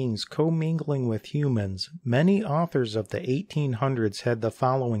angelic beings commingling with humans, many authors of the 1800s had the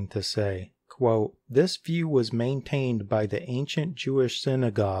following to say, quote, "This view was maintained by the ancient Jewish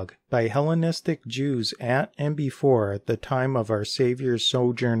synagogue, by Hellenistic Jews at and before the time of our Savior's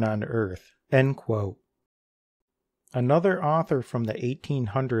sojourn on earth." End quote. Another author from the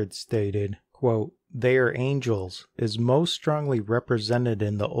 1800s stated, quote, "They are angels, is most strongly represented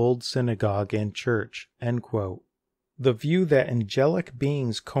in the old synagogue and church." End quote. The view that angelic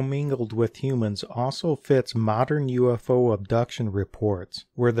beings commingled with humans also fits modern UFO abduction reports,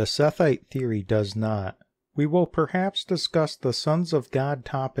 where the Sethite theory does not. We will perhaps discuss the Sons of God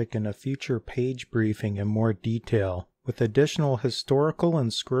topic in a future page briefing in more detail, with additional historical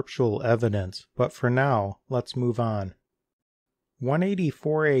and scriptural evidence, but for now, let's move on.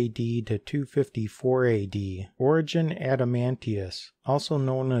 184 AD to 254 AD, Origen Adamantius, also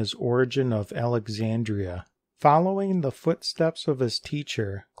known as Origen of Alexandria. Following the footsteps of his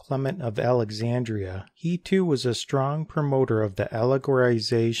teacher, Clement of Alexandria, he too was a strong promoter of the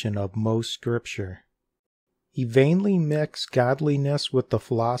allegorization of most scripture. He vainly mixed godliness with the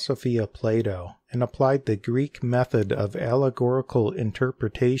philosophy of Plato, and applied the Greek method of allegorical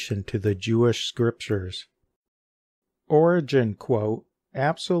interpretation to the Jewish scriptures. Origen, quote,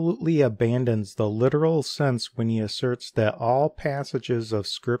 "absolutely abandons the literal sense when he asserts that all passages of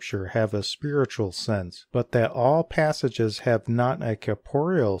Scripture have a spiritual sense, but that all passages have not a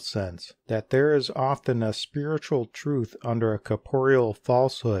corporeal sense, that there is often a spiritual truth under a corporeal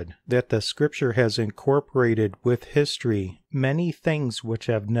falsehood, that the Scripture has incorporated with history many things which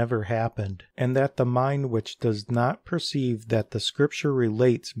have never happened, and that the mind which does not perceive that the Scripture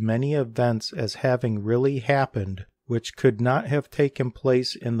relates many events as having really happened, which could not have taken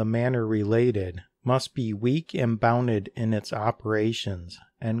place in the manner related, must be weak and bounded in its operations."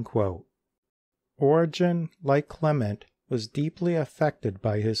 End quote. Origen, like Clement, was deeply affected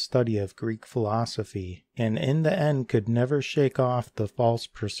by his study of Greek philosophy, and in the end could never shake off the false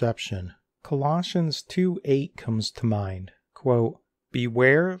perception. Colossians 2:8 comes to mind, quote,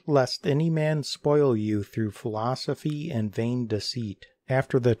 Beware lest any man spoil you through philosophy and vain deceit,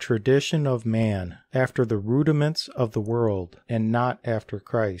 after the tradition of man, after the rudiments of the world, and not after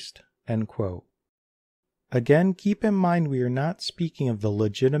Christ." End quote. Again, keep in mind we are not speaking of the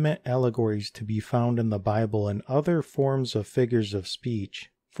legitimate allegories to be found in the Bible and other forms of figures of speech.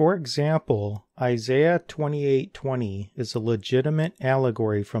 For example, Isaiah 28:20 is a legitimate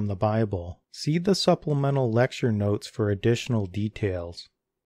allegory from the Bible. See the supplemental lecture notes for additional details.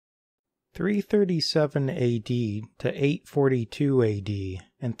 337 AD to 842 AD.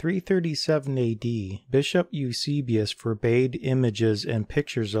 In 337 AD, Bishop Eusebius forbade images and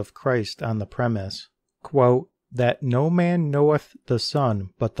pictures of Christ on the premise, quote, "that no man knoweth the Son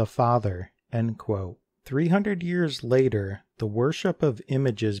but the Father." End quote. 300 years later, the worship of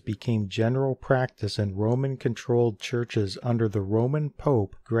images became general practice in Roman-controlled churches under the Roman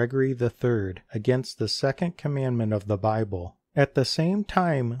Pope Gregory III against the second commandment of the Bible. At the same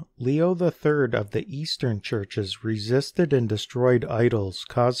time, Leo III of the Eastern churches resisted and destroyed idols,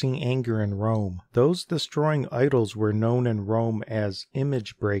 causing anger in Rome. Those destroying idols were known in Rome as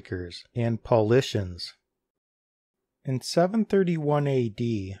image breakers and Paulicians. In 731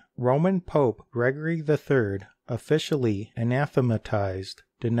 AD, Roman Pope Gregory III officially anathematized,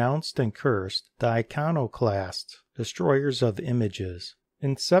 denounced, and cursed the iconoclasts, destroyers of images.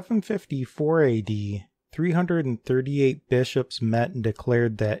 In 754 AD, 338 bishops met and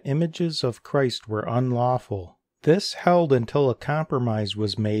declared that images of Christ were unlawful. This held until a compromise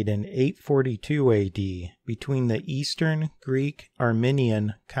was made in 842 AD between the Eastern, Greek,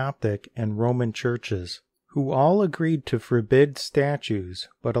 Armenian, Coptic, and Roman churches, who all agreed to forbid statues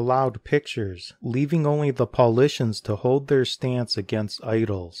but allowed pictures, leaving only the Paulicians to hold their stance against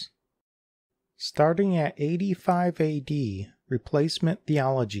idols. Starting at 85 AD, replacement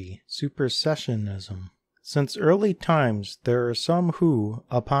theology, supersessionism. Since early times, there are some who,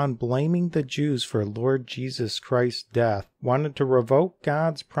 upon blaming the Jews for Lord Jesus Christ's death, wanted to revoke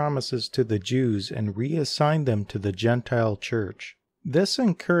God's promises to the Jews and reassign them to the Gentile church. This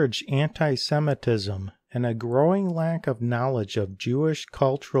encouraged anti-Semitism and a growing lack of knowledge of Jewish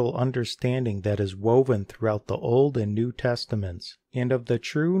cultural understanding that is woven throughout the Old and New Testaments, and of the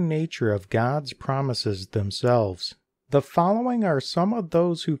true nature of God's promises themselves. The following are some of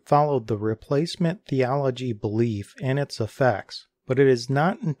those who followed the replacement theology belief and its effects, but it is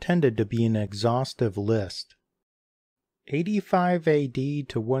not intended to be an exhaustive list. 85 AD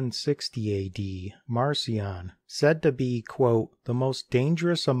to 160 AD, Marcion, said to be, quote, "the most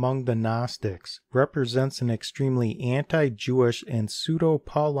dangerous among the Gnostics, represents an extremely anti-Jewish and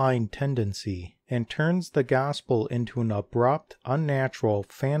pseudo-Pauline tendency, and turns the gospel into an abrupt, unnatural,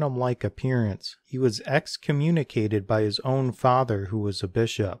 phantom-like appearance. He was excommunicated by his own father, who was a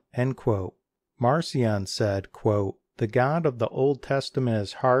bishop." End quote. Marcion said, quote, "the God of the Old Testament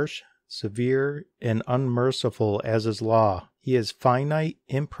is harsh, severe, and unmerciful as his law. He is finite,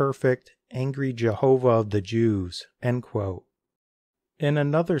 imperfect, angry Jehovah of the Jews." End quote. In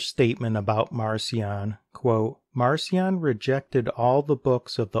another statement about Marcion, quote, "Marcion rejected all the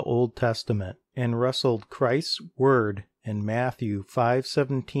books of the Old Testament and wrestled Christ's word in Matthew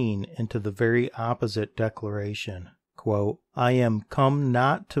 5:17 into the very opposite declaration. Quote, "I am come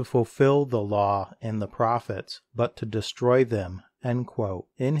not to fulfill the law and the prophets, but to destroy them." End quote.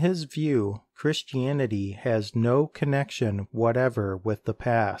 In his view, Christianity has no connection whatever with the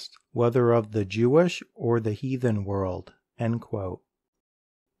past, whether of the Jewish or the heathen world. End quote.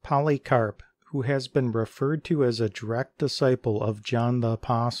 Polycarp, who has been referred to as a direct disciple of John the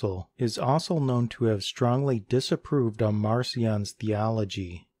Apostle, is also known to have strongly disapproved of Marcion's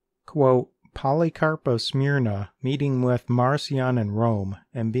theology. Quote, "Polycarp of Smyrna, meeting with Marcion in Rome,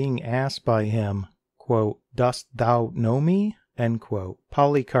 and being asked by him, quote, 'Dost thou know me?' End quote.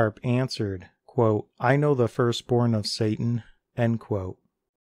 Polycarp answered, quote, 'I know the firstborn of Satan.' End quote.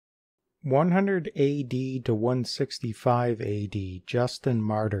 100 AD to 165 AD, Justin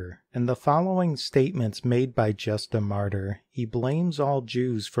Martyr. In the following statements made by Justin Martyr, he blames all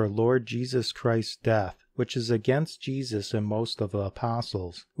Jews for Lord Jesus Christ's death, which is against Jesus and most of the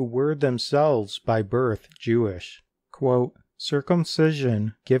apostles, who were themselves by birth Jewish. Quote,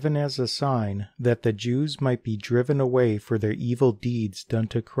 "Circumcision given as a sign that the Jews might be driven away for their evil deeds done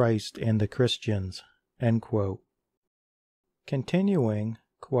to Christ and the Christians." End quote. Continuing,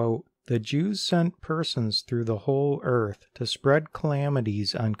 quote, "The Jews sent persons through the whole earth to spread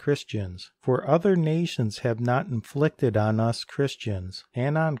calamities on Christians, for other nations have not inflicted on us Christians,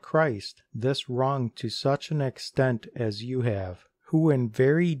 and on Christ, this wrong to such an extent as you have, who in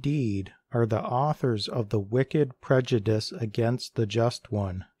very deed are the authors of the wicked prejudice against the Just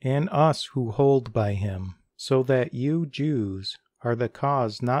One, and us who hold by him, so that you Jews are the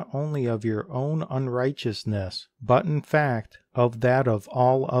cause not only of your own unrighteousness, but in fact of that of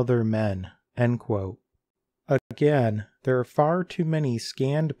all other men." End quote. Again, there are far too many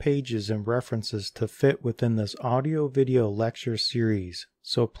scanned pages and references to fit within this audio-video lecture series,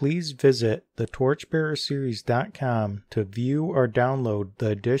 so please visit thetorchbearerseries.com to view or download the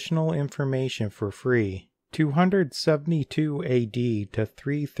additional information for free. 272 AD to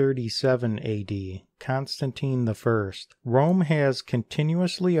 337 AD, Constantine I. Rome has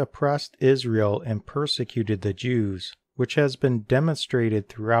continuously oppressed Israel and persecuted the Jews, which has been demonstrated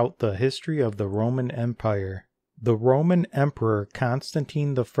throughout the history of the Roman Empire. The Roman Emperor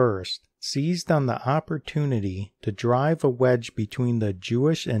Constantine I seized on the opportunity to drive a wedge between the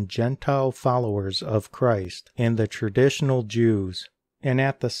Jewish and Gentile followers of Christ and the traditional Jews, and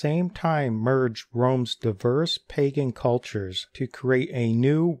at the same time merged Rome's diverse pagan cultures to create a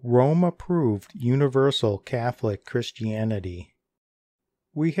new Rome-approved universal Catholic Christianity.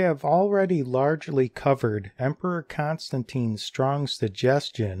 We have already largely covered Emperor Constantine's strong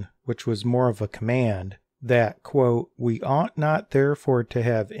suggestion, which was more of a command, that, quote, "we ought not therefore to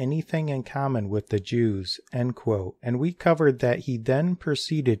have anything in common with the Jews," end quote, and we covered that he then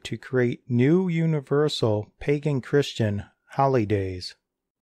proceeded to create new universal pagan Christian holidays.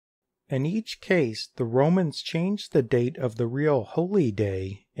 In each case, the Romans changed the date of the real holy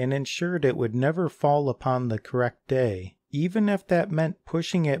day and ensured it would never fall upon the correct day, even if that meant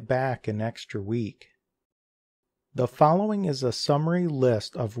pushing it back an extra week. The following is a summary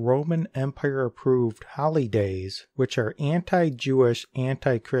list of Roman Empire-approved holidays which are anti-Jewish,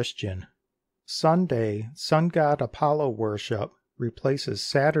 anti-Christian. Sunday, sun god Apollo worship, replaces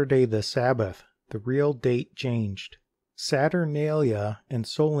Saturday the Sabbath, the real date changed. Saturnalia and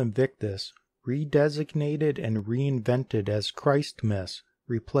Sol Invictus, redesignated and reinvented as Christmas,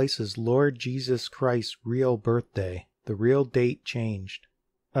 replaces Lord Jesus Christ's real birthday, the real date changed.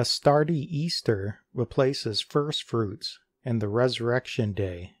 Astarte Easter replaces First Fruits and the Resurrection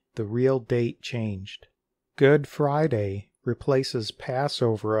Day, the real date changed. Good Friday replaces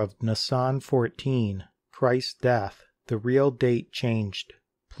Passover of Nisan 14, Christ's death, the real date changed.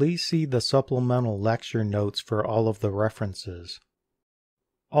 Please see the supplemental lecture notes for all of the references.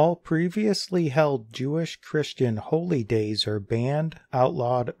 All previously held Jewish Christian holy days are banned,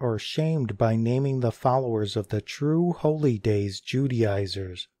 outlawed, or shamed by naming the followers of the true holy days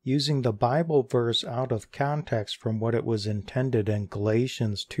Judaizers, using the Bible verse out of context from what it was intended in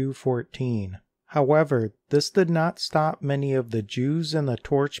Galatians 2:14. However, this did not stop many of the Jews and the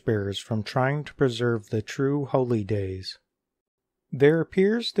Torchbearers from trying to preserve the true holy days. There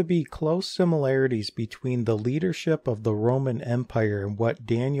appears to be close similarities between the leadership of the Roman Empire and what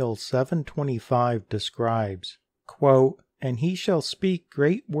Daniel 7:25 describes. Quote, "And he shall speak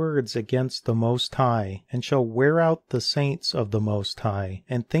great words against the Most High, and shall wear out the saints of the Most High,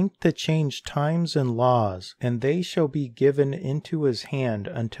 and think to change times and laws, and they shall be given into his hand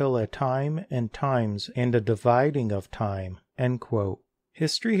until a time and times and a dividing of time." End quote.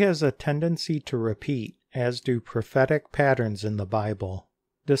 History has a tendency to repeat, as do prophetic patterns in the Bible.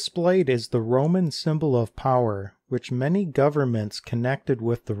 Displayed is the Roman symbol of power, which many governments connected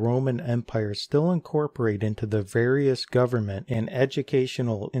with the Roman Empire still incorporate into the various government and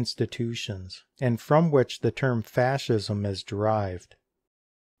educational institutions, and from which the term fascism is derived.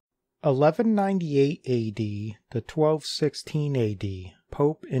 1198 AD to 1216 AD,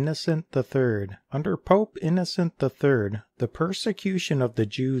 Pope Innocent III. Under Pope Innocent III, the persecution of the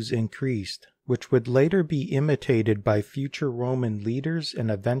Jews increased, which would later be imitated by future Roman leaders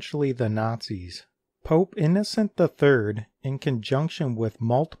and eventually the Nazis. Pope Innocent III, in conjunction with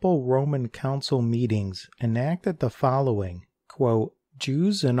multiple Roman council meetings, enacted the following, quote,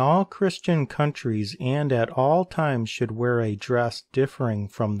 "Jews in all Christian countries and at all times should wear a dress differing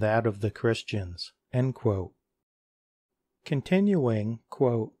from that of the Christians." End quote. Continuing,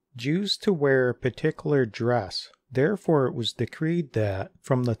 quote, "Jews to wear a particular dress. Therefore it was decreed that,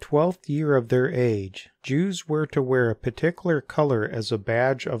 from the 12th year of their age, Jews were to wear a particular color as a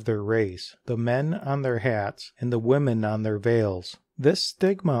badge of their race, the men on their hats, and the women on their veils. This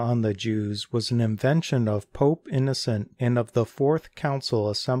stigma on the Jews was an invention of Pope Innocent and of the Fourth Council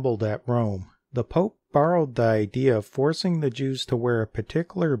assembled at Rome. The Pope borrowed the idea of forcing the Jews to wear a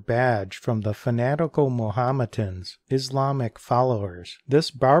particular badge from the fanatical Mohammedans, Islamic followers.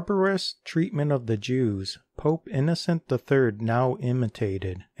 This barbarous treatment of the Jews, Pope Innocent III now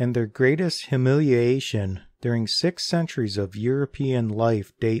imitated, and their greatest humiliation during 6 centuries of European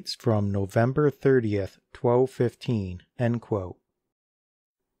life dates from November 30th, 1215. End quote.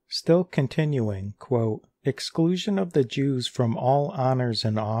 Still continuing, quote, Exclusion of the Jews from all honors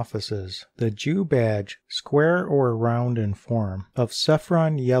and offices. The Jew badge, square or round in form, of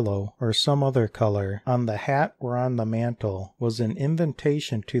saffron yellow or some other color, on the hat or on the mantle, was an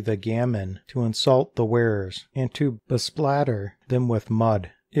invitation to the gamin to insult the wearers, and to besplatter them with mud.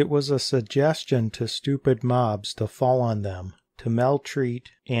 It was a suggestion to stupid mobs to fall on them, to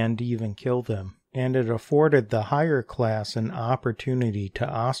maltreat, and even kill them. And it afforded the higher class an opportunity to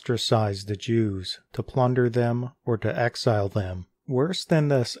ostracize the Jews, to plunder them, or to exile them. Worse than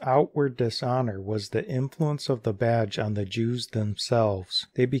this outward dishonor was the influence of the badge on the Jews themselves.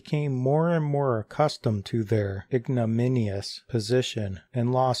 They became more and more accustomed to their ignominious position,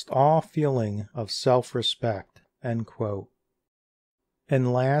 and lost all feeling of self-respect." End quote.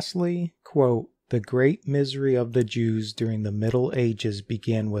 And lastly, quote, "The great misery of the Jews during the Middle Ages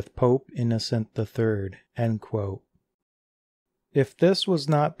began with Pope Innocent III." End quote. If this was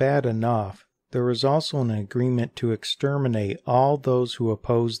not bad enough, there was also an agreement to exterminate all those who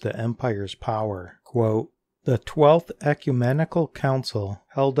opposed the empire's power. Quote, "The 12th Ecumenical Council,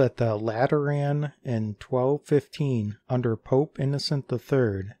 held at the Lateran in 1215 under Pope Innocent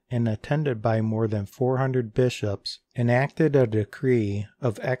III, and attended by more than 400 bishops, enacted a decree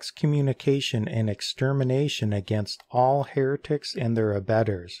of excommunication and extermination against all heretics and their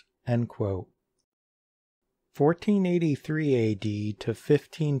abettors." End quote. 1483 AD to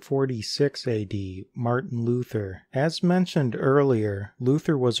 1546 AD, Martin Luther. As mentioned earlier,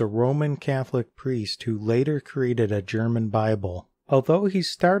 Luther was a Roman Catholic priest who later created a German Bible. Although he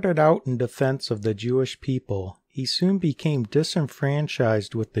started out in defense of the Jewish people, he soon became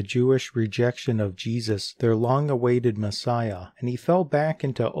disenfranchised with the Jewish rejection of Jesus, their long-awaited Messiah, and he fell back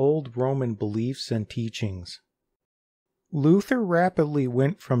into old Roman beliefs and teachings. Luther rapidly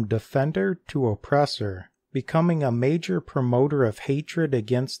went from defender to oppressor, becoming a major promoter of hatred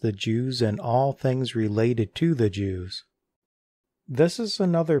against the Jews and all things related to the Jews. This is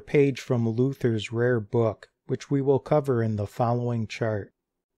another page from Luther's rare book, which we will cover in the following chart.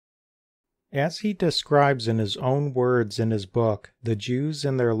 As he describes in his own words in his book, The Jews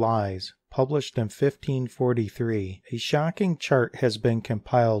and Their Lies, published in 1543, a shocking chart has been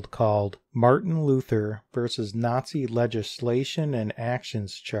compiled called Martin Luther versus Nazi Legislation and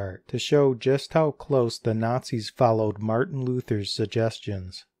Actions Chart to show just how close the Nazis followed Martin Luther's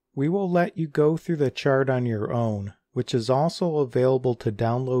suggestions. We will let you go through the chart on your own, which is also available to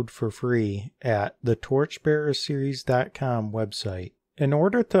download for free at the TorchbearerSeries.com website. In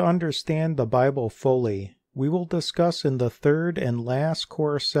order to understand the Bible fully, we will discuss in the third and last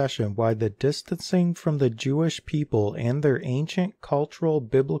course session why the distancing from the Jewish people and their ancient cultural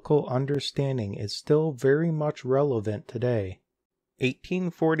biblical understanding is still very much relevant today.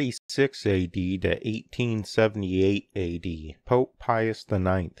 1846 AD to 1878 AD, Pope Pius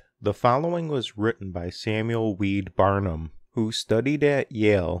IX. The following was written by Samuel Weed Barnum, who studied at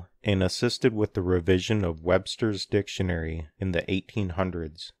Yale and assisted with the revision of Webster's Dictionary in the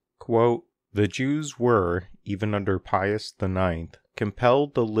 1800s. Quote, "The Jews were, even under Pius IX,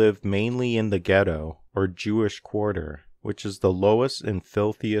 compelled to live mainly in the ghetto, or Jewish quarter, which is the lowest and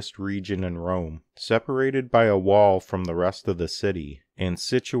filthiest region in Rome, separated by a wall from the rest of the city, and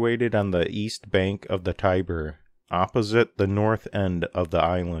situated on the east bank of the Tiber, opposite the north end of the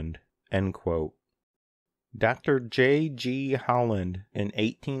island." End quote. Dr. J. G. Holland in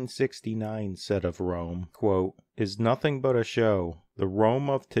 1869 said of Rome, quote, "is nothing but a show. The Rome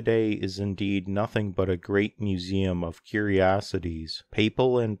of today is indeed nothing but a great museum of curiosities,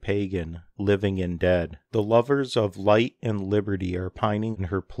 papal and pagan, living and dead. The lovers of light and liberty are pining in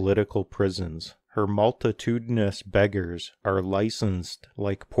her political prisons. Her multitudinous beggars are licensed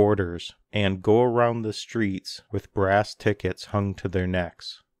like porters, and go around the streets with brass tickets hung to their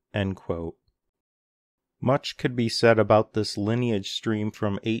necks." End quote. Much could be said about this lineage stream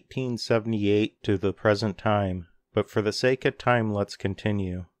from 1878 to the present time, but for the sake of time, let's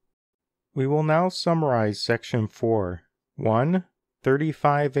continue. We will now summarize Section 4. 1.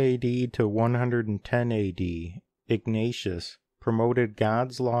 35 AD to 110 AD, Ignatius promoted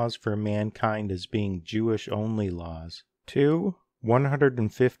God's laws for mankind as being Jewish-only laws. 2.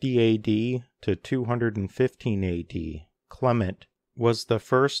 150 AD to 215 AD, Clement was the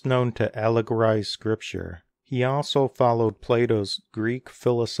first known to allegorize Scripture. He also followed Plato's Greek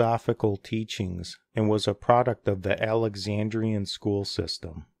philosophical teachings and was a product of the Alexandrian school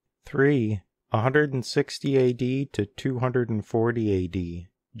system. 3. 160 AD to 240 AD,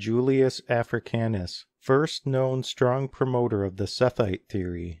 Julius Africanus, first known strong promoter of the Sethite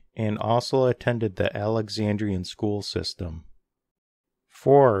theory, and also attended the Alexandrian school system.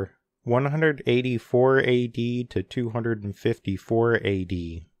 4. 184 AD to 254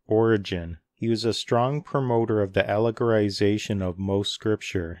 AD, Origen. He was a strong promoter of the allegorization of most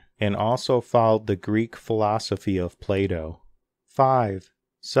scripture, and also followed the Greek philosophy of Plato. 5.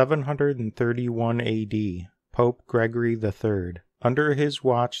 731 AD, Pope Gregory III. Under his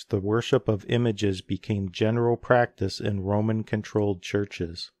watch, the worship of images became general practice in Roman-controlled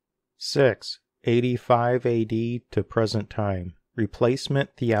churches. 6. 85 AD to present time,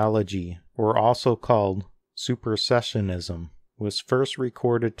 Replacement theology, or also called supersessionism, was first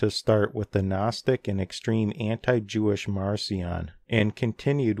recorded to start with the Gnostic and extreme anti-Jewish Marcion, and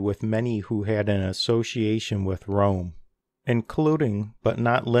continued with many who had an association with Rome, including, but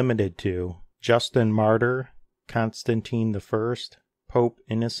not limited to, Justin Martyr, Constantine I, Pope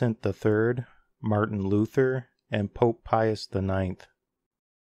Innocent III, Martin Luther, and Pope Pius IX.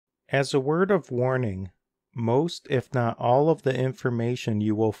 As a word of warning, most, if not all, of the information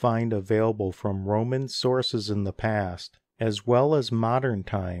you will find available from Roman sources in the past, as well as modern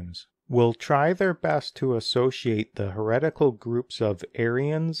times, will try their best to associate the heretical groups of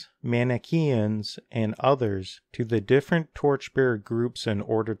Arians, Manichaeans, and others to the different Torchbearer groups in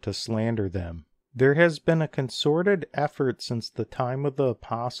order to slander them. There has been a concerted effort since the time of the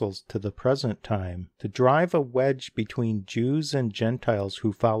apostles to the present time to drive a wedge between Jews and Gentiles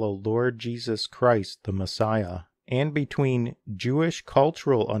who follow Lord Jesus Christ, the Messiah, and between Jewish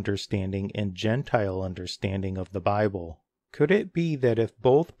cultural understanding and Gentile understanding of the Bible. Could it be that if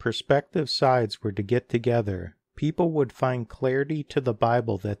both prospective sides were to get together, people would find clarity to the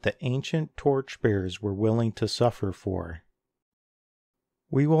Bible that the ancient torchbearers were willing to suffer for?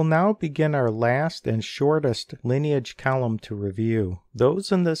 We will now begin our last and shortest lineage column to review. Those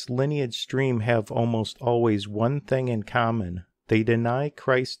in this lineage stream have almost always one thing in common: they deny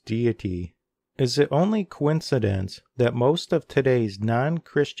Christ's deity. Is it only coincidence that most of today's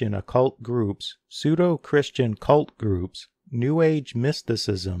non-Christian occult groups, pseudo-Christian cult groups, New Age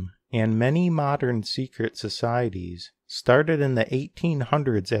mysticism, and many modern secret societies started in the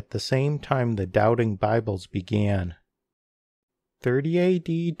 1800s at the same time the doubting Bibles began? 30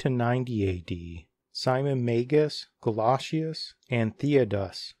 AD to 90 AD, Simon Magus, Gelasius, and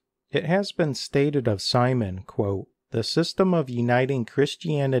Theodos. It has been stated of Simon, quote, "The system of uniting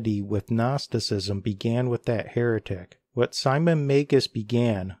Christianity with Gnosticism began with that heretic. What Simon Magus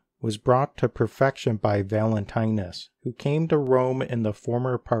began was brought to perfection by Valentinus, who came to Rome in the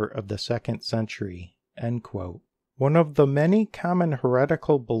former part of the 2nd century." End quote. One of the many common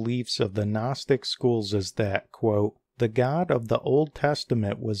heretical beliefs of the Gnostic schools is that, quote, "the God of the Old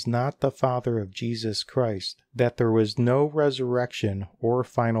Testament was not the Father of Jesus Christ, that there was no resurrection or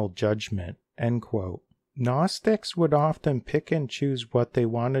final judgment." End quote. Gnostics would often pick and choose what they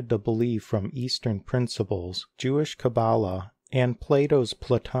wanted to believe from Eastern principles, Jewish Kabbalah, and Plato's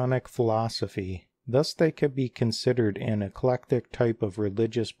Platonic philosophy. Thus they could be considered an eclectic type of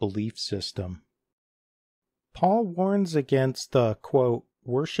religious belief system. Paul warns against the, quote,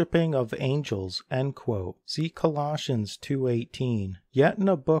 "worshipping of angels," end quote. See Colossians 2:18. Yet in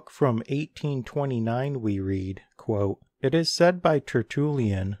a book from 1829 we read, quote, "It is said by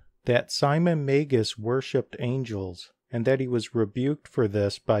Tertullian that Simon Magus worshipped angels, and that he was rebuked for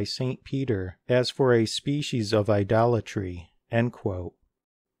this by St. Peter as for a species of idolatry." End quote.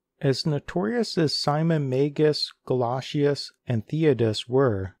 As notorious as Simon Magus, Gelasius, and Theodos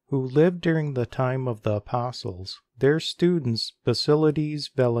were, who lived during the time of the apostles, their students, Basilides,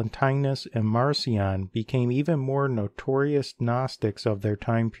 Valentinus, and Marcion, became even more notorious Gnostics of their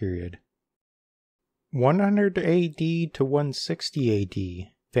time period. 100 AD to 160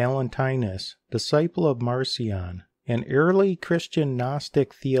 AD, Valentinus, disciple of Marcion, an early Christian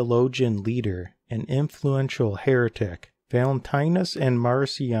Gnostic theologian leader, an influential heretic. Valentinus and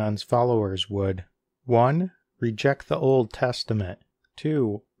Marcion's followers would 1. Reject the Old Testament.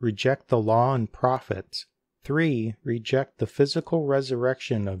 2. Reject the law and prophets. 3. Reject the physical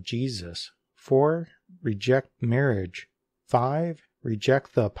resurrection of Jesus. 4. Reject marriage. 5.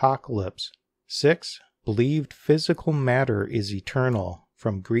 Reject the apocalypse. 6. Believed physical matter is eternal,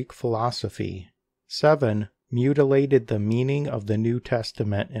 from Greek philosophy. 7. Mutilated the meaning of the New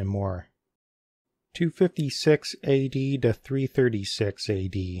Testament, and more. 256 AD to 336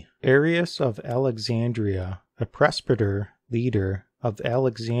 AD. Arius of Alexandria, a presbyter leader of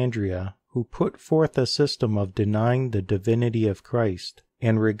Alexandria, who put forth a system of denying the divinity of Christ,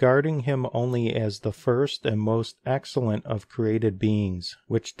 and regarding him only as the first and most excellent of created beings,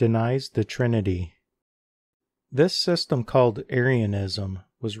 which denies the Trinity. This system, called Arianism,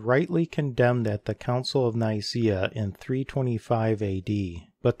 was rightly condemned at the Council of Nicaea in 325 AD,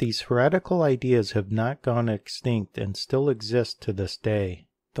 but these heretical ideas have not gone extinct and still exist to this day.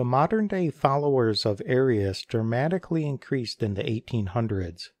 The modern-day followers of Arius dramatically increased in the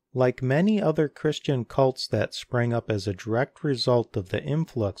 1800s. Like many other Christian cults that sprang up as a direct result of the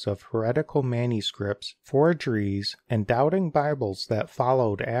influx of heretical manuscripts, forgeries, and doubting Bibles that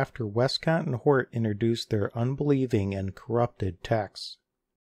followed after Westcott and Hort introduced their unbelieving and corrupted texts.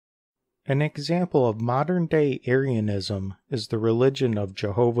 An example of modern-day Arianism is the religion of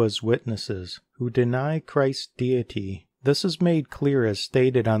Jehovah's Witnesses, who deny Christ's deity. This is made clear as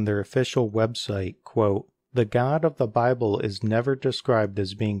stated on their official website, quote, "The God of the Bible is never described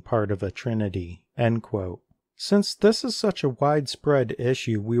as being part of a Trinity," end quote. Since this is such a widespread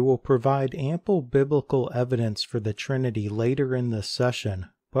issue, we will provide ample biblical evidence for the Trinity later in this session,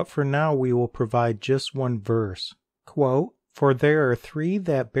 but for now we will provide just one verse. Quote, "For there are three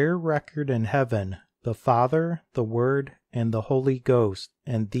that bear record in heaven, the Father, the Word, and the Holy Ghost,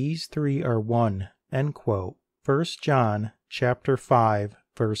 and these three are one," end quote. 1 John chapter 5,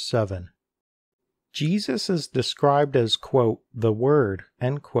 verse 7. Jesus is described as, quote, "the Word,"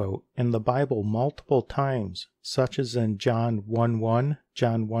 end quote, in the Bible multiple times, such as in John 1:1,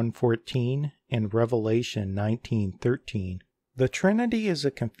 John 1:14, and Revelation 19:13. The Trinity is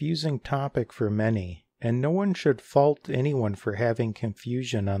a confusing topic for many, and no one should fault anyone for having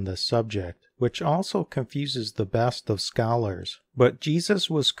confusion on this subject, which also confuses the best of scholars. But Jesus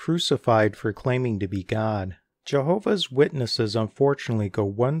was crucified for claiming to be God. Jehovah's Witnesses unfortunately go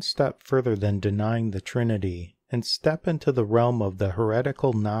one step further than denying the Trinity, and step into the realm of the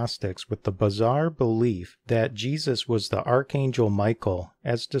heretical Gnostics with the bizarre belief that Jesus was the Archangel Michael,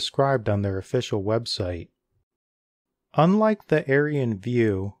 as described on their official website. Unlike the Arian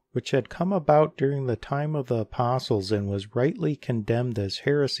view, which had come about during the time of the Apostles and was rightly condemned as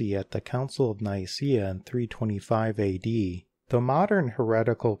heresy at the Council of Nicaea in 325 AD, the modern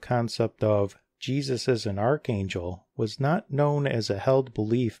heretical concept of Jesus as an archangel was not known as a held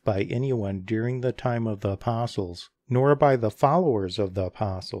belief by anyone during the time of the Apostles, nor by the followers of the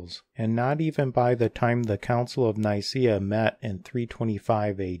Apostles, and not even by the time the Council of Nicaea met in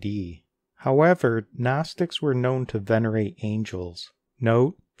 325 AD. However, Gnostics were known to venerate angels.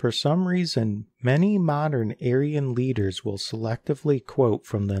 Note, for some reason, many modern Arian leaders will selectively quote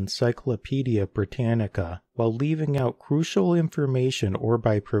from the Encyclopedia Britannica while leaving out crucial information or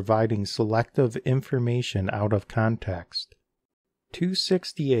by providing selective information out of context.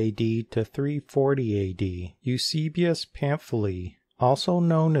 260 AD to 340 AD, Eusebius Pamphili, also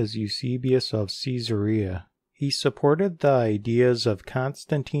known as Eusebius of Caesarea. He supported the ideas of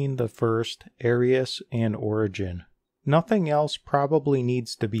Constantine I, Arius, and Origen. Nothing else probably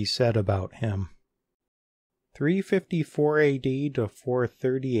needs to be said about him. 354 AD to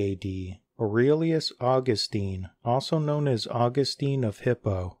 430 AD, Aurelius Augustine, also known as Augustine of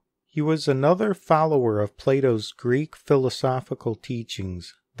Hippo. He was another follower of Plato's Greek philosophical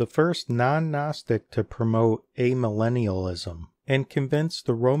teachings, the first non-Gnostic to promote amillennialism, and convinced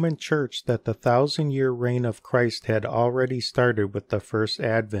the Roman Church that the 1,000-year reign of Christ had already started with the first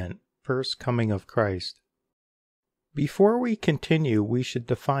advent, first coming of Christ. Before we continue, we should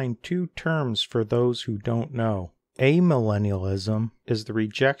define two terms for those who don't know. Amillennialism is the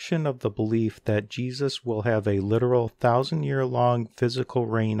rejection of the belief that Jesus will have a literal 1,000-year-long physical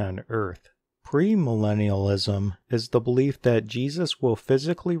reign on earth. Premillennialism is the belief that Jesus will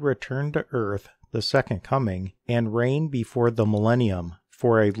physically return to earth, the second coming, and reign before the millennium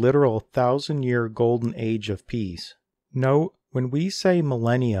for a literal 1,000-year golden age of peace. Note, when we say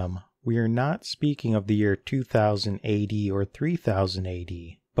millennium, we are not speaking of the year 2000 AD or 3000 AD,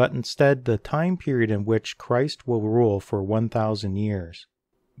 but instead the time period in which Christ will rule for 1,000 years.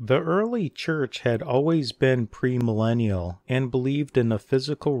 The early church had always been premillennial and believed in the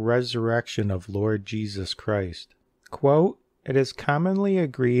physical resurrection of Lord Jesus Christ. Quote, "It is commonly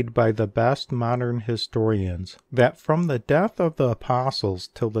agreed by the best modern historians that from the death of the apostles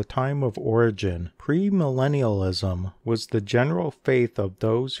till the time of Origen, premillennialism was the general faith of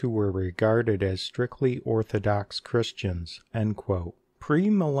those who were regarded as strictly Orthodox Christians." End quote.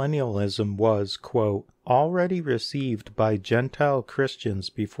 Premillennialism was, quote, "already received by Gentile Christians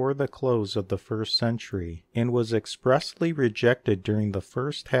before the close of the 1st century, and was expressly rejected during the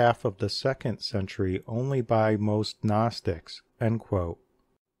first half of the 2nd century only by most Gnostics." End quote.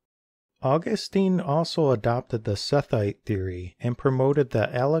 Augustine also adopted the Sethite theory and promoted the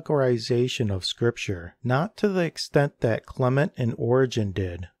allegorization of Scripture, not to the extent that Clement and Origen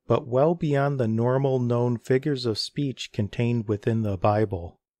did, but well beyond the normal known figures of speech contained within the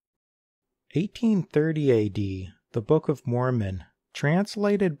Bible. 1830 AD, the Book of Mormon,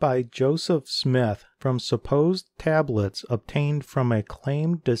 translated by Joseph Smith from supposed tablets obtained from a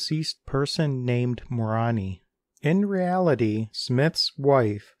claimed deceased person named Moroni. In reality, Smith's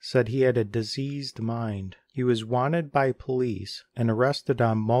wife said he had a diseased mind. He was wanted by police and arrested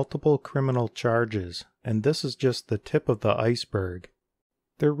on multiple criminal charges, and this is just the tip of the iceberg.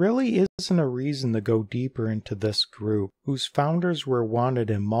 There really isn't a reason to go deeper into this group, whose founders were wanted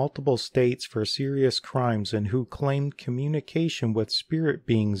in multiple states for serious crimes and who claimed communication with spirit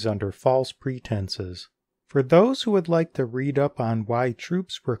beings under false pretenses. For those who would like to read up on why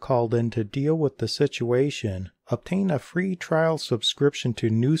troops were called in to deal with the situation, obtain a free trial subscription to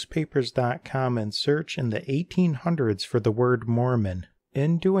newspapers.com and search in the 1800s for the word Mormon.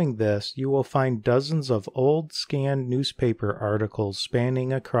 In doing this, you will find dozens of old scanned newspaper articles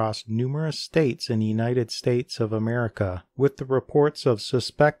spanning across numerous states in the United States of America, with the reports of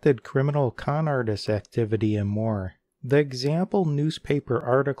suspected criminal con artist activity and more. The example newspaper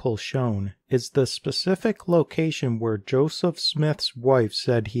article shown is the specific location where Joseph Smith's wife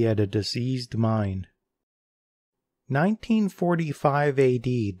said he had a diseased mind. 1945 AD,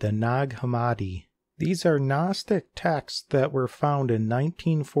 the Nag Hammadi. These are Gnostic texts that were found in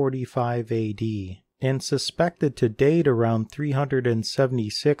 1945 AD and suspected to date around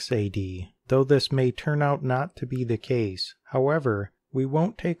 376 AD, though this may turn out not to be the case. However, we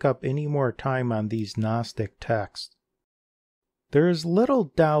won't take up any more time on these Gnostic texts. There is little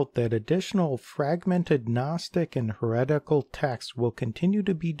doubt that additional fragmented Gnostic and heretical texts will continue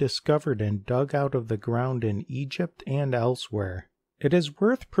to be discovered and dug out of the ground in Egypt and elsewhere. It is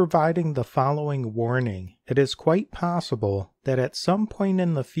worth providing the following warning. It is quite possible that at some point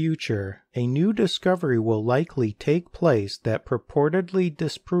in the future, a new discovery will likely take place that purportedly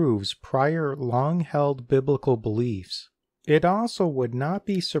disproves prior long-held biblical beliefs. It also would not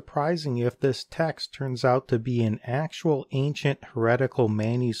be surprising if this text turns out to be an actual ancient heretical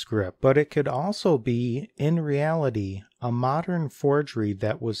manuscript, but it could also be, in reality, a modern forgery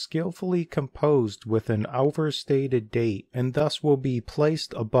that was skillfully composed with an overstated date and thus will be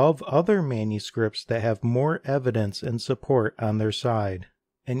placed above other manuscripts that have more evidence and support on their side.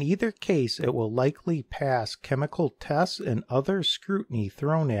 In either case, it will likely pass chemical tests and other scrutiny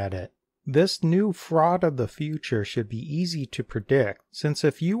thrown at it. This new fraud of the future should be easy to predict, since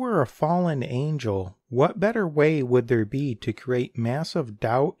if you were a fallen angel, what better way would there be to create massive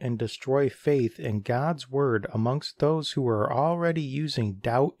doubt and destroy faith in God's Word amongst those who are already using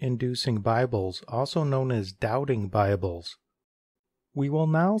doubt-inducing Bibles, also known as doubting Bibles? We will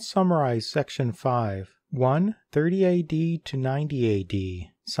now summarize Section 5. 1. 30 AD to 90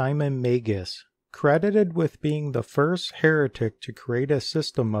 AD. Simon Magus. Credited with being the first heretic to create a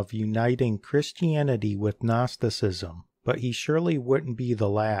system of uniting Christianity with Gnosticism, but he surely wouldn't be the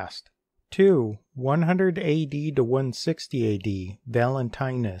last. 2. 100 AD to 160 AD,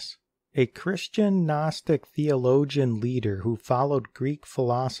 Valentinus, a Christian Gnostic theologian leader who followed Greek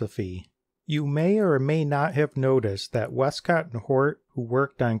philosophy. You may or may not have noticed that Westcott and Hort, who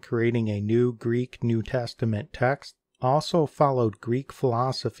worked on creating a new Greek New Testament text, also followed Greek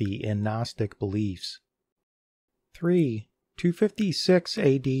philosophy and Gnostic beliefs. 3. 256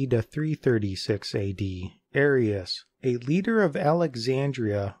 AD to 336 AD, Arius, a leader of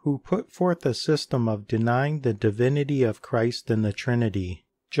Alexandria who put forth a system of denying the divinity of Christ and the Trinity.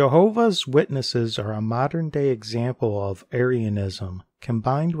 Jehovah's Witnesses are a modern-day example of Arianism,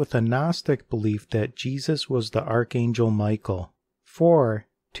 combined with a Gnostic belief that Jesus was the Archangel Michael. 4.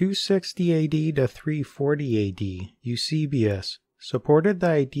 260 AD to 340 AD, Eusebius, supported the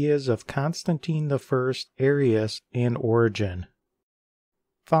ideas of Constantine I, Arius, and Origen.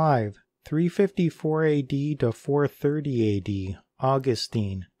 5. 354 AD to 430 AD,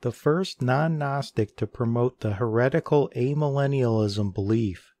 Augustine, the first non-Gnostic to promote the heretical amillennialism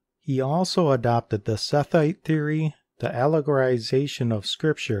belief. He also adopted the Sethite theory, the allegorization of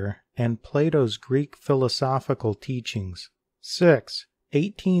Scripture, and Plato's Greek philosophical teachings. 6.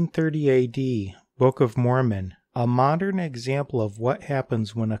 1830 AD, Book of Mormon, a modern example of what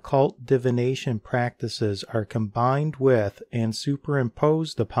happens when occult divination practices are combined with and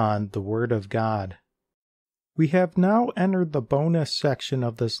superimposed upon the Word of God. We have now entered the bonus section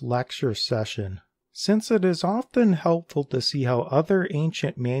of this lecture session. Since it is often helpful to see how other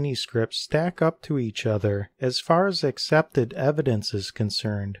ancient manuscripts stack up to each other as far as accepted evidence is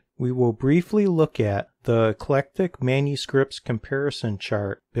concerned, we will briefly look at the Eclectic Manuscripts Comparison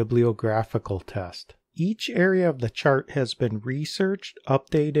Chart bibliographical test. Each area of the chart has been researched,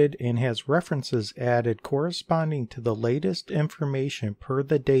 updated, and has references added corresponding to the latest information per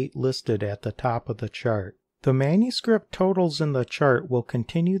the date listed at the top of the chart. The manuscript totals in the chart will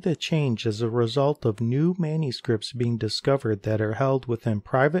continue to change as a result of new manuscripts being discovered that are held within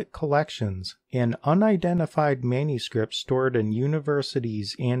private collections and unidentified manuscripts stored in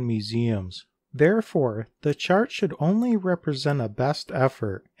universities and museums. Therefore, the chart should only represent a best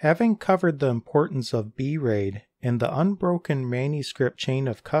effort. Having covered the importance of B-RAID and the Unbroken Manuscript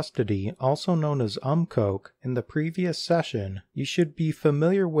Chain-of-Custody, also known as UM-CoC, in the previous session, you should be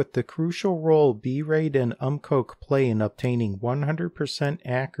familiar with the crucial role B-RAID and UM-CoC play in obtaining 100%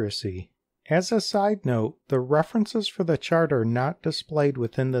 accuracy. As a side note, the references for the chart are not displayed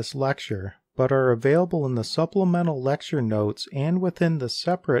within this lecture, but are available in the supplemental lecture notes and within the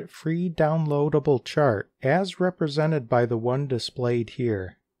separate free downloadable chart, as represented by the one displayed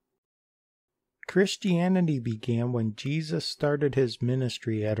here. Christianity began when Jesus started his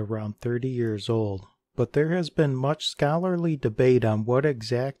ministry at around 30 years old, but there has been much scholarly debate on what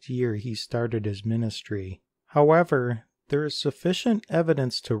exact year he started his ministry. However, there is sufficient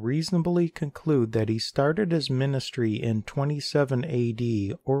evidence to reasonably conclude that he started his ministry in 27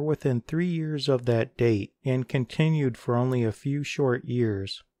 AD or within 3 years of that date and continued for only a few short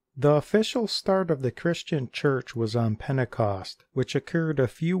years. The official start of the Christian Church was on Pentecost, which occurred a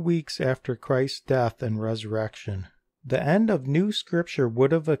few weeks after Christ's death and resurrection. The end of New Scripture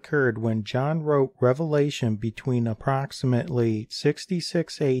would have occurred when John wrote Revelation between approximately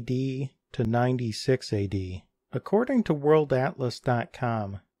 66 AD to 96 AD. According to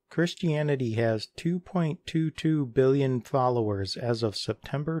worldatlas.com, Christianity has 2.22 billion followers as of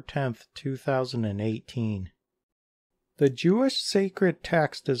September 10, 2018. The Jewish sacred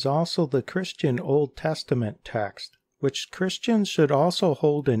text is also the Christian Old Testament text, which Christians should also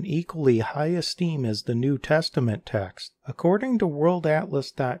hold in equally high esteem as the New Testament text. According to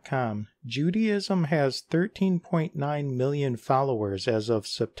worldatlas.com, Judaism has 13.9 million followers as of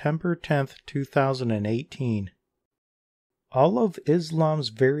September 10, 2018. All of Islam's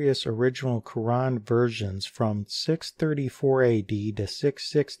various original Quran versions from 634 AD to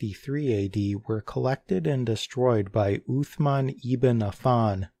 663 AD were collected and destroyed by Uthman ibn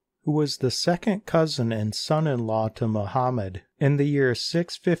Affan, who was the second cousin and son-in-law to Muhammad, in the year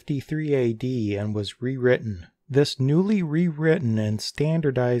 653 AD and was rewritten. This newly rewritten and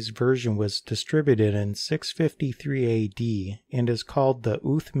standardized version was distributed in 653 AD and is called the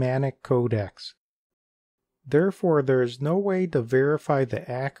Uthmanic Codex. Therefore, there is no way to verify the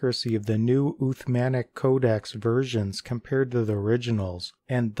accuracy of the new Uthmanic Codex versions compared to the originals,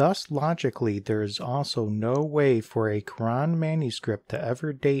 and thus logically there is also no way for a Quran manuscript to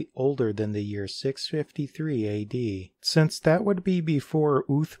ever date older than the year 653 AD, since that would be before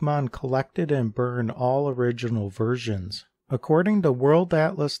Uthman collected and burned all original versions. According to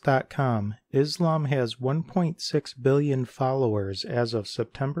worldatlas.com, Islam has 1.6 billion followers as of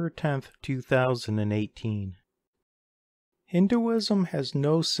September 10, 2018. Hinduism has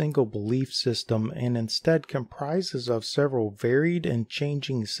no single belief system and instead comprises of several varied and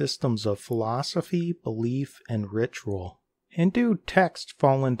changing systems of philosophy, belief, and ritual. Hindu texts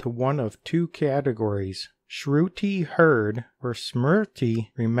fall into one of two categories: Shruti heard or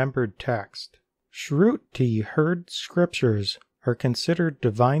Smriti remembered text. Shruti heard scriptures are considered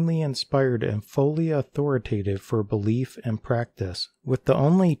divinely inspired and fully authoritative for belief and practice, with the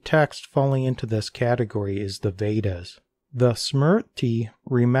only text falling into this category is the Vedas. The Smriti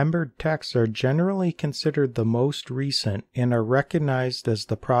remembered texts are generally considered the most recent and are recognized as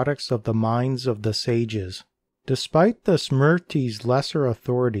the products of the minds of the sages. Despite the Smriti's lesser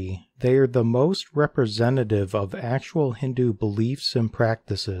authority, they are the most representative of actual Hindu beliefs and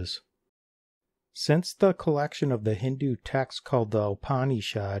practices. Since the collection of the Hindu text called the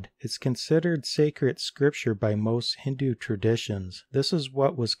Upanishad is considered sacred scripture by most Hindu traditions, this is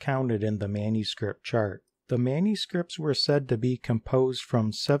what was counted in the manuscript chart. The manuscripts were said to be composed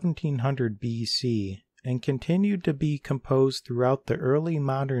from 1700 BC and continued to be composed throughout the early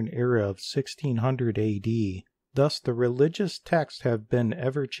modern era of 1600 AD. Thus, the religious texts have been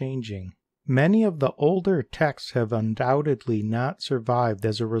ever-changing. Many of the older texts have undoubtedly not survived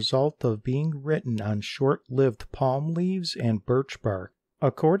as a result of being written on short-lived palm leaves and birch bark.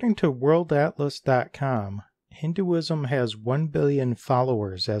 According to worldatlas.com, Hinduism has 1 billion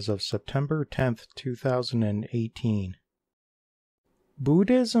followers as of September 10, 2018.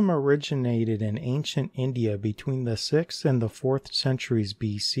 Buddhism originated in ancient India between the 6th and the 4th centuries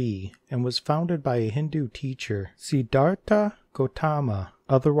BC and was founded by a Hindu teacher, Siddhartha Gautama,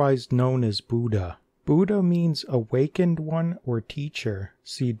 otherwise known as Buddha. Buddha means awakened one or teacher.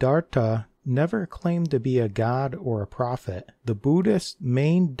 Siddhartha never claimed to be a god or a prophet. The Buddhist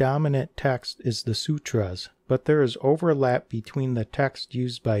main dominant text is the sutras, but there is overlap between the text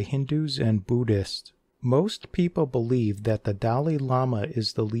used by Hindus and Buddhists. Most people believe that the Dalai Lama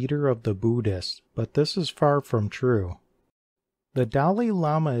is the leader of the Buddhists, but this is far from true. The Dalai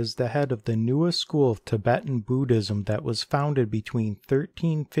Lama is the head of the newest school of Tibetan Buddhism that was founded between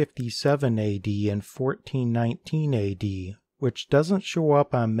 1357 AD and 1419 AD, which doesn't show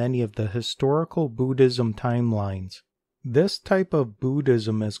up on many of the historical Buddhism timelines. This type of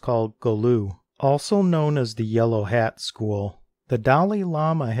Buddhism is called Galu, also known as the Yellow Hat School. The Dalai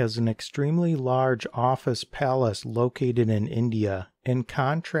Lama has an extremely large office palace located in India, in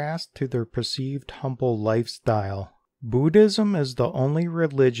contrast to their perceived humble lifestyle. Buddhism is the only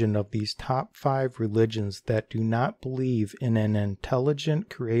religion of these top 5 religions that do not believe in an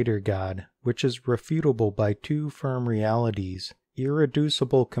intelligent creator god, which is refutable by 2 firm realities,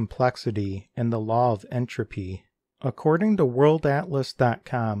 irreducible complexity and the law of entropy. According to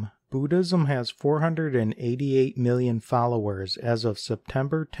worldatlas.com, Buddhism has 488 million followers as of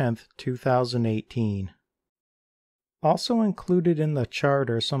September 10, 2018. Also included in the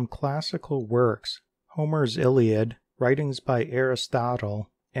chart are some classical works, Homer's Iliad, writings by Aristotle,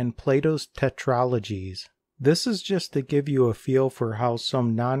 and Plato's tetralogies. This is just to give you a feel for how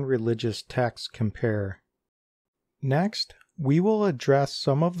some non-religious texts compare. Next, we will address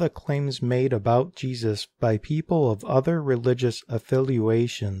some of the claims made about Jesus by people of other religious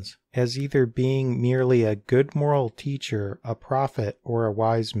affiliations as either being merely a good moral teacher, a prophet, or a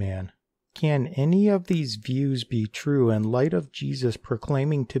wise man. Can any of these views be true in light of Jesus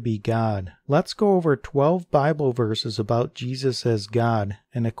proclaiming to be God? Let's go over 12 Bible verses about Jesus as God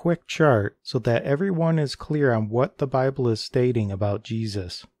and a quick chart so that everyone is clear on what the Bible is stating about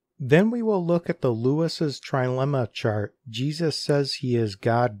Jesus. Then we will look at the Lewis's trilemma chart, Jesus says he is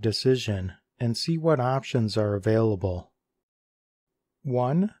God decision, and see what options are available.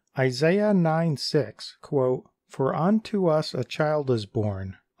 1. Isaiah 9:6, quote, "For unto us a child is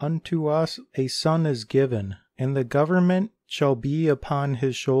born, unto us a son is given, and the government shall be upon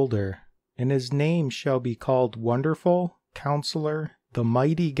his shoulder, and his name shall be called Wonderful, Counselor, the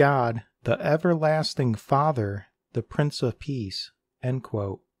Mighty God, the Everlasting Father, the Prince of Peace." End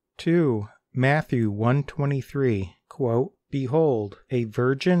quote. 2. Matthew 1:23, quote, "Behold, a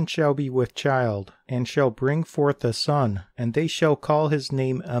virgin shall be with child, and shall bring forth a son, and they shall call his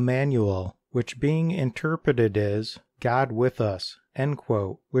name Emmanuel, which being interpreted is, God with us," end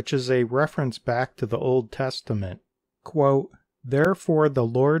quote, which is a reference back to the Old Testament. Quote, "Therefore the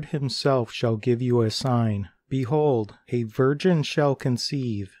Lord himself shall give you a sign. Behold, a virgin shall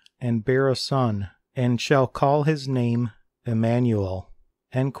conceive, and bear a son, and shall call his name Emmanuel."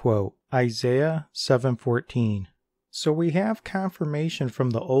 End quote. Isaiah 7:14. So we have confirmation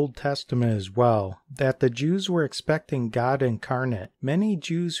from the Old Testament as well, that the Jews were expecting God incarnate. Many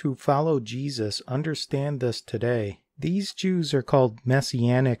Jews who follow Jesus understand this today. These Jews are called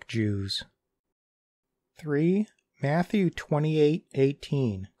Messianic Jews. 3. Matthew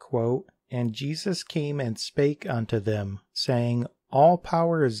 28:18, quote, "And Jesus came and spake unto them, saying, All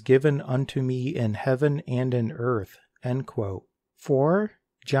power is given unto me in heaven and in earth." End quote. 4.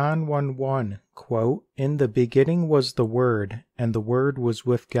 John 1:1, quote, "In the beginning was the Word, and the Word was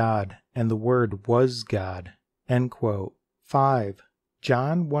with God, and the Word was God." End quote. 5.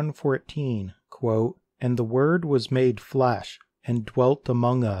 John 1:14, quote, "And the Word was made flesh, and dwelt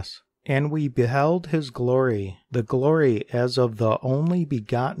among us, and we beheld his glory, the glory as of the only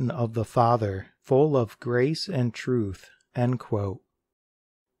begotten of the Father, full of grace and truth." End quote.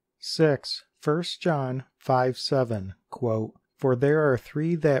 6. 1 John 5:7, quote, "For there are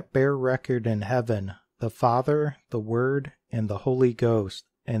 3 that bear record in heaven, the Father, the Word, and the Holy Ghost,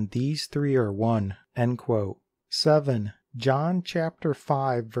 and these 3 are one." End quote. 7. John chapter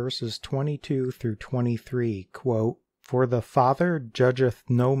 5 verses 22 through 23, quote, "For the Father judgeth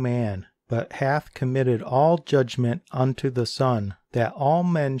no man, but hath committed all judgment unto the Son, that all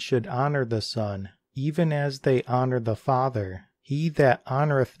men should honor the Son, even as they honor the Father. He that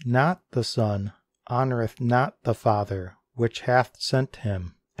honoreth not the Son, honoreth not the Father, which hath sent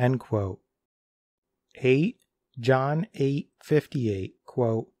him." End quote. 8. John 8:58,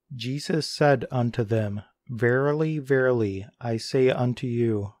 quote, "Jesus said unto them, Verily, verily, I say unto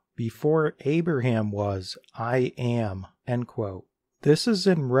you, before Abraham was, I am." End quote. This is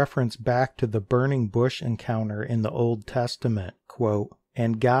in reference back to the burning bush encounter in the Old Testament, quote,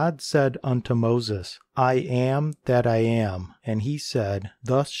 "And God said unto Moses, I am that I am. And he said,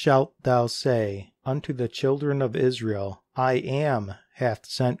 Thus shalt thou say unto the children of Israel, I am hath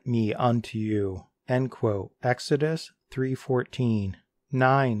sent me unto you." End quote. Exodus 3:14.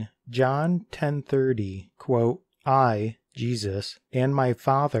 9. John 10:30, quote, "I, Jesus, and my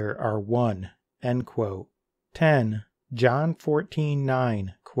Father are one." End quote. 10. John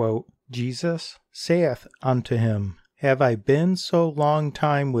 14:9, quote, "Jesus saith unto him, Have I been so long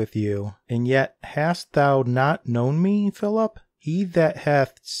time with you, and yet hast thou not known me, Philip? He that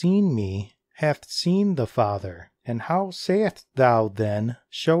hath seen me hath seen the Father. And how sayest thou then,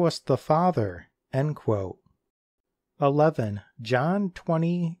 Show us the Father? End quote. 11. John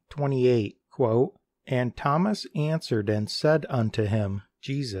 20:28, quote, And Thomas answered and said unto him,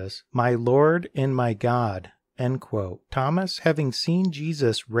 Jesus, my Lord and my God. End quote. Thomas, having seen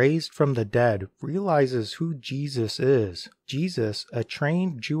Jesus raised from the dead, realizes who Jesus is. Jesus, a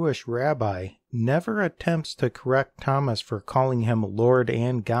trained Jewish rabbi, never attempts to correct Thomas for calling him Lord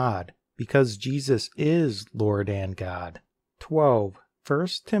and God, because Jesus is Lord and God. 12. 1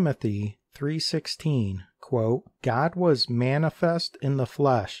 Timothy 3:16, quote, God was manifest in the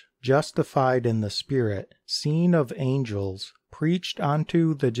flesh, justified in the Spirit, seen of angels, preached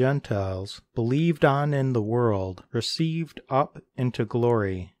unto the Gentiles, believed on in the world, received up into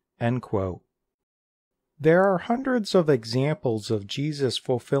glory. End quote. There are hundreds of examples of Jesus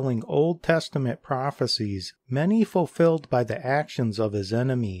fulfilling Old Testament prophecies, many fulfilled by the actions of his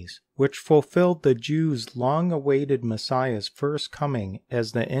enemies, which fulfilled the Jews' long-awaited Messiah's first coming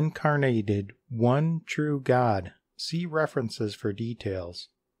as the incarnated, one true God. See references for details.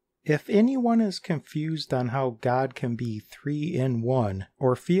 If anyone is confused on how God can be three in one,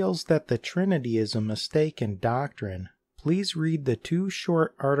 or feels that the Trinity is a mistaken doctrine, please read the 2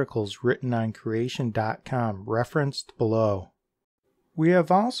 short articles written on creation.com referenced below. We have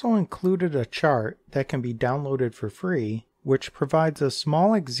also included a chart that can be downloaded for free, which provides a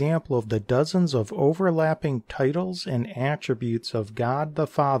small example of the dozens of overlapping titles and attributes of God the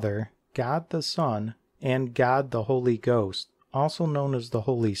Father, God the Son, and God the Holy Ghost, also known as the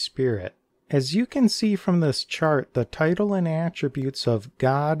Holy Spirit. As you can see from this chart, the title and attributes of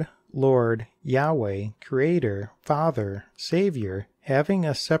God, Lord, Yahweh, Creator, Father, Savior, having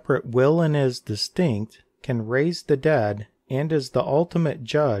a separate will and is distinct, can raise the dead, and is the ultimate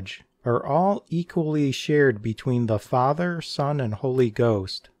judge, are all equally shared between the Father, Son, and Holy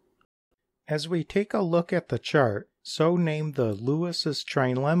Ghost. As we take a look at the chart, so named the Lewis's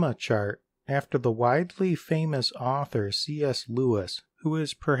Trilemma chart, after the widely famous author C.S. Lewis, who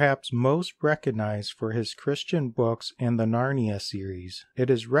is perhaps most recognized for his Christian books and the Narnia series, it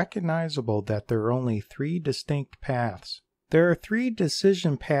is recognizable that there are only 3 distinct paths. There are 3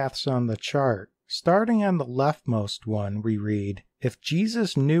 decision paths on the chart. Starting on the leftmost one, we read, if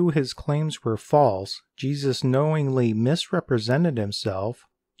Jesus knew his claims were false, Jesus knowingly misrepresented himself,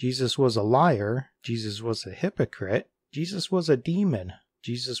 Jesus was a liar, Jesus was a hypocrite, Jesus was a demon,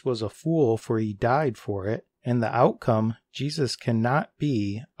 Jesus was a fool for he died for it, and the outcome, Jesus cannot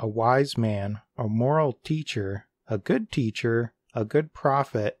be a wise man, a moral teacher, a good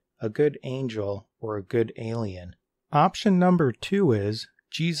prophet, a good angel, or a good alien. Option number 2 is,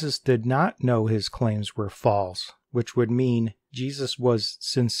 Jesus did not know his claims were false, which would mean Jesus was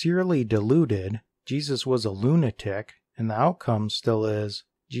sincerely deluded, Jesus was a lunatic, and the outcome still is,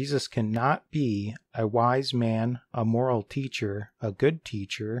 Jesus cannot be a wise man, a moral teacher, a good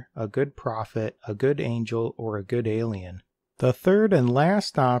prophet, a good angel, or a good alien. The third and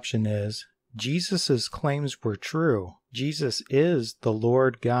last option is, Jesus' claims were true. Jesus is the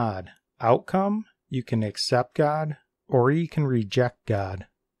Lord God. Outcome? You can accept God, or you can reject God.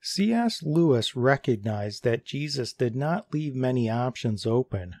 C.S. Lewis recognized that Jesus did not leave many options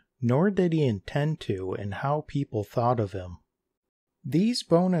open, nor did he intend to in how people thought of him. These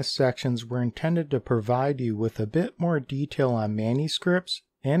bonus sections were intended to provide you with a bit more detail on manuscripts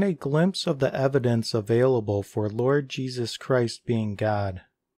and a glimpse of the evidence available for Lord Jesus Christ being God.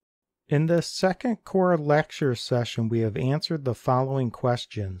 In this second core lecture session, we have answered the following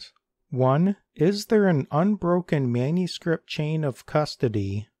questions. 1. Is there an unbroken manuscript chain of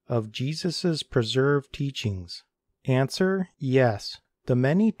custody of Jesus' preserved teachings? Answer: yes. The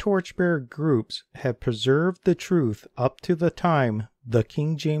many Torchbearer groups have preserved the truth up to the time the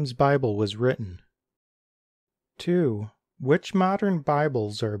King James Bible was written. 2. Which modern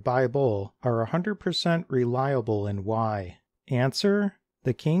Bibles or Bible are 100% reliable and why? Answer: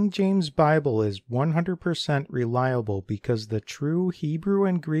 the King James Bible is 100% reliable because the true Hebrew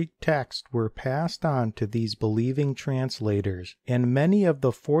and Greek text were passed on to these believing translators, and many of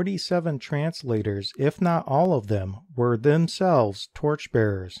the 47 translators, if not all of them, were themselves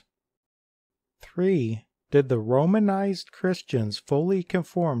torchbearers. 3. Did the Romanized Christians fully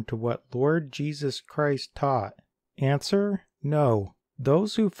conform to what Lord Jesus Christ taught? Answer: no.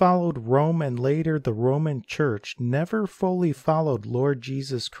 Those who followed Rome and later the Roman Church never fully followed Lord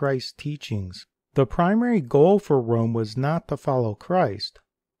Jesus Christ's teachings. The primary goal for Rome was not to follow Christ,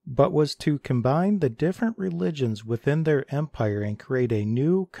 but was to combine the different religions within their empire and create a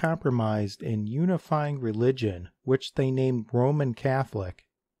new, compromised, and unifying religion, which they named Roman Catholic.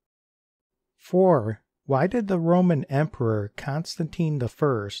 4. Why did the Roman Emperor Constantine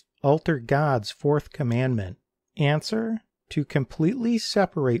I alter God's fourth commandment? Answer: to completely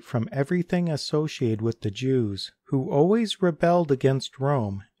separate from everything associated with the Jews, who always rebelled against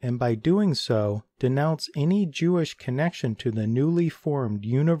Rome, and by doing so, denounce any Jewish connection to the newly formed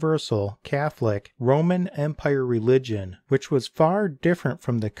Universal Catholic Roman Empire religion, which was far different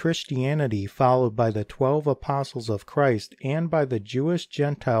from the Christianity followed by the 12 Apostles of Christ and by the Jewish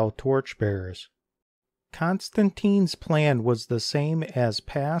Gentile Torchbearers. Constantine's plan was the same as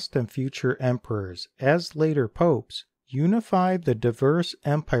past and future emperors, as later popes: unify the diverse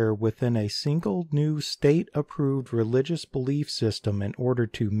empire within a single new state-approved religious belief system in order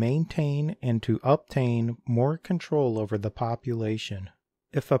to maintain and to obtain more control over the population.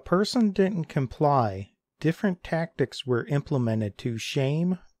 If a person didn't comply, different tactics were implemented to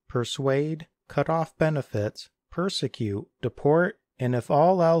shame, persuade, cut off benefits, persecute, deport, and if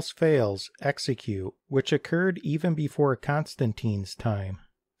all else fails, execute, which occurred even before Constantine's time.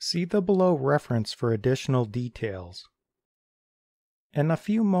 See the below reference for additional details. In a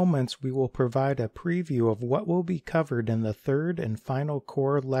few moments we will provide a preview of what will be covered in the third and final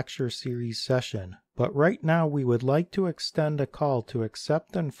core lecture series session, but right now we would like to extend a call to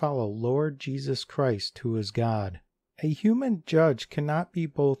accept and follow Lord Jesus Christ, who is God. A human judge cannot be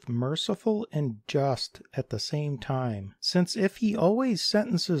both merciful and just at the same time, since if he always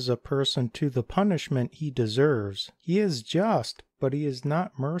sentences a person to the punishment he deserves, he is just, but he is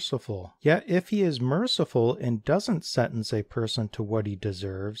not merciful. Yet if he is merciful and doesn't sentence a person to what he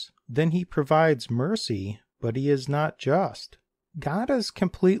deserves, then he provides mercy, but he is not just. God is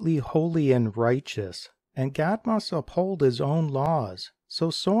completely holy and righteous, and God must uphold his own laws. So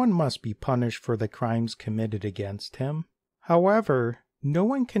someone must be punished for the crimes committed against him. However, no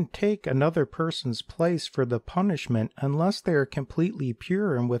one can take another person's place for the punishment unless they are completely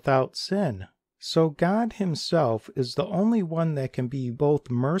pure and without sin. So God himself is the only one that can be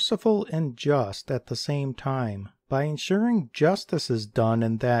both merciful and just at the same time, by ensuring justice is done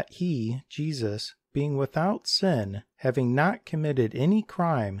and that he, Jesus, being without sin, having not committed any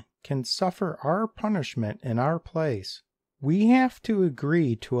crime, can suffer our punishment in our place. We have to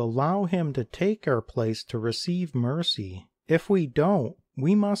agree to allow him to take our place to receive mercy. If we don't,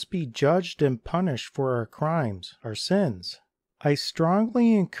 we must be judged and punished for our crimes, our sins. I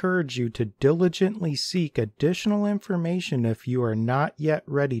strongly encourage you to diligently seek additional information if you are not yet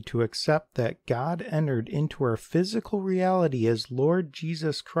ready to accept that God entered into our physical reality as Lord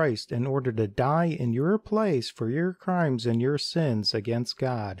Jesus Christ in order to die in your place for your crimes and your sins against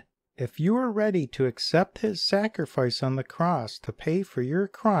God. If you are ready to accept his sacrifice on the cross to pay for your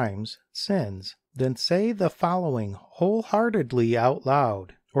crimes, sins, then say the following wholeheartedly out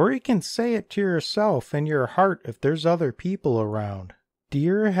loud. Or you can say it to yourself in your heart if there's other people around.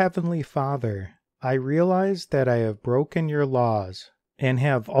 Dear Heavenly Father, I realize that I have broken your laws and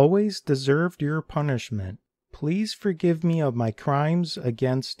have always deserved your punishment. Please forgive me of my crimes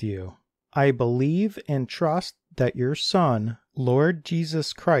against you. I believe and trust that your Son, Lord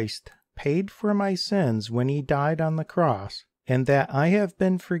Jesus Christ, paid for my sins when he died on the cross, and that I have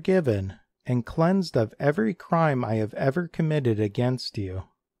been forgiven and cleansed of every crime I have ever committed against you.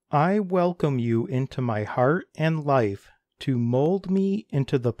 I welcome you into my heart and life to mold me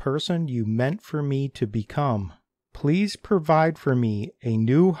into the person you meant for me to become. Please provide for me a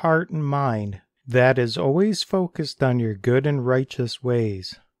new heart and mind that is always focused on your good and righteous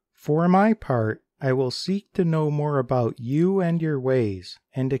ways. For my part, I will seek to know more about you and your ways,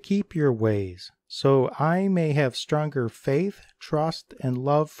 and to keep your ways, so I may have stronger faith, trust, and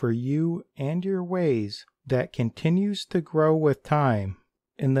love for you and your ways that continues to grow with time.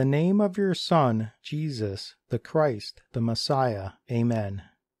 In the name of your Son, Jesus, the Christ, the Messiah. Amen.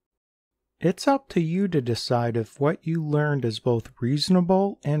 It's up to you to decide if what you learned is both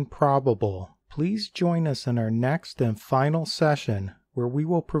reasonable and probable. Please join us in our next and final session, where we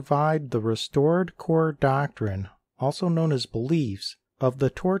will provide the restored core doctrine, also known as beliefs, of the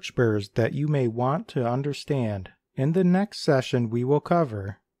Torchbearers that you may want to understand. In the next session we will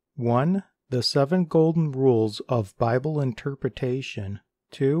cover 1. The 7 Golden Rules of Bible Interpretation.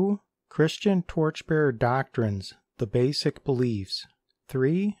 2. Christian Torchbearer Doctrines, the Basic Beliefs.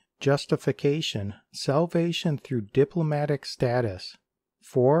 3. Justification, Salvation through Diplomatic Status.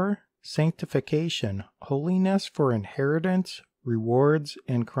 4. Sanctification, Holiness for Inheritance, Rewards,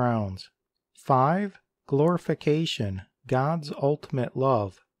 and Crowns. 5. Glorification, God's Ultimate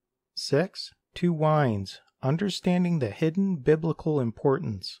Love. 6. 2 Wines, Understanding the Hidden Biblical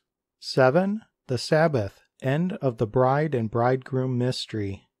Importance. 7. The Sabbath, End of the Bride and Bridegroom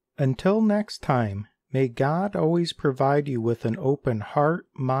Mystery. Until next time, May God always provide you with an open heart,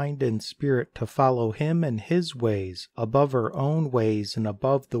 mind, and spirit to follow Him and His ways above our own ways and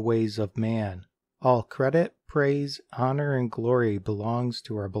above the ways of man. All credit, praise, honor, and glory belongs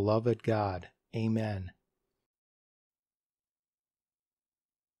to our beloved God. Amen.